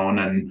on your own,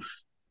 and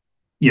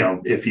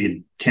if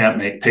you can't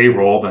make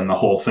payroll, then the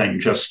whole thing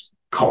just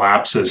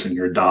collapses and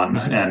you're done.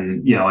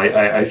 And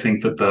I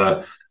think that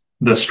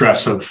the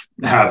stress of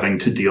having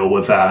to deal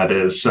with that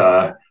is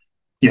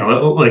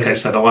like I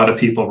said, a lot of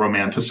people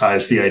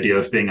romanticize the idea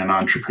of being an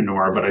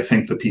entrepreneur, but I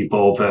think the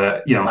people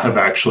that have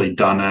actually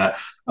done it,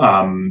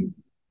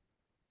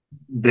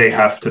 they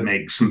have to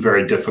make some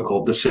very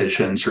difficult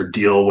decisions or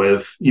deal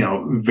with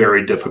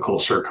very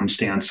difficult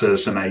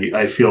circumstances. And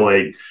I feel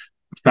like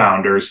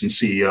founders and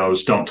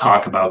CEOs don't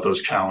talk about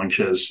those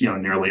challenges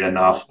nearly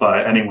enough.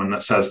 But anyone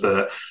that says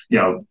that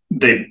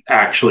they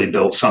actually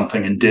built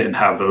something and didn't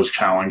have those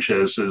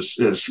challenges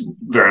is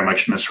very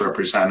much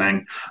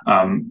misrepresenting.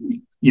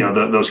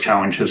 Those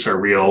challenges are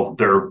real.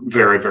 They're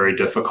very, very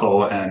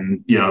difficult,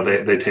 and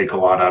they take a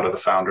lot out of the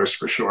founders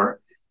for sure.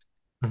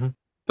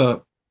 Mm-hmm.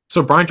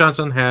 So Brian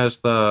Johnson has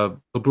the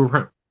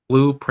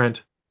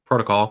blueprint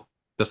protocol,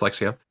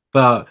 dyslexia.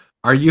 What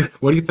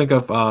do you think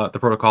of the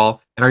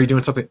protocol, and are you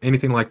doing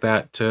anything like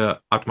that to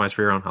optimize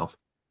for your own health?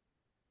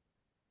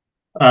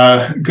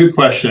 Good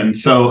question.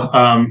 So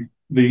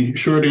the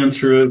short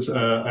answer is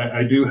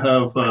I do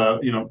have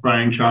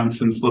Brian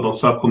Johnson's little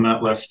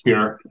supplement list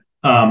here.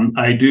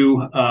 I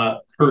do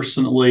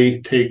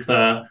personally take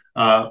that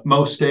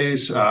most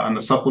days on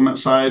the supplement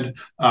side.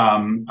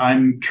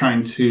 I'm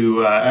trying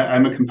to,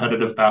 I'm a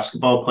competitive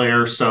basketball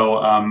player, so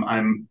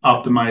I'm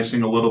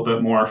optimizing a little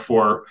bit more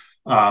for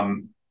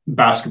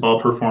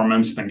basketball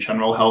performance than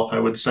general health, I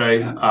would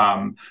say.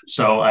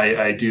 So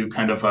I do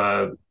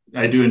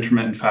I do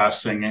intermittent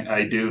fasting.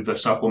 I do the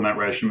supplement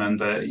regimen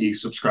that he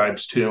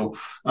subscribes to.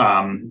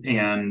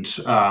 And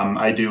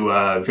I do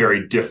a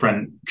very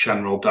different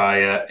general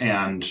diet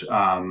and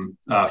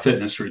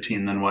fitness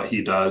routine than what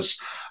he does.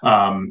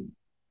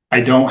 I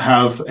don't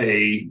have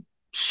a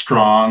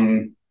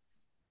strong,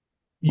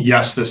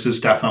 yes, this is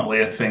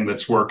definitely a thing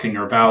that's working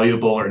or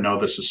valuable, or no,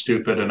 this is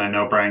stupid. And I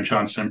know Brian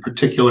Johnson in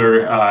particular,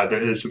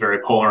 there is a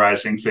very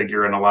polarizing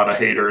figure and a lot of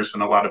haters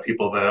and a lot of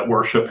people that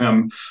worship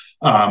him.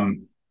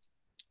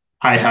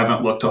 I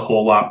haven't looked a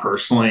whole lot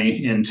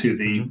personally into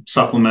the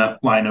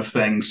supplement line of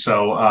things.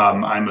 So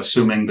I'm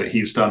assuming that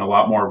he's done a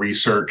lot more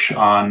research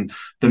on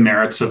the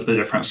merits of the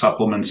different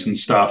supplements and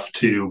stuff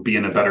to be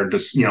in a better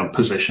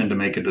position to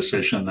make a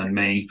decision than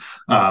me.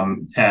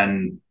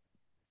 And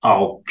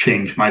I'll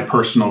change my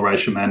personal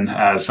regimen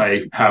as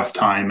I have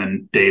time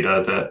and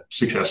data that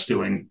suggests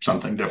doing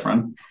something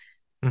different.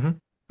 And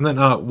then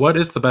what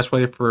is the best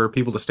way for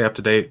people to stay up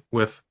to date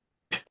with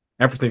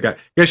everything you got?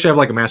 You guys should have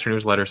like a master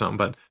newsletter or something,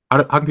 but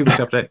how can people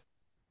stay up to date?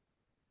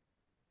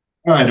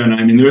 I don't know.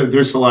 I mean,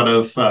 there's a lot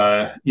of,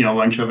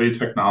 longevity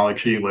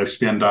technology,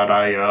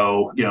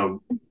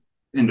 lifespan.io,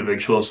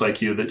 individuals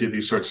like you that do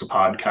these sorts of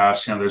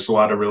podcasts. There's a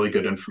lot of really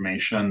good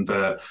information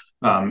that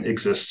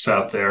exists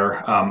out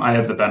there. I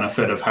have the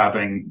benefit of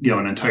having,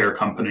 an entire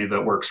company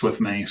that works with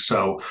me.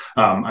 So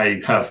I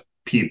have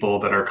people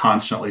that are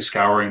constantly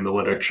scouring the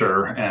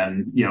literature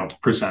and,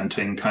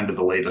 presenting kind of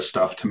the latest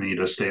stuff to me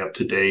to stay up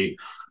to date.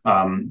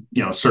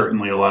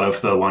 Certainly a lot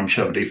of the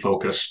longevity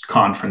focused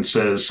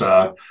conferences,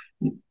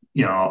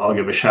 I'll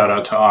give a shout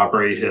out to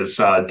Aubrey. His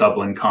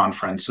Dublin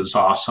conference is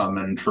awesome.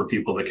 And for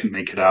people that can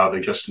make it out,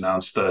 they just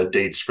announced the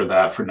dates for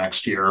that for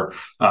next year.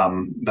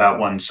 That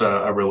one's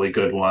a really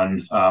good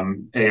one.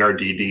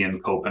 ARDD in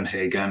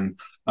Copenhagen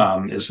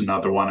is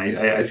another one.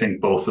 I think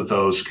both of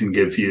those can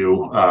give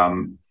you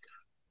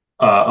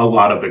a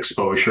lot of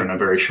exposure in a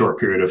very short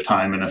period of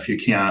time. And if you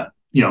can't,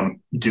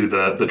 do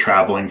the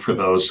traveling for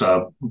those,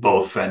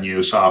 both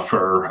venues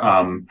offer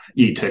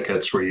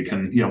e-tickets where you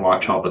can,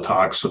 watch all the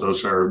talks. So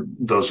those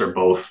are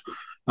both,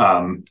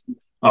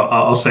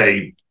 I'll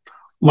say,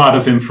 a lot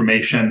of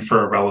information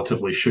for a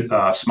relatively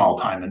small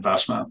time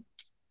investment.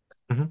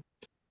 All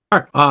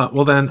right.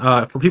 Well, then,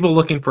 for people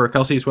looking for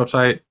Kelsey's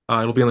website,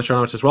 it'll be in the show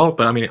notes as well.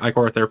 But I mean,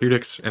 Ichor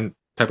Therapeutics, and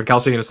type in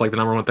Kelsey, and it's like the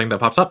number one thing that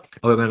pops up,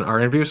 other than our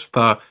interviews.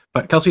 But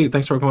Kelsey,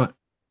 thank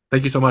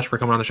you so much for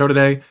coming on the show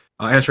today,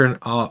 answering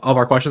all of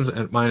our questions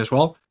and mine as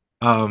well.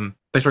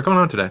 Thanks for coming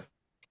on today.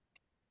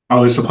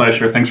 Always a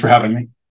pleasure. Thanks for having me.